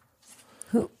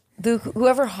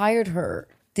whoever hired her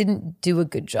didn't do a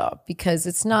good job, because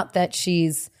it's not that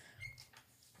she's,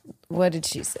 what did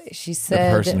she say? She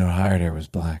said the person who hired her was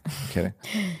black. I'm kidding.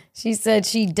 She said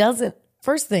she doesn't,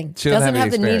 first thing, she doesn't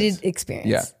have the needed experience.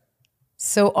 Yeah.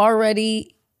 So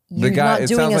already you're the guy, not it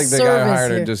doing sounds a like the service guy who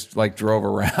hired here. her just like drove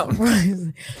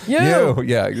around. You.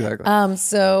 Yeah, exactly.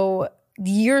 So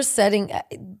you're setting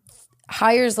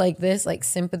hires like this, like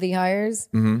sympathy hires,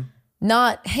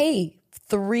 not, hey,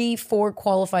 3-4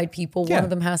 qualified people, one of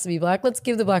them has to be black. Let's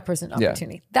give the black person an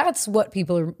opportunity. That's what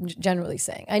people are generally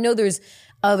saying. I know there's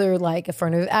other like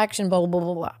affirmative action, blah, blah, blah,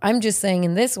 blah, blah. I'm just saying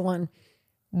in this one,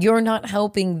 you're not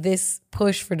helping this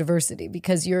push for diversity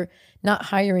because you're not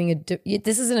hiring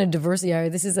this isn't a diversity hire.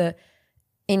 This is a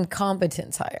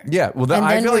incompetence hire. Yeah. Well,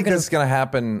 I feel like this is going to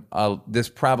happen. This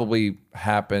probably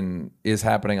is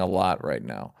happening a lot right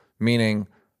now. Meaning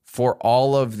for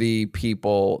all of the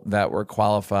people that were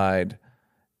qualified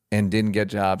and didn't get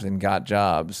jobs and got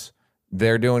jobs,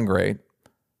 they're doing great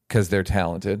because they're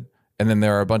talented. And then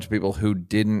there are a bunch of people who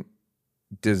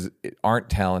aren't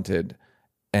talented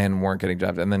and weren't getting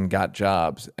jobs and then got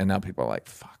jobs. And now people are like,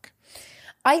 fuck.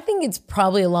 I think it's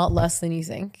probably a lot less than you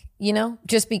think,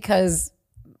 just because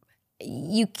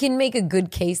you can make a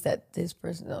good case that this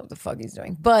person knows what the fuck he's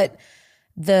doing. But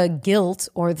the guilt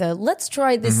or the let's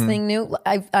try this thing new,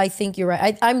 I think you're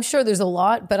right. I'm sure there's a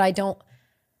lot, but I don't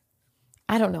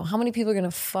know how many people are going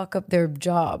to fuck up their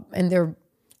job and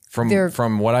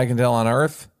from what I can tell on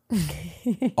Earth,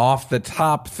 off the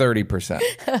top 30%.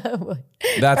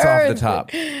 That's off the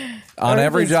top. On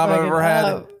every job I've ever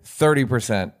had,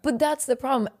 30%. But that's the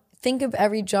problem. Think of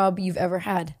every job you've ever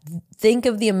had. Think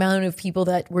of the amount of people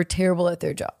that were terrible at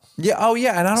their job. Yeah. Oh,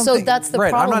 yeah. And I don't. So think, that's the right.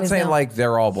 problem. I'm not saying like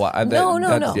they're all black. No.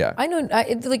 Yeah. I know.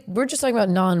 We're just talking about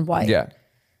non-white. Yeah.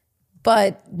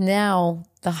 But now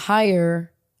the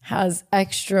hire has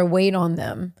extra weight on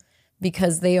them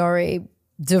because they are a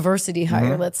diversity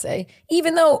hire. Let's say,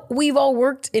 even though we've all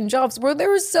worked in jobs where there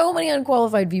were so many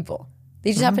unqualified people, they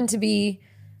just happened to be.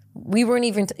 We weren't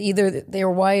even either they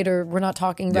were white or we're not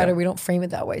talking about it. Or we don't frame it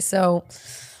that way. So,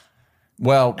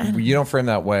 well, you don't frame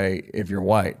that way if you're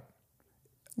white.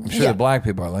 I'm sure the black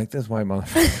people are like this white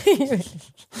motherfucker.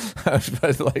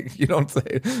 But like you don't say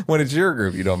it. When it's your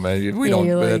group, you don't mention. We don't.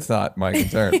 Like, that's not my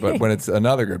concern. But when it's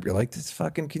another group, you're like, this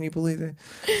fucking. Can you believe it?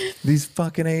 These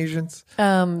fucking Asians.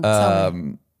 Tell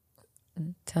me.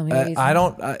 I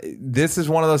don't. This is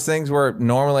one of those things where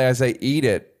normally I say eat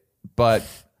it, but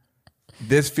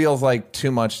this feels like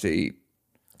too much to eat.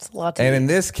 It's a lot to and eat. In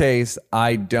this case,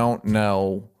 I don't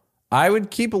know. I would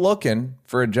keep looking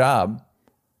for a job,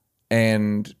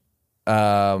 and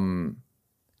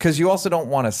because you also don't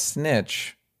want to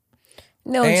snitch.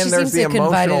 No, and she seems to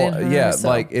confide in her.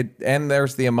 Like it, and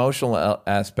there's the emotional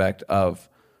aspect of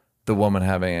the woman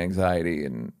having anxiety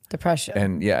and depression,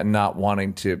 and not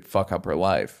wanting to fuck up her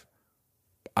life.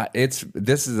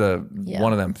 This is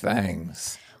one of them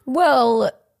things.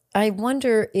 Well, I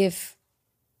wonder if,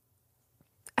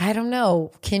 I don't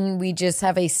know, can we just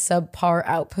have a subpar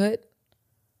output?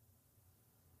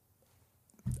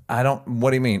 What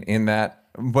do you mean in that?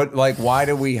 But like, why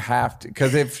do we have to?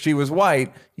 Because if she was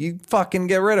white, you fucking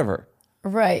get rid of her.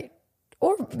 Right.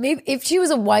 Or maybe if she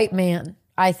was a white man,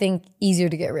 I think easier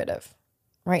to get rid of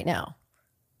right now.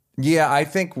 Yeah, I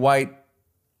think white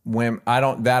women,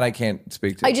 I can't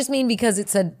speak to. I just mean because it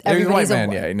said everybody's a white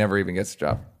man, he never even gets a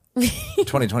job.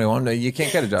 2021, you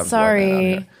can't get a job.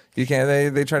 Sorry. You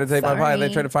can't. They try to take my pie. They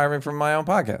try to fire me from my own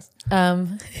podcast.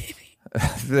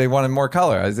 They wanted more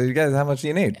color. I said, you guys, how much do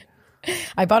you need?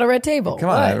 I bought a red table. Come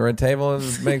on, a red table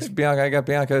makes Bianca. I got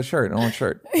Bianca a shirt, an orange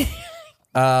shirt.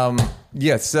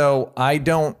 Yeah. So I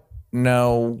don't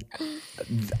know.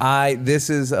 This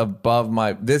is above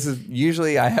my. This is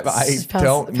usually I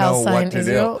don't know what to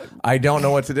do. I don't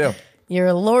know what to do.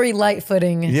 You're Lori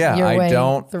Lightfooting. Yeah, your way I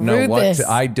don't know what this.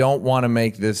 I don't want to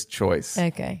make this choice.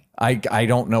 Okay. I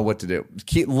don't know what to do.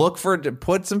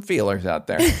 Put some feelers out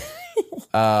there,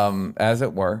 as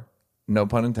it were, no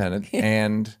pun intended,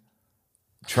 and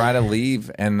try to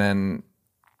leave. And then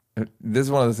this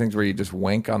is one of those things where you just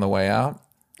wink on the way out,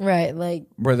 right? Like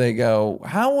where they go,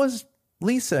 "How was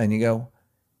Lisa?" And you go,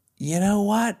 "You know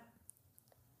what?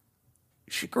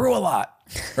 She grew a lot,"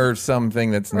 or something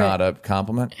that's not a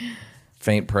compliment.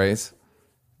 Faint praise.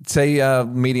 Say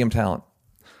medium talent.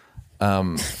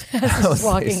 Just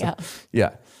walking out.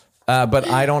 Yeah. But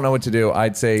I don't know what to do.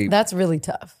 I'd say that's really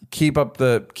tough. Keep pulling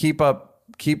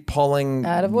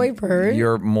attaboy bird.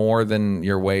 You're more than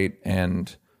your weight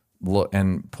and go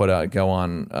on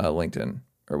LinkedIn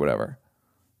or whatever.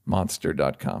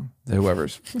 Monster.com.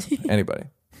 Whoever's anybody.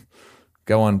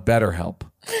 Go on BetterHelp.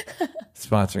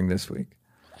 Sponsoring this week.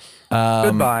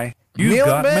 Goodbye. You've Neil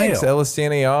got Banks, mail.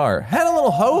 LSTNER. Had a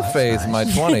little hoe phase in my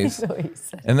 20s.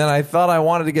 And then I thought I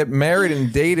wanted to get married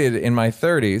and dated in my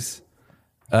 30s.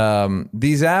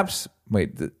 These apps,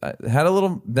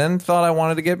 then thought I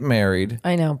wanted to get married.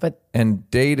 I know, but.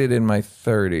 And dated in my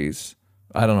 30s.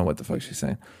 I don't know what the fuck she's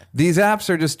saying. These apps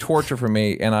are just torture for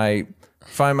me. And I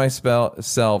find myself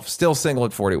still single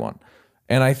at 41.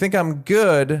 And I think I'm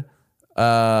good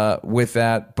with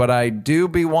that. But I do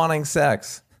be wanting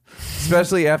sex.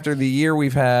 Especially after the year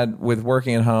we've had with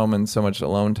working at home and so much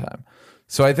alone time.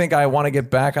 So I think I want to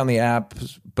get back on the app,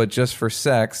 but just for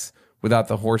sex without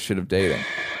the horseshit of dating.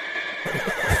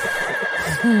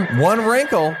 One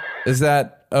wrinkle is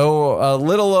that, a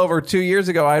little over 2 years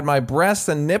ago, I had my breasts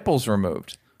and nipples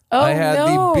removed. I had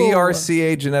the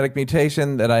BRCA genetic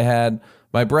mutation that I had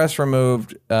my breasts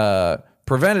removed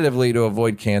preventatively to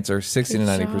avoid cancer, 60 to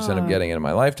 90% of getting it in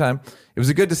my lifetime. It was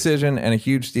a good decision and a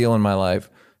huge deal in my life,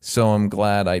 so I'm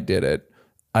glad I did it.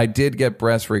 I did get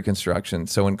breast reconstruction,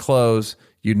 so in close,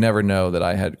 you'd never know that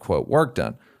I had, quote, work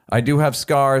done. I do have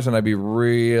scars, and I'd be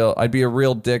a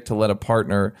real dick to let a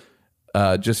partner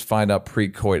just find out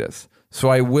pre-coitus. So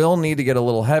I will need to get a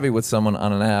little heavy with someone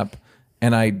on an app,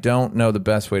 and I don't know the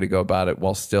best way to go about it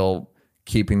while still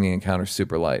keeping the encounter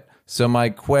super light. So my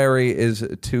query is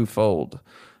twofold.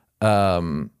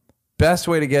 Best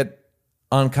way to get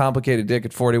uncomplicated dick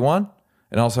at 41?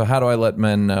 And also, how do I let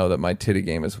men know that my titty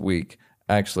game is weak,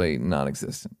 actually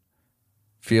non-existent?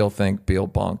 Feel, think, Beal,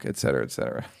 bonk, et cetera, et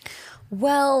cetera.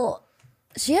 Well,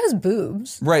 she has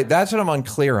boobs. Right, that's what I'm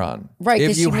unclear on. Right,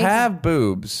 if you have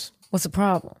boobs... What's the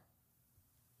problem?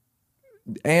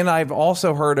 And I've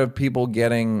also heard of people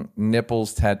getting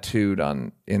nipples tattooed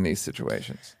in these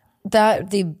situations. That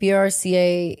the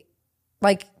BRCA,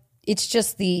 like, it's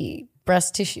just the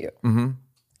breast tissue. Mm-hmm.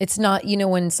 It's not,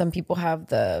 when some people have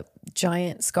the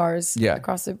giant scars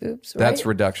across their boobs, right? That's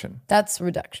reduction. That's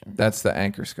reduction. That's the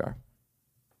anchor scar.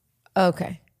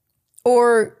 Okay.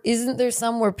 Or isn't there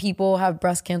some where people have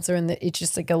breast cancer and it's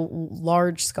just like a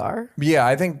large scar? Yeah,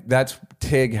 I think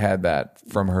Tig had that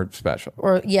from her special.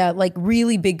 Or like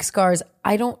really big scars.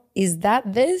 Is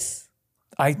that this?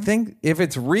 I think if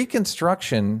it's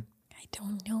reconstruction. I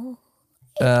don't know.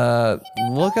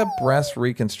 Look up breast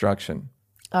reconstruction.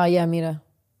 Yeah, Mira.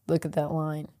 Look at that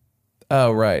line.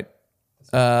 Oh, right.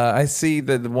 I see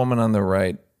the woman on the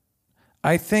right.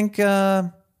 I think...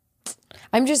 I'm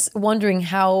just wondering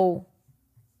how...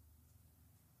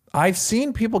 I've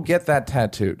seen people get that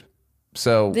tattooed.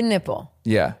 So the nipple.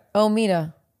 Yeah. Oh,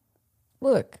 Mira.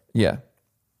 Look. Yeah.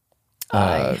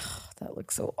 That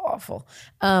looks so awful.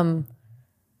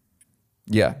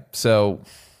 Yeah. So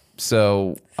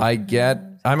I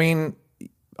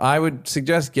would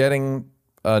suggest getting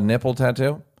a nipple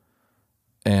tattoo.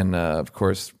 And of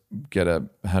course, get a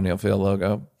How Neil Feel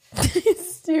logo.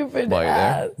 Stupid while you're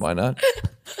ass. there. Why not?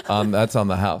 That's on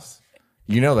the house.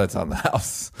 That's on the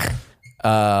house.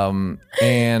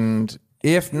 And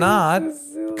if not,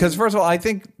 because first of all, I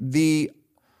think the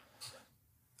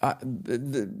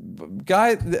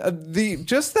guy,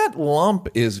 just that lump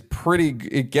is pretty.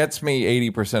 It gets me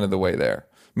 80% of the way there.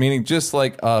 Meaning, just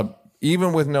like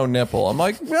even with no nipple, I'm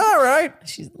like, all right.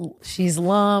 She's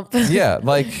lump. Yeah,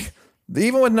 like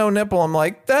even with no nipple, I'm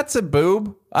like, that's a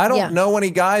boob. I don't know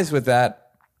any guys with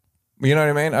that. You know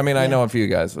what I mean? I mean, I know a few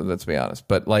guys, let's be honest.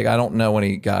 But like, I don't know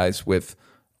any guys with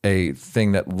a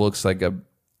thing that looks like a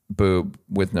boob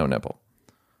with no nipple.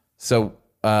 So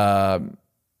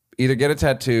either get it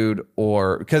tattooed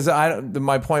or... Because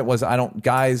my point was, I don't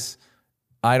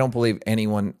believe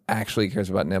anyone actually cares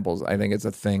about nipples. I think it's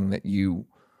a thing that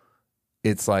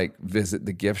it's like visit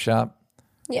the gift shop.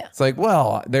 Yeah. It's like,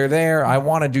 well, they're there. I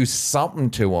want to do something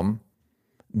to them.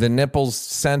 The nipple's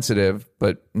sensitive,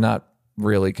 but not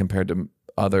really compared to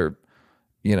other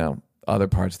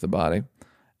parts of the body.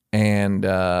 And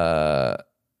with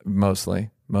most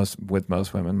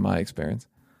women, my experience,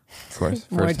 of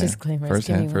course, more disclaimers.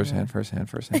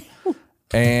 Firsthand.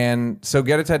 And so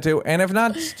get a tattoo, and if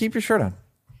not, just keep your shirt on,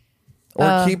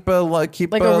 or keep a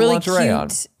really lingerie cute on,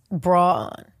 bra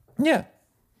on. Yeah.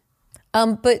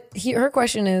 But her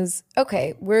question is,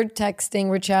 okay, we're texting,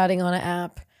 we're chatting on an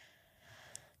app.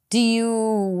 Do you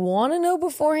want to know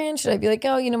beforehand? Should I be like,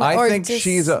 I think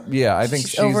she's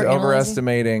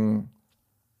overestimating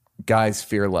guys'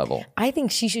 fear level. I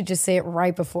think she should just say it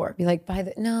right before. Be like,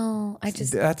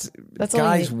 that's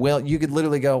guys will. You could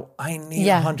literally go, I need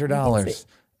 $100,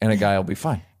 and a guy will be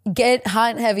fine. Get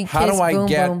hot and heavy. How kiss, do I boom,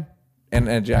 get boom. an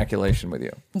ejaculation with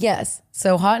you? Yes.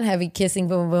 So hot and heavy kissing,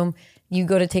 boom, boom. You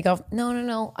go to take off.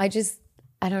 No. I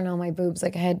don't know my boobs.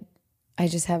 Like I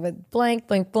just have a blank.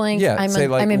 Yeah. I'm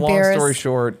long embarrassed. story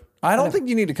short, I don't think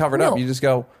you need to cover it up. You just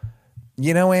go,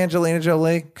 Angelina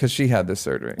Jolie, because she had this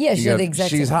surgery. Yeah,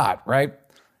 she's hot, right?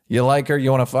 You like her,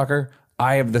 you want to fuck her.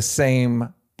 I have the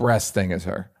same breast thing as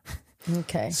her.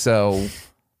 Okay. So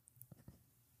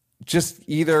just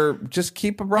keep a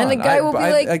run. And the guy will be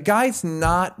like, a guy's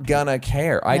not gonna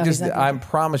care. I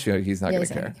promise you, he's not gonna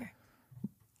care.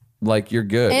 Like, you're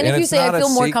good. And if you say I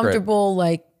feel more comfortable,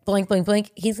 like blank,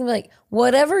 he's gonna be like,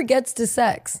 whatever gets to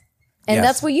sex, and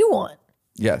that's what you want.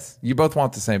 Yes, you both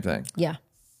want the same thing. Yeah.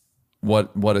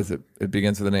 What is it? It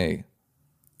begins with an A.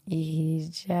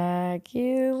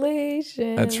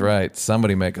 Ejaculation. That's right.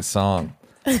 Somebody make a song.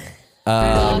 Goodbye.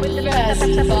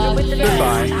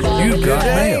 You got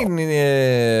mail.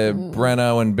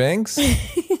 Breno and Binks.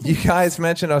 You guys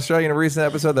mentioned Australia in a recent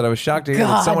episode that I was shocked to hear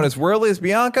that someone as worldly as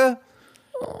Bianca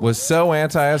was so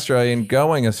anti-Australian,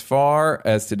 going as far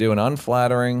as to do an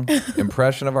unflattering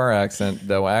impression of our accent,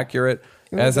 though accurate.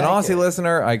 As an Aussie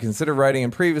listener, I considered writing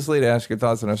in previously to ask your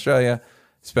thoughts on Australia,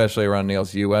 especially around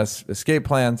Neil's U.S. escape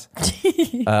plans.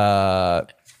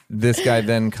 This guy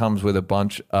then comes with a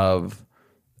bunch of,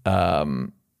 oh,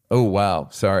 wow,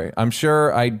 sorry. I'm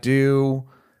sure I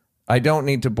don't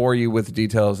need to bore you with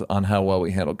details on how well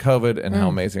we handled COVID and how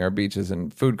amazing our beaches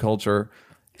and food culture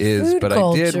is, but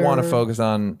I did want to focus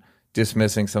on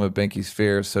dismissing some of Binky's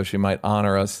fears so she might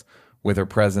honor us with her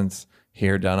presence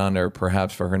here down under,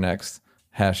 perhaps for her next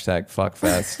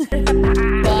 #fuckfest.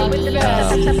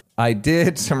 I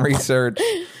did some research,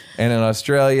 and in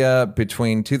Australia,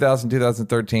 between 2000 and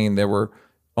 2013, there were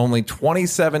only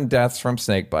 27 deaths from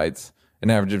snake bites, an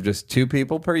average of just 2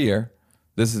 people per year.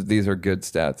 These are good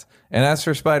stats. And as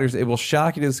for spiders, it will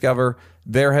shock you to discover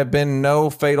there have been no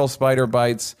fatal spider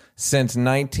bites since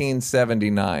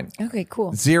 1979. Okay,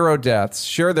 cool. 0 deaths.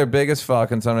 Sure, they're big as fuck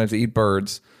and sometimes eat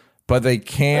birds, but they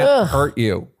can't hurt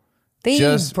you. They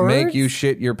just eat birds? make you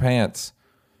shit your pants.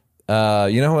 You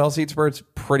know who else eats birds?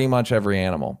 Pretty much every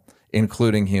animal,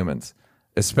 including humans,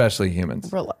 especially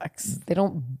humans. Relax. They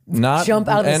don't Not jump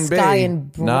out of the NB, sky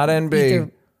and not eat NB.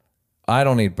 their- I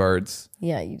don't eat birds.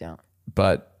 Yeah, you don't.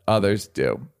 But others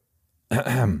do.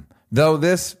 Though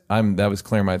this, that was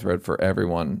clear my throat for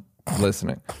everyone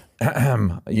listening.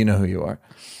 You know who you are.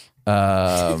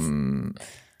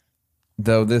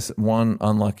 Though this one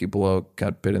unlucky bloke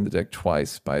got bit in the dick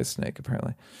twice by a snake,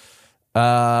 apparently. All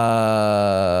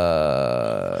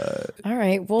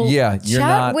right. Well, yeah, you're chat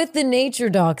not with the nature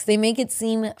docs. They make it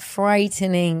seem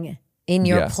frightening in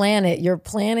your planet. Your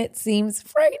planet seems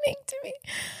frightening to me.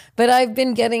 But I've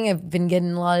been getting a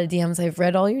lot of DMs. I've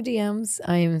read all your DMs.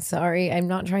 I am sorry. I'm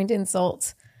not trying to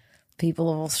insult people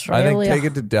of Australia. I think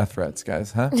take it to death threats,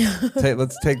 guys, huh?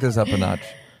 Let's take this up a notch.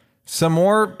 Some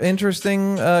more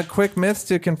interesting quick myths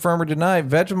to confirm or deny.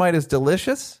 Vegemite is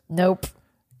delicious. Nope.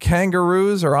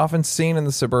 Kangaroos are often seen in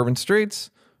the suburban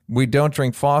streets. We don't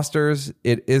drink Foster's.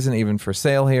 It isn't even for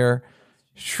sale here.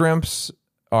 Shrimps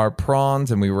are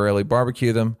prawns and we rarely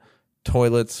barbecue them.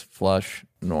 Toilets flush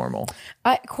normal.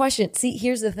 Question. See,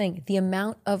 here's the thing. The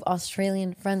amount of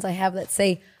Australian friends I have that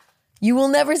say, you will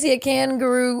never see a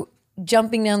kangaroo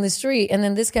jumping down the street. And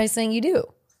then this guy's saying you do.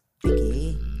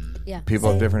 Yeah. People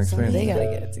have different experiences. They got to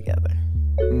get it together.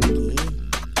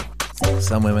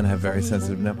 Some women have very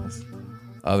sensitive nipples.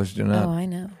 Others do not. Oh, I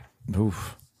know.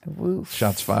 Oof. Oof.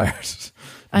 Shots fired.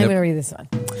 I'm going to read this one.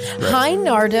 Hi,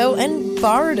 Nardo and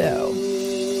Bardo.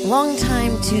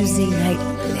 Long-time Tuesday night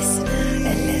listener.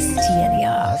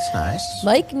 That's nice.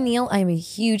 Like Neil, I'm a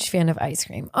huge fan of ice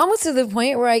cream. Almost to the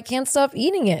point where I can't stop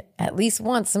eating it. At least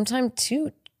once, sometimes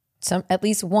 2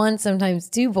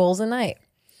 bowls a night.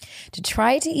 To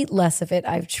try to eat less of it,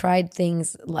 I've tried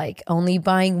things like only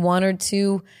buying 1 or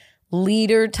 2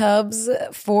 liter tubs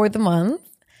for the month,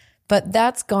 but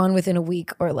that's gone within a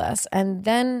week or less. And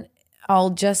then I'll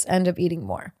just end up eating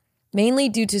more, mainly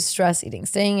due to stress eating,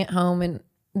 staying at home and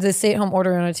the stay-at-home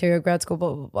order in Ontario, grad school,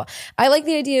 blah, blah, blah. I like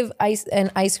the idea of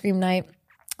ice cream night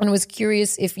and was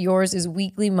curious if yours is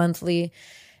weekly, monthly,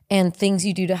 and things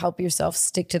you do to help yourself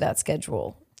stick to that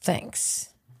schedule.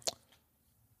 Thanks.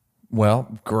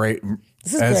 Well, great.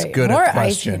 This is as great. Good More a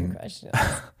question. ice cream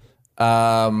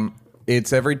questions.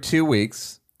 It's every 2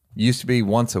 weeks. Used to be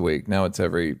once a week. Now it's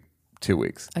every 2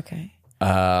 weeks. Okay.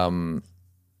 The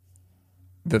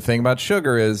thing about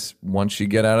sugar is once you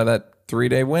get out of that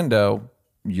 3-day window,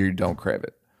 you don't crave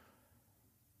it.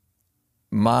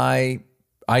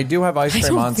 I do have ice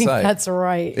cream on think site. That's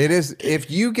right. It is. If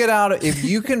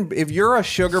you're a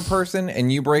sugar person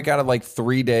and you break out of like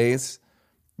 3 days,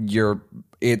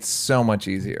 it's so much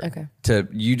easier. Okay.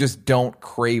 You just don't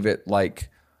crave it like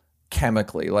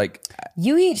chemically. Like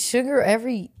you eat sugar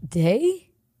every day?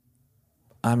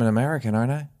 I'm an American,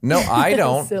 aren't I? No, I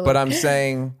don't. But I'm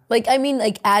saying, like, I mean,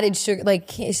 like added sugar, like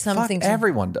something.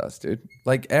 Everyone does, dude.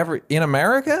 Like in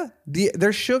America,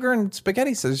 there's sugar in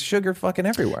spaghetti. So there's sugar fucking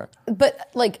everywhere.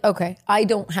 But like, okay, I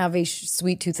don't have a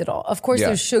sweet tooth at all. Of course,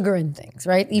 there's sugar in things,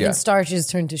 right? Even starches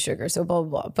turn to sugar. So blah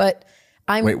blah blah. But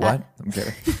wait, what? I'm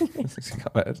kidding.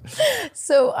 Go ahead.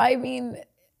 So I mean,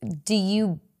 do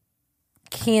you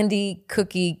candy,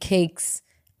 cookie, cakes,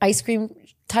 ice cream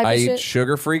type of shit? I eat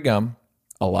sugar-free gum.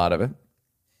 A lot of it.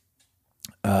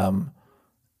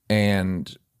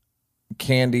 And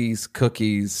candies,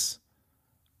 cookies.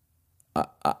 Do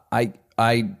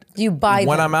you buy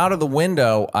when them? I'm out of the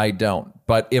window, I don't.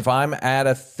 But if I'm at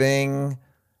a thing,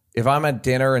 if I'm at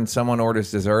dinner and someone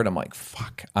orders dessert, I'm like,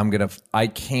 fuck, I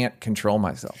can't control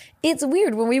myself. It's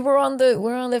weird. When we're on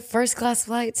the first class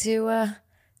flight to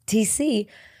DC,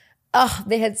 oh,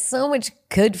 they had so much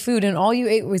good food, and all you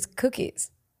ate was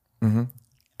cookies. Mm-hmm.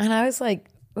 And I was like,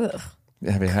 ugh.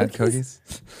 Have you had cookies?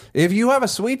 If you have a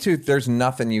sweet tooth, there's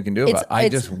nothing you can do about it. I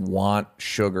just want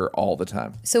sugar all the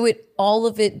time. So all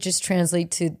of it just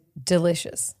translates to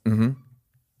delicious. Mm-hmm.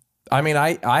 I mean,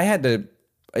 I had to,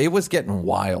 it was getting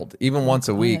wild. Even once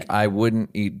a week, I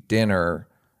wouldn't eat dinner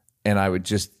and I would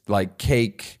just like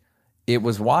cake. It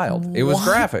was wild. It was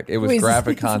graphic. It was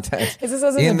graphic content Is this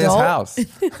as an in this adult? house.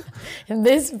 In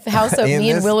this house that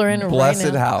me and Will are in blessed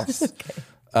right now. house.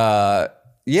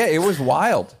 Yeah, it was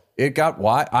wild. It got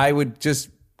wild. I would just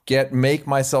make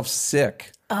myself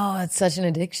sick. Oh, it's such an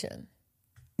addiction.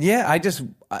 Yeah,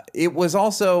 it was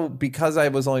also because I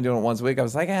was only doing it once a week. I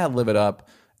was like, live it up.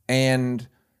 And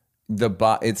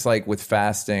it's like with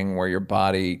fasting where your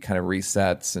body kind of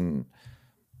resets. And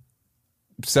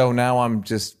so now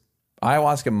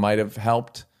ayahuasca might have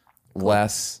helped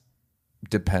less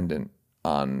dependent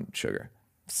on sugar.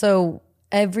 So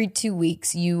every 2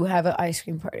 weeks you have an ice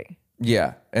cream party.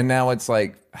 Yeah. And now it's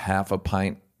like half a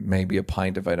pint, maybe a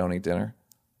pint if I don't eat dinner.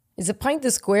 Is a pint the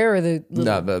square or the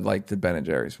little? No, the Ben &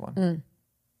 Jerry's one. Mm.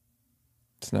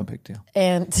 It's no big deal.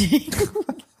 And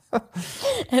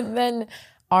and then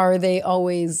are they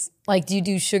always like, do you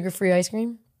do sugar-free ice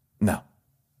cream? No.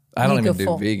 I don't even do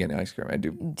full. vegan ice cream. I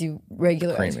do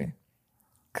regular creamy. Ice cream.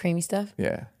 Creamy stuff?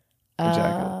 Yeah.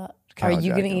 Are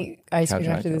you going to eat ice cream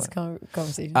after this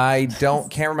conversation? I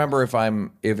can't remember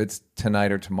if it's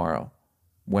tonight or tomorrow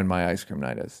when my ice cream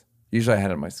night is. Usually I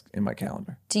had it in my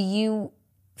calendar. Do you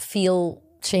feel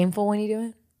shameful when you do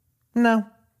it? No.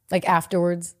 Like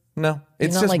afterwards? No.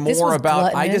 It's not just like, "This more was about,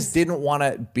 I gluttonous"? just didn't want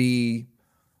to be,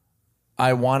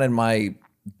 I wanted my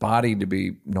body to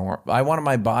be normal. I wanted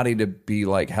my body to be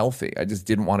like healthy. I just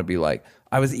didn't want to be like,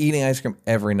 I was eating ice cream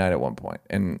every night at one point.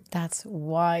 And that's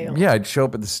wild. yeah, I'd show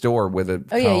up at the store with a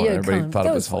cone. Everybody thought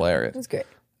it was hilarious. That's great.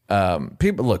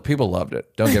 People loved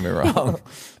it. Don't get me wrong.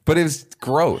 But it was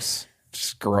gross.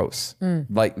 Just gross.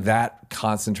 Like that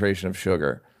concentration of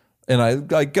sugar. And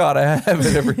I gotta have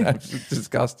it every night. It's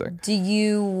disgusting. Do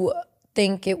you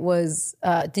think it was,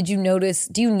 do you notice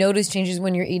changes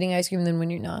when you're eating ice cream than when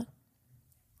you're not?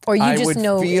 Or you just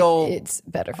know it's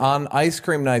better for you? On ice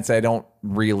cream nights, I don't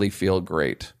really feel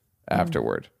great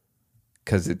afterward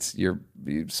because you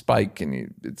spike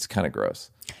and it's kind of gross.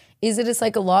 Is it is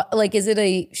it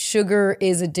a sugar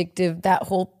is addictive, that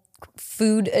whole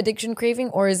food addiction craving,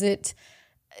 or is it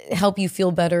help you feel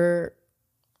better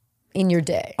in your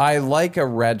day? I like a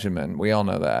regimen. We all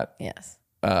know that. Yes.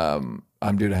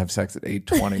 I'm due to have sex at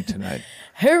 8:20 tonight.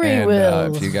 Hurry,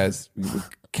 Will. If you guys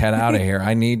get out of here,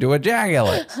 I need to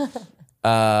ejaculate.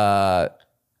 I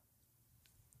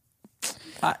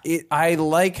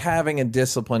like having a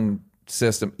disciplined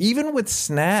system. Even with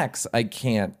snacks, I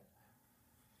can't.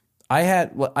 I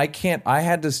had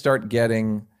to start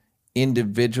getting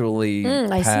individually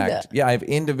packed. I see that. Yeah, I've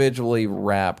individually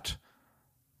wrapped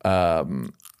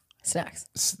snacks.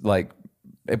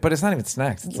 But it's not even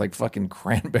snacks. It's like fucking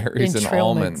cranberries and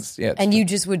almonds. Yeah, and you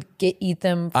just would eat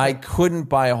them. I couldn't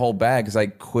buy a whole bag because I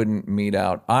couldn't meet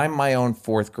out. I'm my own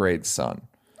 4th grade son,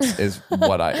 is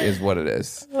what it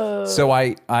is. So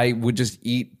I would just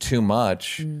eat too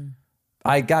much.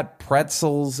 I got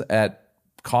pretzels at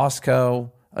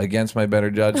Costco against my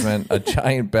better judgment. A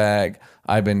giant bag.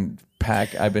 I've been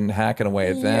hacking away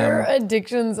at them. Your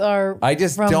addictions are I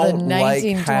just from don't the like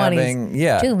 1920s. having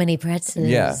Too many pretzels.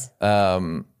 Yeah.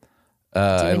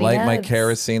 I like my ads.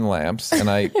 kerosene lamps and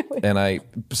I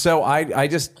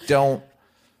just don't.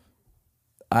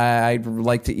 I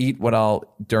like to eat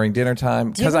during dinner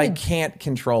time because I can't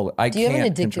control it. Do you have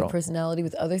an addictive personality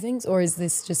with other things, or is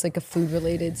this just like a food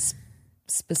related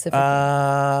specific?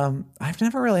 I've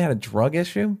never really had a drug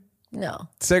issue. No.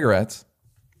 Cigarettes.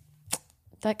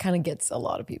 That kind of gets a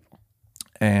lot of people.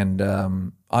 And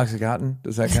Oxycontin,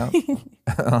 does that count?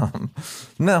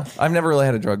 No, I've never really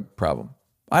had a drug problem.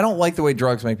 I don't like the way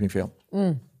drugs make me feel.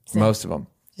 Most of them.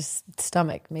 Just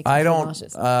stomach makes me feel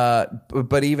nauseous.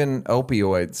 But even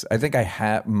opioids, I think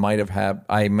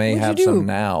I may have some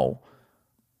now.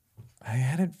 I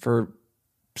had it for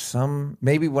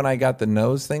maybe when I got the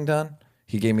nose thing done,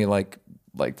 he gave me like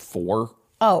 4.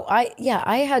 Oh,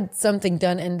 I had something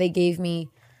done and they gave me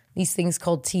these things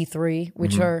called T3,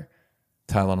 which are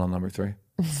Tylenol number 3.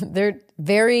 They're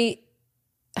very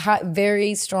high,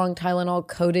 very strong Tylenol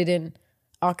coated in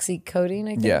oxycodone,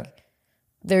 I think. Yeah.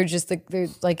 They're like codeine,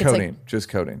 it's like just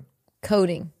codeine.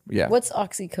 Codeine. Yeah. What's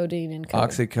oxycodone and codeine?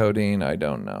 Oxycodone, I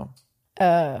don't know.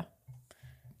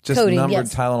 Just codeine,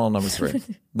 Tylenol number 3.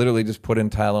 Literally just put in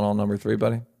Tylenol number 3,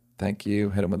 buddy. Thank you.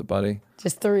 Hit him with a buddy.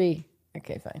 Just 3.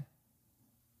 Okay, fine.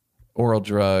 oral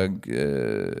drug,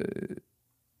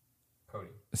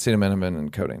 acetaminophen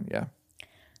and codeine. Yeah.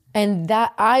 And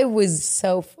that I was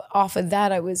so off of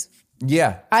that. I was.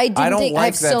 Yeah. I don't like I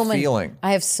have that so many. feeling.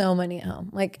 I have so many at home.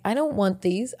 Like I don't want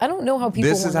these. I don't know how people.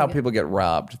 This is how people get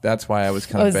robbed. That's why I was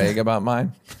kind of vague about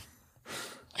mine.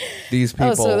 These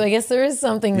people. Oh, so I guess there is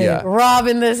something they rob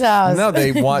in this house. No,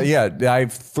 they want. Yeah, I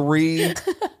have 3, and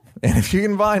if you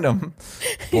can find them,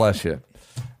 bless you.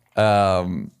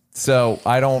 So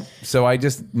I don't. So I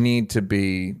just need to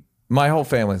be. My whole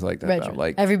family's like that. Though.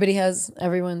 Like everybody has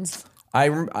everyone's. I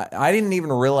didn't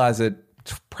even realize it.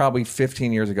 Probably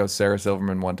 15 years ago, Sarah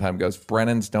Silverman one time goes,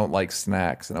 "Brennans don't like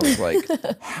snacks," and I was like,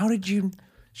 "How did you?"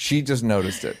 She just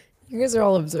noticed it. You guys are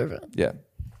all observant. Yeah.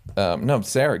 No,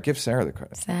 Sarah. Give Sarah the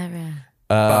credit. Sarah.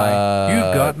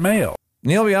 You've got mail.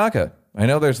 Neil Bianca. I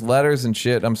know there's letters and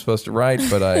shit I'm supposed to write,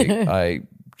 but I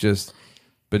just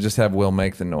have Will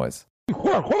make the noise.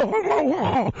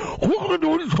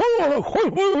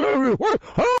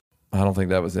 I don't think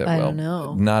that was it. I don't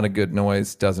know. Not a good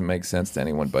noise. Doesn't make sense to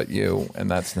anyone but you,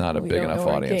 and that's not a big enough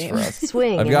audience for us.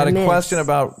 Swing I've got a and a question miss.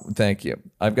 about. Thank you.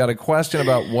 I've got a question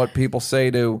about what people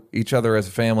say to each other as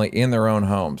a family in their own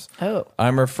homes. Oh.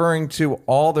 I'm referring to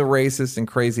all the racist and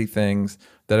crazy things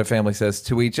that a family says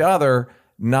to each other,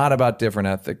 not about different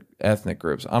ethnic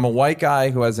groups. I'm a white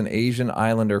guy who has an Asian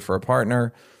Islander for a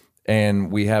partner,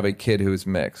 and we have a kid who's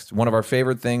mixed. One of our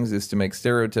favorite things is to make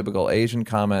stereotypical Asian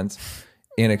comments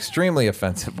in extremely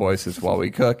offensive voices while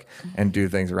we cook and do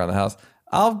things around the house.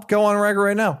 I'll go on record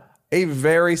right now. A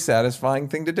very satisfying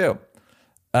thing to do.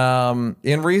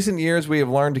 In recent years, we have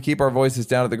learned to keep our voices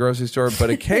down at the grocery store, but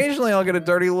occasionally I'll get a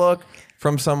dirty look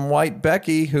from some white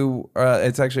Becky who,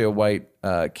 it's actually a white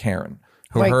Karen,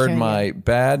 who White heard Karen, my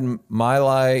bad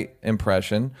Miley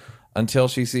impression until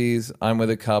she sees I'm with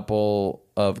a couple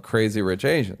of crazy rich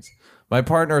Asians. My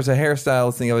partner is a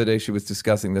hairstylist, and the other day she was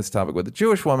discussing this topic with a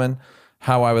Jewish woman,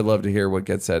 how I would love to hear what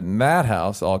gets said in that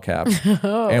house, all caps.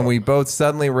 And we both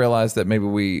suddenly realized that maybe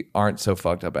we aren't so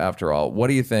fucked up after all. What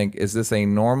do you think? Is this a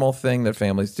normal thing that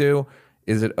families do?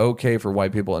 Is it okay for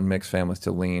white people and mixed families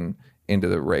to lean into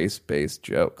the race-based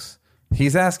jokes?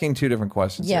 He's asking 2 different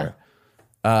questions here.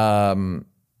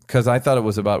 Because I thought it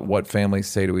was about what families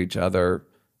say to each other,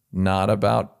 not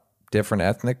about different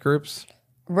ethnic groups.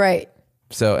 Right.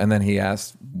 So, and then he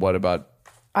asked, what about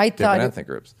different ethnic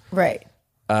groups? Right.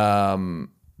 You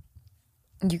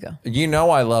go. You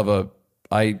know,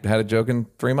 I had a joke in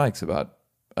 3 mics about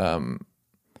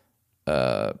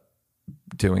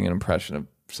doing an impression of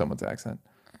someone's accent.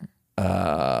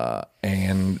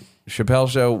 And Chappelle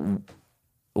Show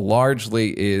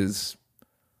largely is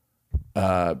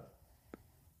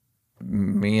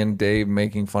me and Dave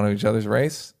making fun of each other's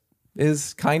race.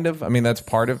 Is kind of, I mean, that's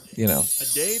part of, you know. A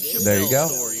Dave Chappelle there you go.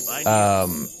 Story by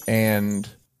Neil. And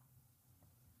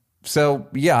so,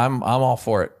 yeah, I'm all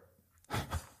for it.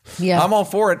 Yeah, I'm all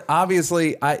for it.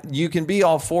 Obviously, you can be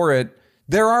all for it.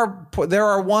 There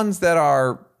are ones that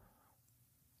are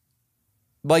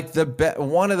like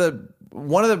one of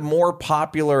the more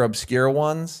popular obscure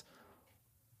ones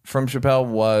from Chappelle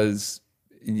was,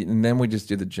 and then we just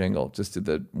do the jingle, just do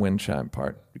the wind chime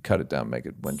part, cut it down, make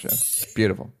it wind chime.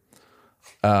 Beautiful.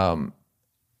 That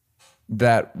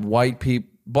black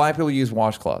people use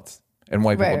washcloths and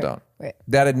white people don't. Right.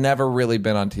 That had never really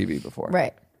been on TV before.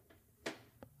 Right.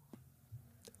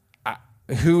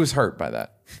 Who's hurt by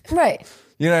that? Right.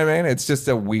 You know what I mean? It's just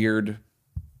a weird.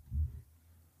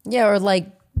 Yeah, or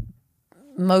like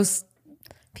most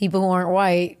people who aren't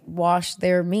white wash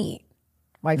their meat.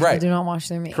 White people do not wash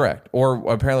their meat. Correct. Or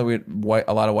apparently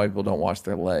a lot of white people don't wash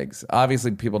their legs.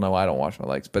 Obviously, people know I don't wash my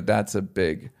legs, but that's a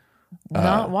big.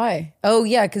 Not why? Oh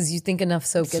yeah, because you think enough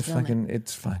soap gets on it.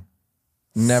 It's fine.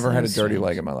 Never So had a dirty strange.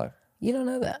 leg in my life. You don't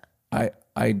know that.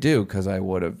 I do because I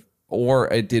would have,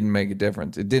 or it didn't make a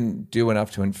difference. It didn't do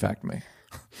enough to infect me.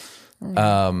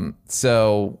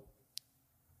 So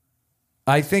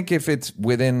I think if it's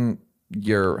within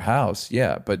your house,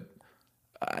 yeah, but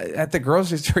at the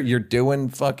grocery store, you're doing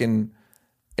fucking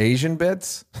Asian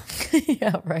bits.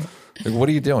 Yeah, right. Like, what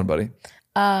are you doing, buddy?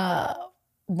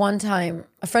 One time,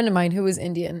 a friend of mine who was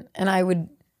Indian, and I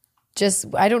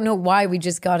don't know why we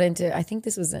just got into, I think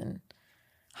this was in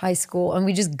high school, and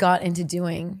we just got into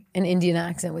doing an Indian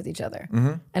accent with each other.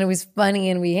 Mm-hmm. And it was funny,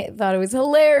 and we thought it was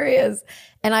hilarious.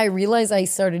 And I realized I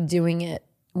started doing it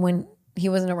when he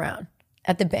wasn't around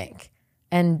at the bank.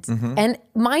 And and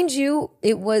mind you,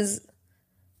 it was,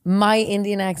 my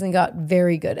Indian accent got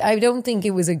very good. I don't think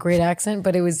it was a great accent,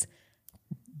 but it was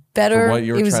better. For what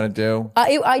you were trying to do?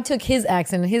 I took his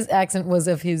accent. His accent was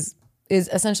of is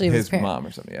essentially of his His parents. mom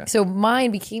or something, yeah. So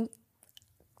mine became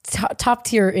top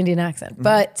tier Indian accent.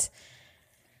 But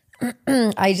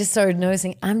I just started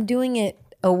noticing I'm doing it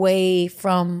away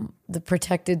from the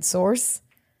protected source,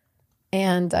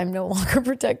 and I'm no longer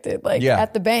protected,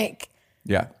 at the bank.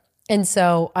 Yeah. And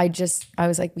so I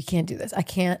was like, we can't do this. I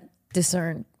can't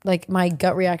discern. Like, my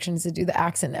gut reaction is to do the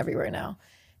accent everywhere now.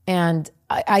 And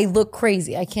I look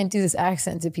crazy. I can't do this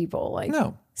accent to people.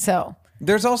 No. So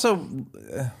there's also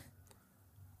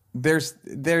there's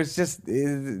just,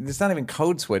 it's not even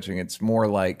code switching. It's more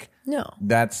like, no,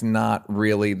 that's not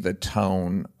really the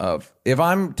tone of, if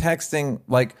I'm texting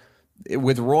like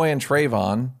with Roy and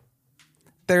Trayvon,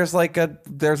 there's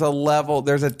a level,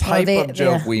 there's a type of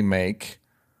joke we make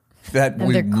that And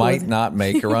we they're cool. might not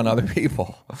make around other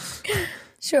people.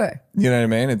 Sure. You know what I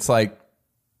mean? It's like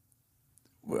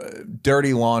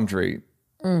dirty laundry,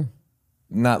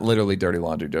 not literally dirty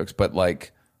laundry jokes, but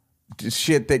like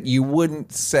shit that you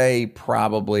wouldn't say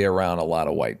probably around a lot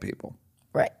of white people.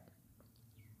 Right.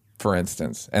 For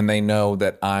instance. And they know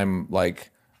that I'm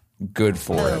like good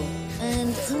for it.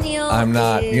 And Neil, I'm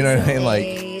not, you know what I mean? Like,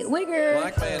 wigger.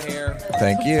 Black man here.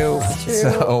 Thank you. True.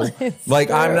 So, It's like,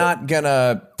 true. I'm not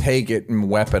gonna take it and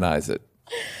weaponize it.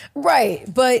 Right.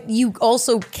 But you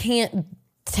also can't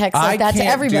text like that to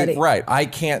everybody. Right. I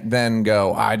can't then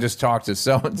go, I just talked to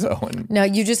so-and-so. And No,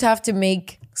 you just have to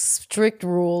make strict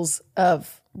rules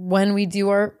of when we do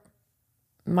our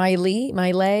my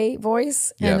lay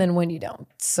voice and Yep. then when you don't,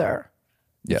 sir.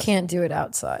 You Yes. can't do it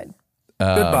outside.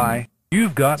 Goodbye.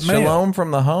 You've got mail. Shalom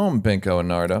from the home, Binko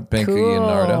and Narda. Binko Cool. and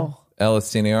Narda.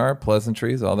 LSTNR,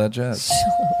 pleasantries, all that jazz.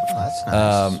 That's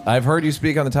nice. I've heard you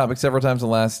speak on the topic several times in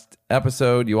the last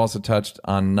episode. You also touched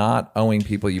on not owing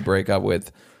people you break up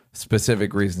with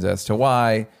specific reasons as to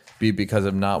why, be it because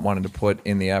of not wanting to put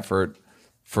in the effort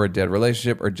for a dead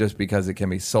relationship or just because it can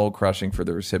be soul crushing for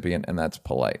the recipient, and that's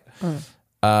polite.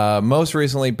 Most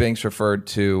recently, Binks referred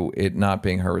to it not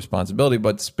being her responsibility,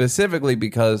 but specifically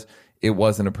because it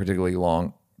wasn't a particularly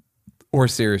long or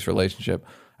serious relationship.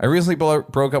 I recently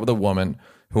broke up with a woman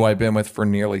who I've been with for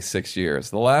nearly 6 years.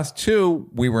 The last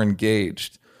 2, we were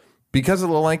engaged. Because of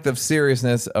the length of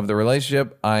seriousness of the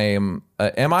relationship, am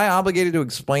I obligated to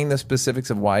explain the specifics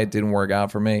of why it didn't work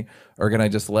out for me? Or can I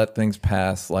just let things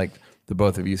pass like the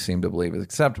both of you seem to believe is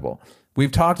acceptable?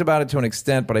 We've talked about it to an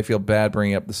extent, but I feel bad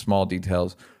bringing up the small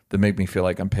details that make me feel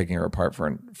like I'm picking her apart for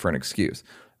an excuse.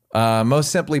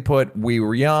 Most simply put, we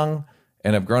were young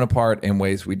and have grown apart in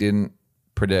ways we didn't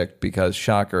predict because,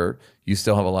 shocker, you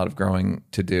still have a lot of growing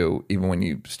to do even when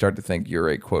you start to think you're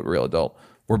a, quote, real adult.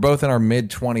 We're both in our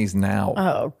mid-20s now.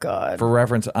 Oh, God. For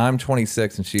reference, I'm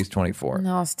 26 and she's 24.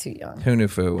 No, it's too young. Who knew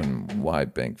foo and why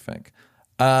bink fink?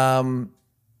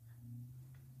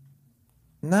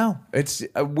 No, it's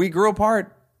we grew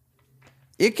apart.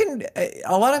 It can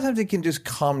a lot of times it can just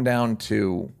come down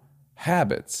to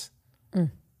habits.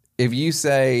 If you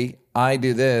say I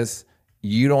do this,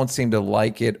 you don't seem to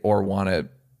like it or want to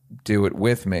do it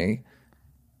with me,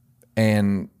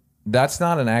 and that's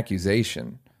not an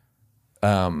accusation.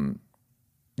 You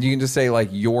can just say like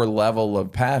your level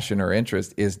of passion or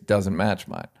interest doesn't match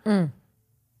mine.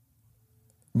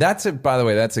 By the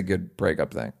way, that's a good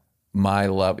breakup thing.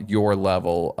 Your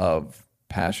level of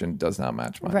passion does not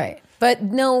match mine. Right. But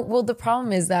no, well, the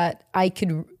problem is that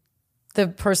the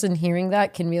person hearing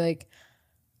that can be like,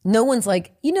 no one's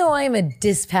like, I am a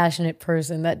dispassionate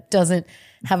person that doesn't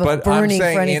have a But I'm burning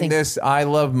saying for anything. in this, I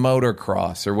love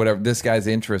motocross or whatever this guy's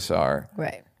interests are.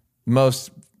 Right. Most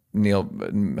How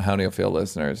Neil Feel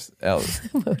listeners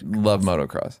love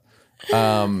motocross.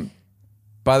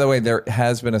 By the way, there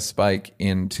has been a spike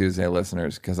in Tuesday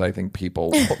listeners because I think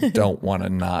people don't want to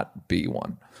not be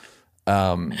one.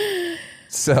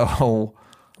 So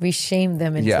we shame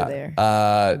them into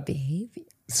their behavior.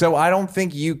 So I don't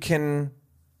think you can.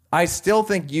 I still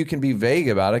think you can be vague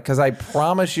about it because I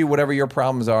promise you, whatever your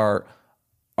problems are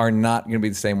not going to be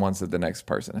the same ones that the next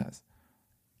person has.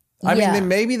 I mean, then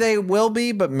maybe they will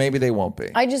be, but maybe they won't be.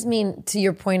 I just mean to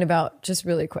your point about, just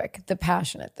really quick, the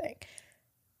passionate thing.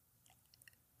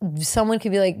 Someone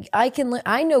could be like,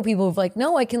 I know people who've like,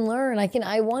 no, I can learn.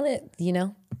 I want it,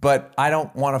 But I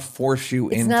don't want to force you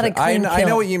into. Not a clean I kill.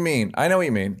 know what you mean.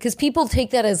 Because people take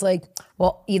that as like,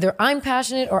 well, either I'm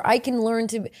passionate or I can learn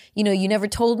to, you never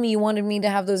told me you wanted me to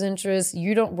have those interests.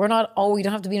 We don't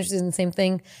have to be interested in the same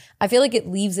thing. I feel like it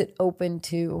leaves it open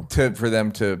for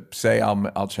them to say,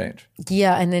 I'll change.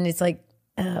 Yeah. And then it's like,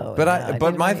 oh.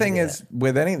 But my thing is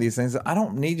with any of these things, I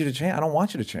don't need you to change. I don't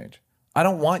want you to change. I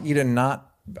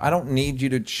don't need you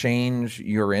to change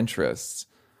your interests.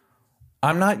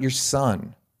 I'm not your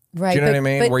son. Right. Do you know what I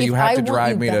mean? Where you have to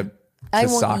drive me to I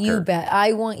want soccer. you bad.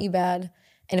 I want you bad.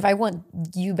 And if I want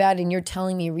you bad and you're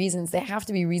telling me reasons, they have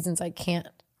to be reasons I can't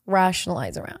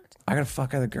rationalize around. I gotta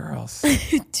fuck other girls.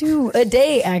 2 a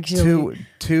day, actually.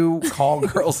 Two call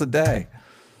girls a day.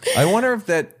 I wonder if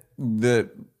the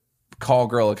call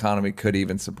girl economy could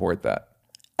even support that.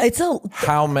 It's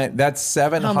how many? That's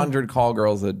 700 call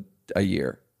girls a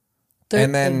year,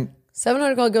 and then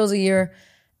 700 call girls a year,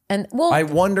 and well, I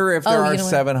wonder if there are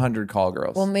 700 call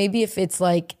girls. Well, maybe if it's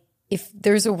like if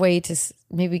there's a way to,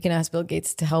 maybe we can ask Bill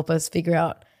Gates to help us figure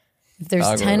out if there's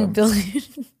algorithm. 10 billion.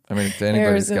 I mean, if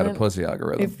anybody's got a pussy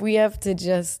algorithm, if we have to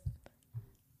just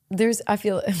I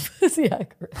feel a pussy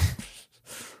algorithm.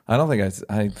 I don't think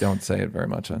I don't say it very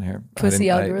much on here.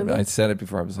 Pussy algorithm. I said it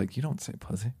before. I was like, you don't say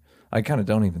pussy. I kind of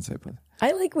don't even say pussy.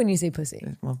 I like when you say pussy.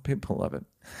 Well, people love it.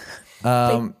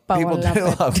 People do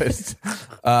love it.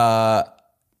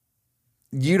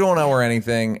 You don't know her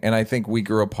anything, and I think we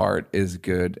grew apart is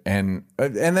good. And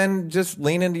then just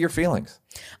lean into your feelings.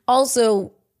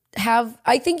 Also,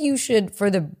 I think you should, for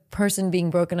the person being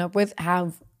broken up with,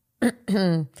 have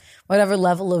whatever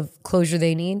level of closure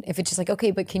they need. If it's just like,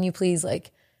 okay, but can you please,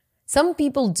 like, some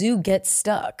people do get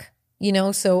stuck,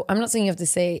 so I'm not saying you have to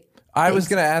say. I was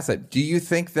going to ask that. Do you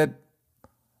think that,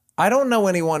 I don't know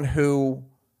anyone who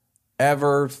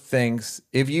ever thinks,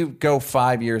 if you go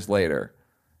 5 years later,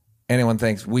 anyone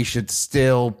thinks we should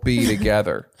still be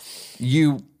together.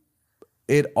 You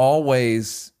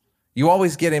always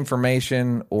get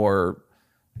information, or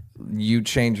you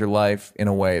change your life in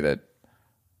a way that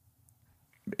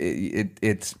it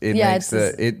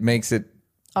makes it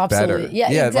obsolete. better.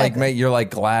 Yeah, exactly. Like you're like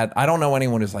glad. I don't know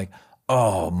anyone who's like,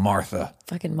 oh, Martha.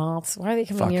 Fucking moths. Why are they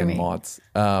coming near me? Fucking moths.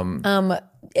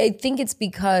 I think it's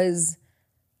because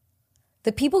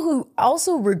the people who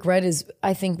also regret is,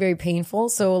 I think, very painful.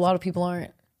 So a lot of people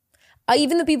aren't.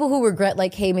 Even the people who regret,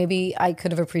 like, hey, maybe I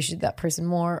could have appreciated that person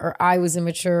more, or I was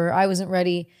immature, I wasn't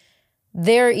ready.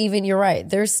 You're right.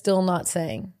 They're still not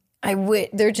saying,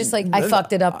 they're just like, I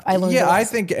fucked it up. I learned. Yeah, I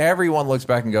think everyone looks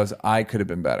back and goes, I could have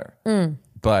been better.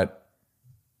 But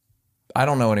I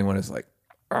don't know anyone who's like,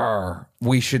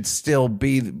 we should still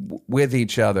be with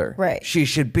each other. Right. She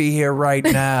should be here right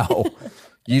now.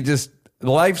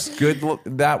 Life's good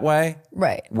that way.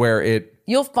 Right. Where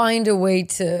you'll find a way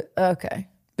to, okay.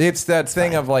 It's that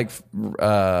thing of like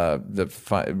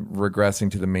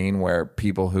regressing to the mean, where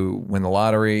people who win the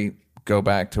lottery go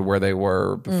back to where they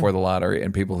were before the lottery,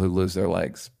 and people who lose their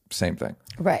legs, same thing.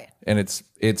 Right. And it's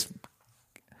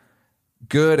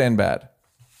good and bad.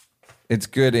 It's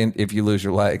good if you lose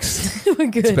your legs.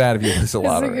 It's bad if you lose the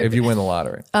lottery. If you win the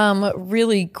lottery.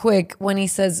 Really quick, when he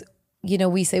says,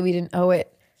 we say we didn't owe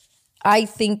it, I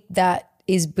think that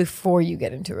is before you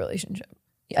get into a relationship.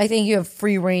 I think you have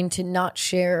free reign to not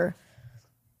share.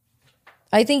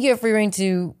 I think you have free reign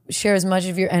to share as much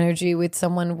of your energy with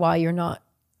someone while you're not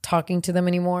talking to them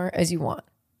anymore as you want.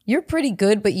 You're pretty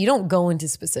good, but you don't go into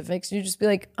specifics. You just be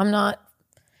like, I'm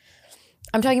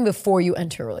talking before you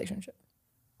enter a relationship.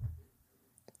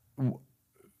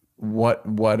 What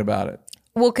about it?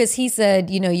 Well, because he said,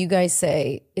 you guys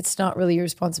say it's not really your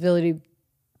responsibility,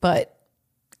 but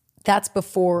that's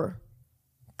before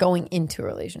going into a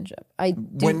relationship. I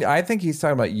think he's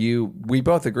talking about you. We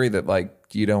both agree that like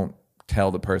you don't tell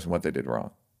the person what they did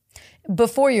wrong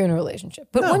before you're in a relationship.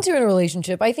 But once you're in a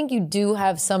relationship, I think you do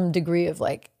have some degree of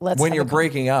like, when you're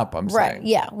breaking up, I'm right, saying.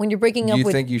 Yeah, when you're breaking up.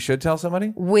 You think you should tell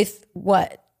somebody? With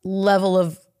what level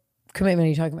of commitment are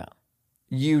you talking about?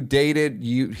 You dated,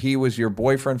 he was your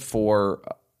boyfriend for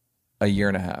a year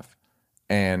and a half,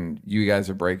 and you guys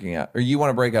are breaking up, or you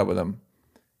want to break up with him.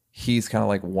 He's kind of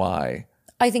like, why?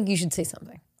 I think you should say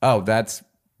something. Oh, that's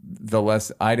the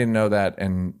less. I didn't know that,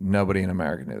 and nobody in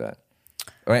America knew that,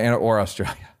 or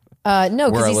Australia.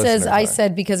 No, because he says, I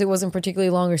said because it wasn't particularly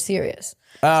long or serious.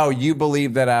 Oh, you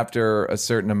believe that after a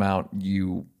certain amount,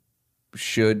 you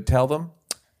should tell them?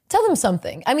 Tell them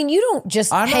something. I mean, you don't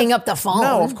just hang up the phone.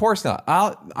 No, of course not.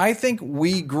 I think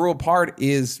we grew apart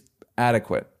is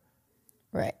adequate.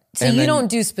 Right. So you don't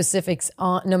do specifics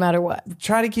on no matter what.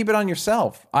 Try to keep it on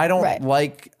yourself. Another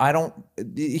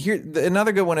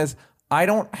good one is I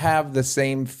don't have the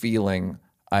same feeling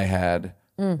I had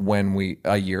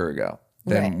a year ago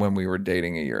than when we were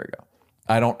dating a year ago.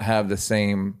 I don't have the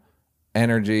same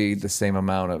energy, the same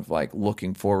amount of like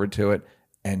looking forward to it,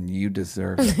 and you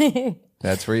deserve it.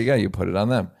 That's where you go. You put it on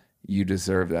them. You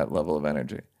deserve that level of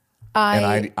energy.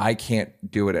 I can't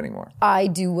do it anymore. I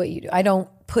do what you do. I don't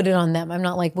put it on them. I'm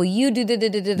not like, well, you do.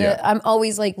 Yeah. I'm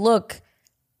always like, look,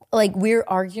 like we're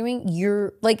arguing.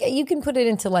 You're like, you can put it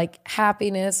into like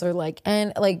happiness or like,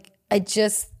 and like,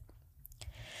 it's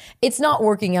not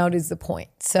working out is the point.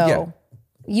 So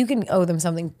you can owe them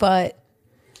something, but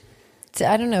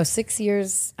I don't know, 6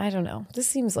 years. I don't know. This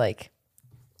seems like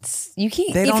you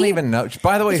can't. They don't even know.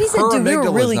 By the way, her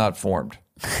amygdala is not formed.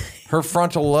 Her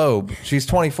frontal lobe. She's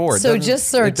 24. So just,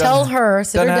 sir, tell her,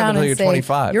 sit her down and say,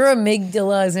 25. your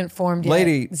amygdala isn't formed yet.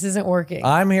 Lady, this isn't working.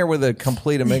 I'm here with a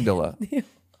complete amygdala.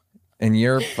 And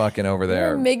you're fucking over there.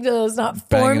 Your amygdala is not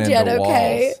formed yet,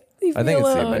 okay? I think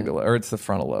it's the amygdala, or it's the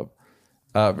frontal lobe.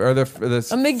 Or the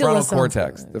frontal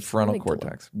cortex. The frontal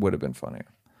cortex would have been funnier.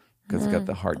 Because it's got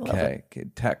the hard K.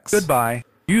 Text. Goodbye.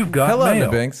 You've got Hello,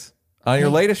 mail. Binks. On your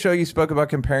latest show, you spoke about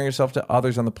comparing yourself to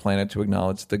others on the planet to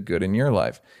acknowledge the good in your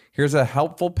life. Here's a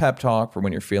helpful pep talk for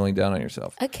when you're feeling down on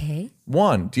yourself. Okay.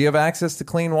 1, do you have access to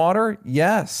clean water?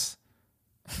 Yes.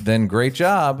 Then great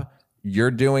job. You're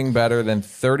doing better than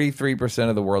 33%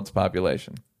 of the world's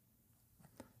population.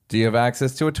 Do you have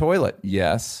access to a toilet?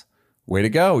 Yes. Way to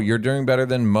go. You're doing better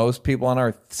than most people on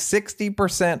Earth.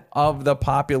 60% of the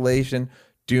population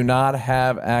do not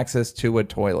have access to a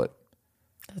toilet.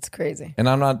 That's crazy. And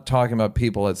I'm not talking about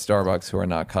people at Starbucks who are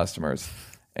not customers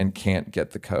and can't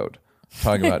get the code. I'm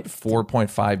talking about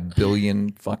 4.5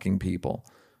 billion fucking people.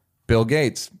 Bill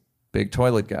Gates, big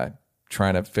toilet guy,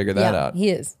 trying to figure that out. He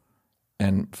is.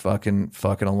 And fucking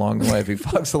along the way. If he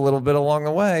fucks a little bit along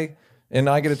the way and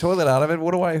I get a toilet out of it,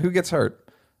 who gets hurt?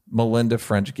 Melinda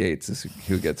French Gates is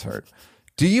who gets hurt.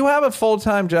 Do you have a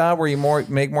full-time job where you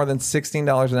make more than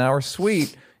 $16 an hour?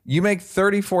 Sweet. You make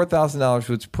 $34,000,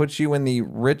 which puts you in the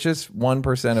richest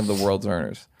 1% of the world's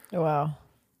earners. Wow.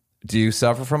 Do you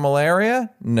suffer from malaria?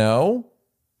 No.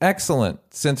 Excellent.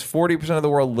 Since 40% of the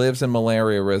world lives in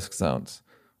malaria risk zones,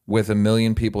 with 1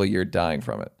 million people a year dying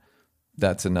from it.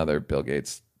 That's another Bill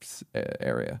Gates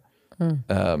area.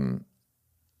 And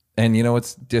you know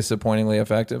what's disappointingly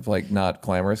effective? Like, not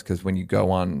glamorous, because when you go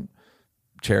on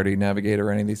Charity Navigator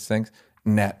or any of these things,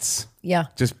 nets. Yeah.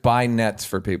 Just buy nets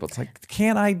for people. It's like,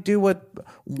 can't I do a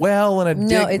well and a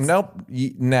dig? Nope.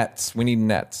 Nets. We need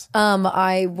nets.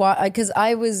 I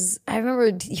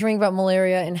remember hearing about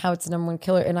malaria and how it's the #1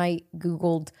 killer, and I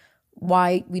Googled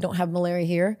why we don't have malaria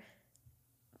here.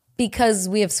 Because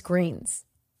we have screens.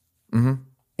 Mm-hmm.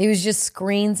 It was just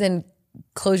screens and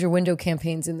close your window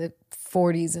campaigns in the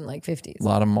 40s and like 50s. A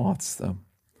lot of moths, though.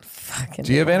 Fucking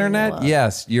do you have internet?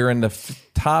 Yes. You're in the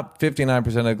top 59%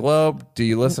 of the globe. Do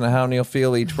you listen to How Neil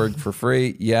Feel each word for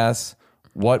free? Yes.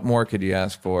 What more could you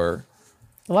ask for?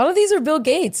 A lot of these are Bill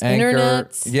Gates. Anchor,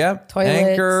 Internet. Yep. Toilets.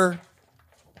 Anchor.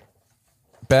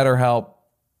 BetterHelp.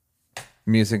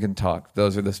 Music and Talk.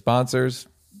 Those are the sponsors.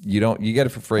 You get it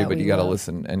for free, but you got to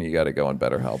listen and you got to go on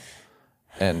BetterHelp.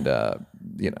 And,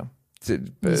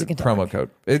 promo code.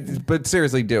 But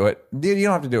seriously, do it. You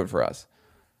don't have to do it for us.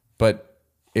 But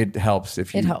it helps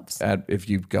if you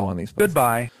go on these places.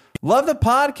 Goodbye. Love the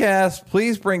podcast.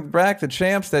 Please bring back the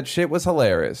champs. That shit was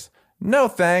hilarious. No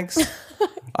thanks.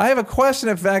 I have a question.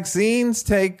 If vaccines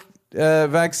takes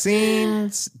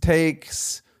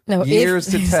years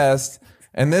to test,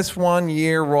 and this 1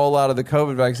 year rollout of the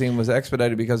COVID vaccine was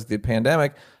expedited because of the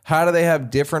pandemic, how do they have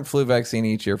different flu vaccine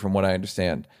each year? From what I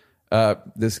understand,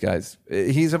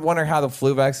 he's wondering how the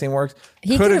flu vaccine works.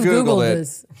 He could have Googled it.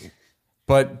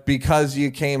 But because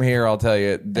you came here, I'll tell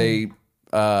you, they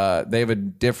have a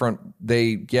different.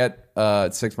 They get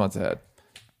 6 months ahead,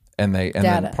 and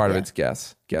then part of it's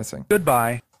guessing.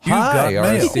 Goodbye. Hi,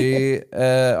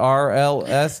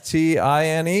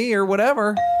 RLSTINE or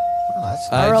whatever.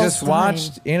 I just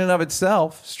watched In and of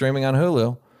Itself streaming on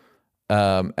Hulu.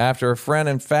 After a friend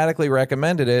emphatically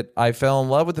recommended it, I fell in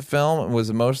love with the film and was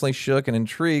emotionally shook and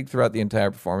intrigued throughout the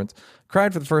entire performance.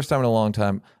 Cried for the first time in a long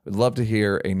time. Would love to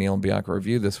hear a Neil and Bianca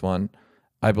review this one.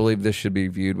 I believe this should be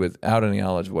viewed without any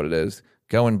knowledge of what it is.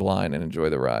 Go in blind and enjoy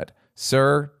the ride.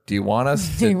 Sir, do you want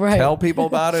us to tell people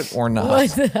about it or not? What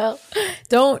the hell?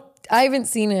 I haven't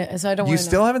seen it, so I don't want to know. You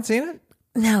still haven't seen it?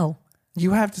 No.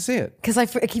 You have to see it. Because I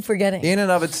keep forgetting. In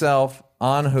and of Itself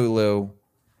on Hulu,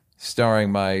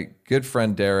 starring my good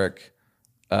friend Derek.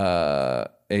 A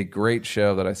great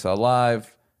show that I saw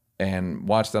live and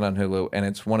watched that on Hulu. And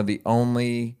it's one of the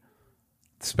only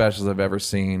specials I've ever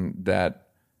seen that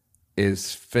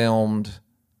is filmed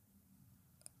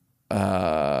in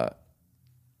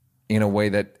a way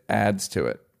that adds to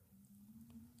it.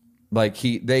 Like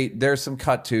there's some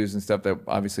cut tos and stuff that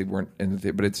obviously weren't in the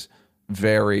theater, but it's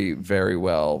very, very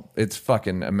well. It's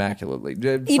fucking immaculately.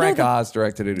 Frank Oz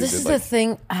directed it. This is the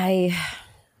thing. I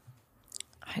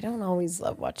don't always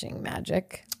love watching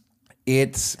magic.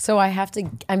 So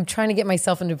I'm trying to get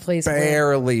myself into a place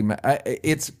barely.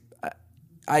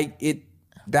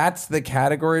 That's the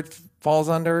category it falls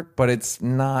under, but it's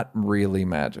not really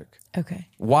magic. Okay.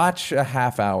 Watch a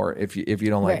half hour if you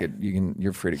don't like it.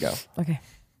 You're free to go. Okay.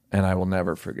 and I will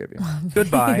never forgive you.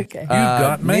 Goodbye. Okay. You've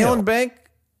got mail. Neil and Bink,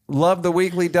 love the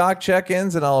weekly doc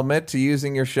check-ins, and I'll admit to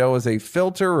using your show as a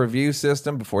filter review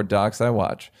system before docs I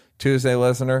watch. Tuesday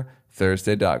listener,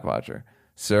 Thursday doc watcher.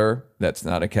 Sir, that's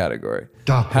not a category.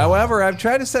 However, I've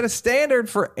tried to set a standard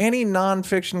for any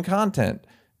nonfiction content,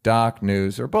 doc,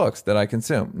 news, or books that I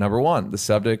consume. Number one, the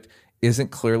subject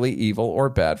isn't clearly evil or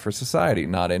bad for society.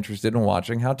 Not interested in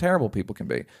watching how terrible people can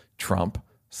be.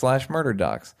 Trump/murder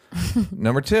docs.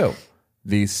 Number two,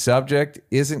 the subject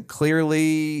isn't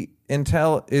clearly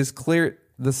the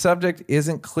subject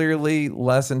isn't clearly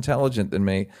less intelligent than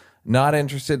me. Not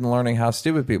interested in learning how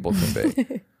stupid people can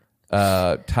be.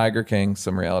 Tiger King,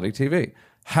 some reality TV.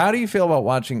 How do you feel about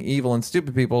watching evil and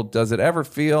stupid people? Does it ever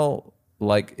feel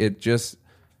like it's just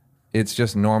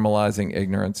normalizing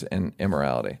ignorance and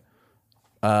immorality?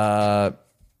 Sir,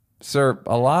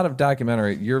 a lot of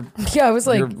documentary. You're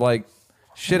like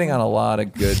shitting on a lot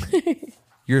of good.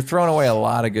 You're throwing away a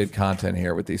lot of good content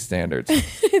here with these standards.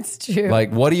 It's true.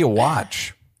 Like, what do you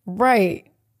watch? Right.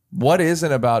 What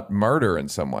isn't about murder in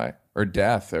some way or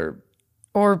death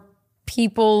or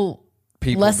people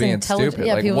less being intelligent? stupid?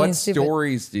 Yeah, like, people what being stupid.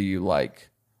 stories do you like?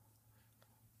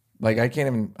 Like, I can't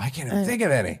even think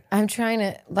of any. I'm trying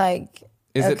to like.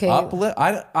 Is it uplift?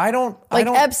 I don't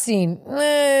Epstein.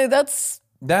 That's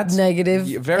negative.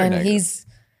 Very and negative.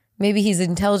 Maybe he's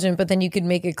intelligent, but then you could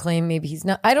make a claim maybe he's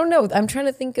not. I don't know. I'm trying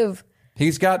to think of.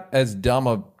 He's got as dumb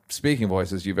a speaking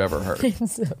voice as you've ever heard.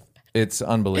 It's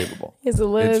unbelievable. He has a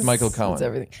list. It's Michael Cohen. It's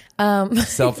everything.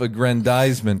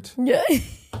 Self-aggrandizement. Yeah.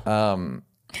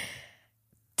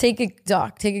 Take a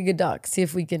good doc. See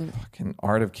if we can. Fucking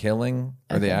Art of Killing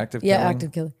or The Act of Killing. Yeah, Act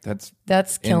of Killing.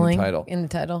 That's killing in the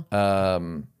title.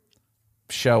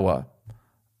 Showa.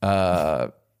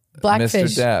 Blackfish.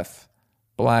 Mr. Death.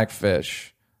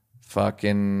 Blackfish.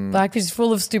 Fucking Blackfish is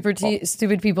full of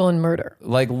stupid people and murder.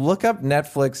 Like, look up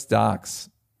Netflix docs.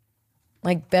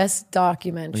 Like best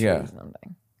documentary Yeah. or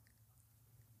something.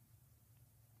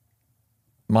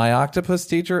 My Octopus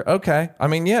Teacher. Okay. I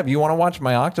mean, yeah, if you want to watch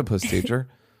My Octopus Teacher.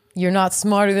 You're not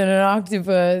smarter than an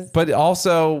octopus. But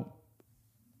also,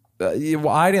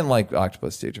 I didn't like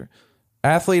Octopus Teacher.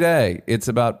 Athlete A, it's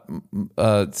about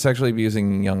sexually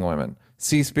abusing young women.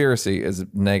 Seaspiracy is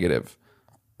negative.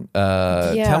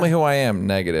 Tell Me Who I Am,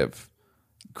 negative.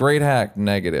 Great Hack,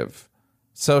 negative.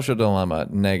 Social Dilemma,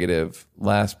 negative.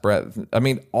 Last Breath. I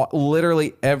mean,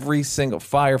 literally every single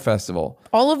Fire Festival.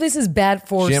 All of this is bad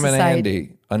for Jim society. and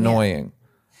Andy, annoying.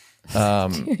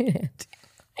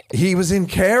 He was in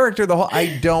character the whole.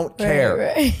 I don't care.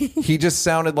 Right. He just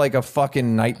sounded like a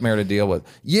fucking nightmare to deal with.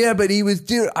 Yeah, but he was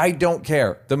dude. I don't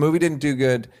care. The movie didn't do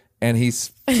good, and he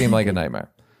seemed like a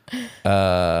nightmare.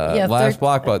 Last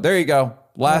Blockbuster. There you go.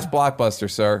 Last Blockbuster,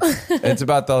 sir. It's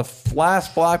about the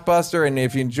last Blockbuster, and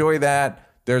if you enjoy that,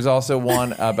 there's also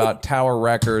one about Tower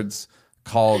Records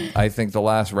called, I think, The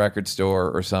Last Record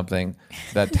Store or something,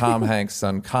 that Tom Hanks'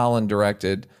 son Colin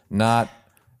directed, not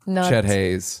Chet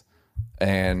Hayes.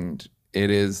 And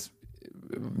it is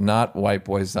not White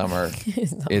Boy Summer.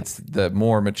 It's the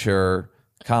more mature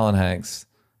Colin Hanks.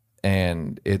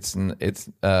 And it's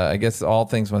I guess All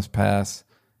Things Must Pass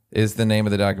is the name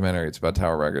of the documentary. It's about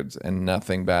Tower Records, and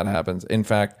nothing bad happens. In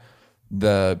fact,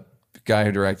 the guy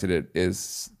who directed it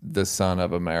is the son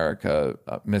of America,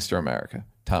 Mr. America,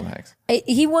 Tom Hanks.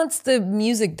 He wants the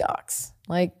music docs,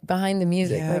 like behind the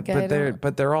music. Yeah, like,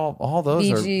 but they're all those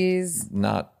Bee are Gees.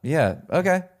 not. Yeah,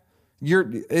 okay. Your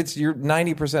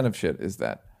 90% of shit is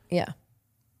that. Yeah.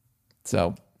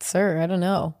 So, sir, I don't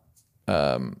know.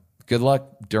 Good luck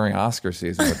during Oscar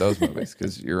season with those movies,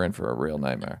 because you're in for a real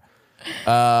nightmare.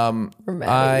 I'm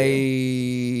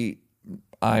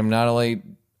not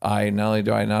only do I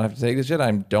not have to take this shit, I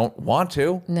don't want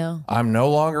to. No. I'm no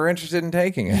longer interested in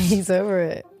taking it. He's over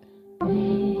it.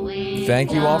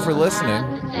 Thank you all for listening.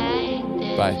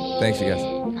 Bye. Thanks, you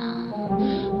guys.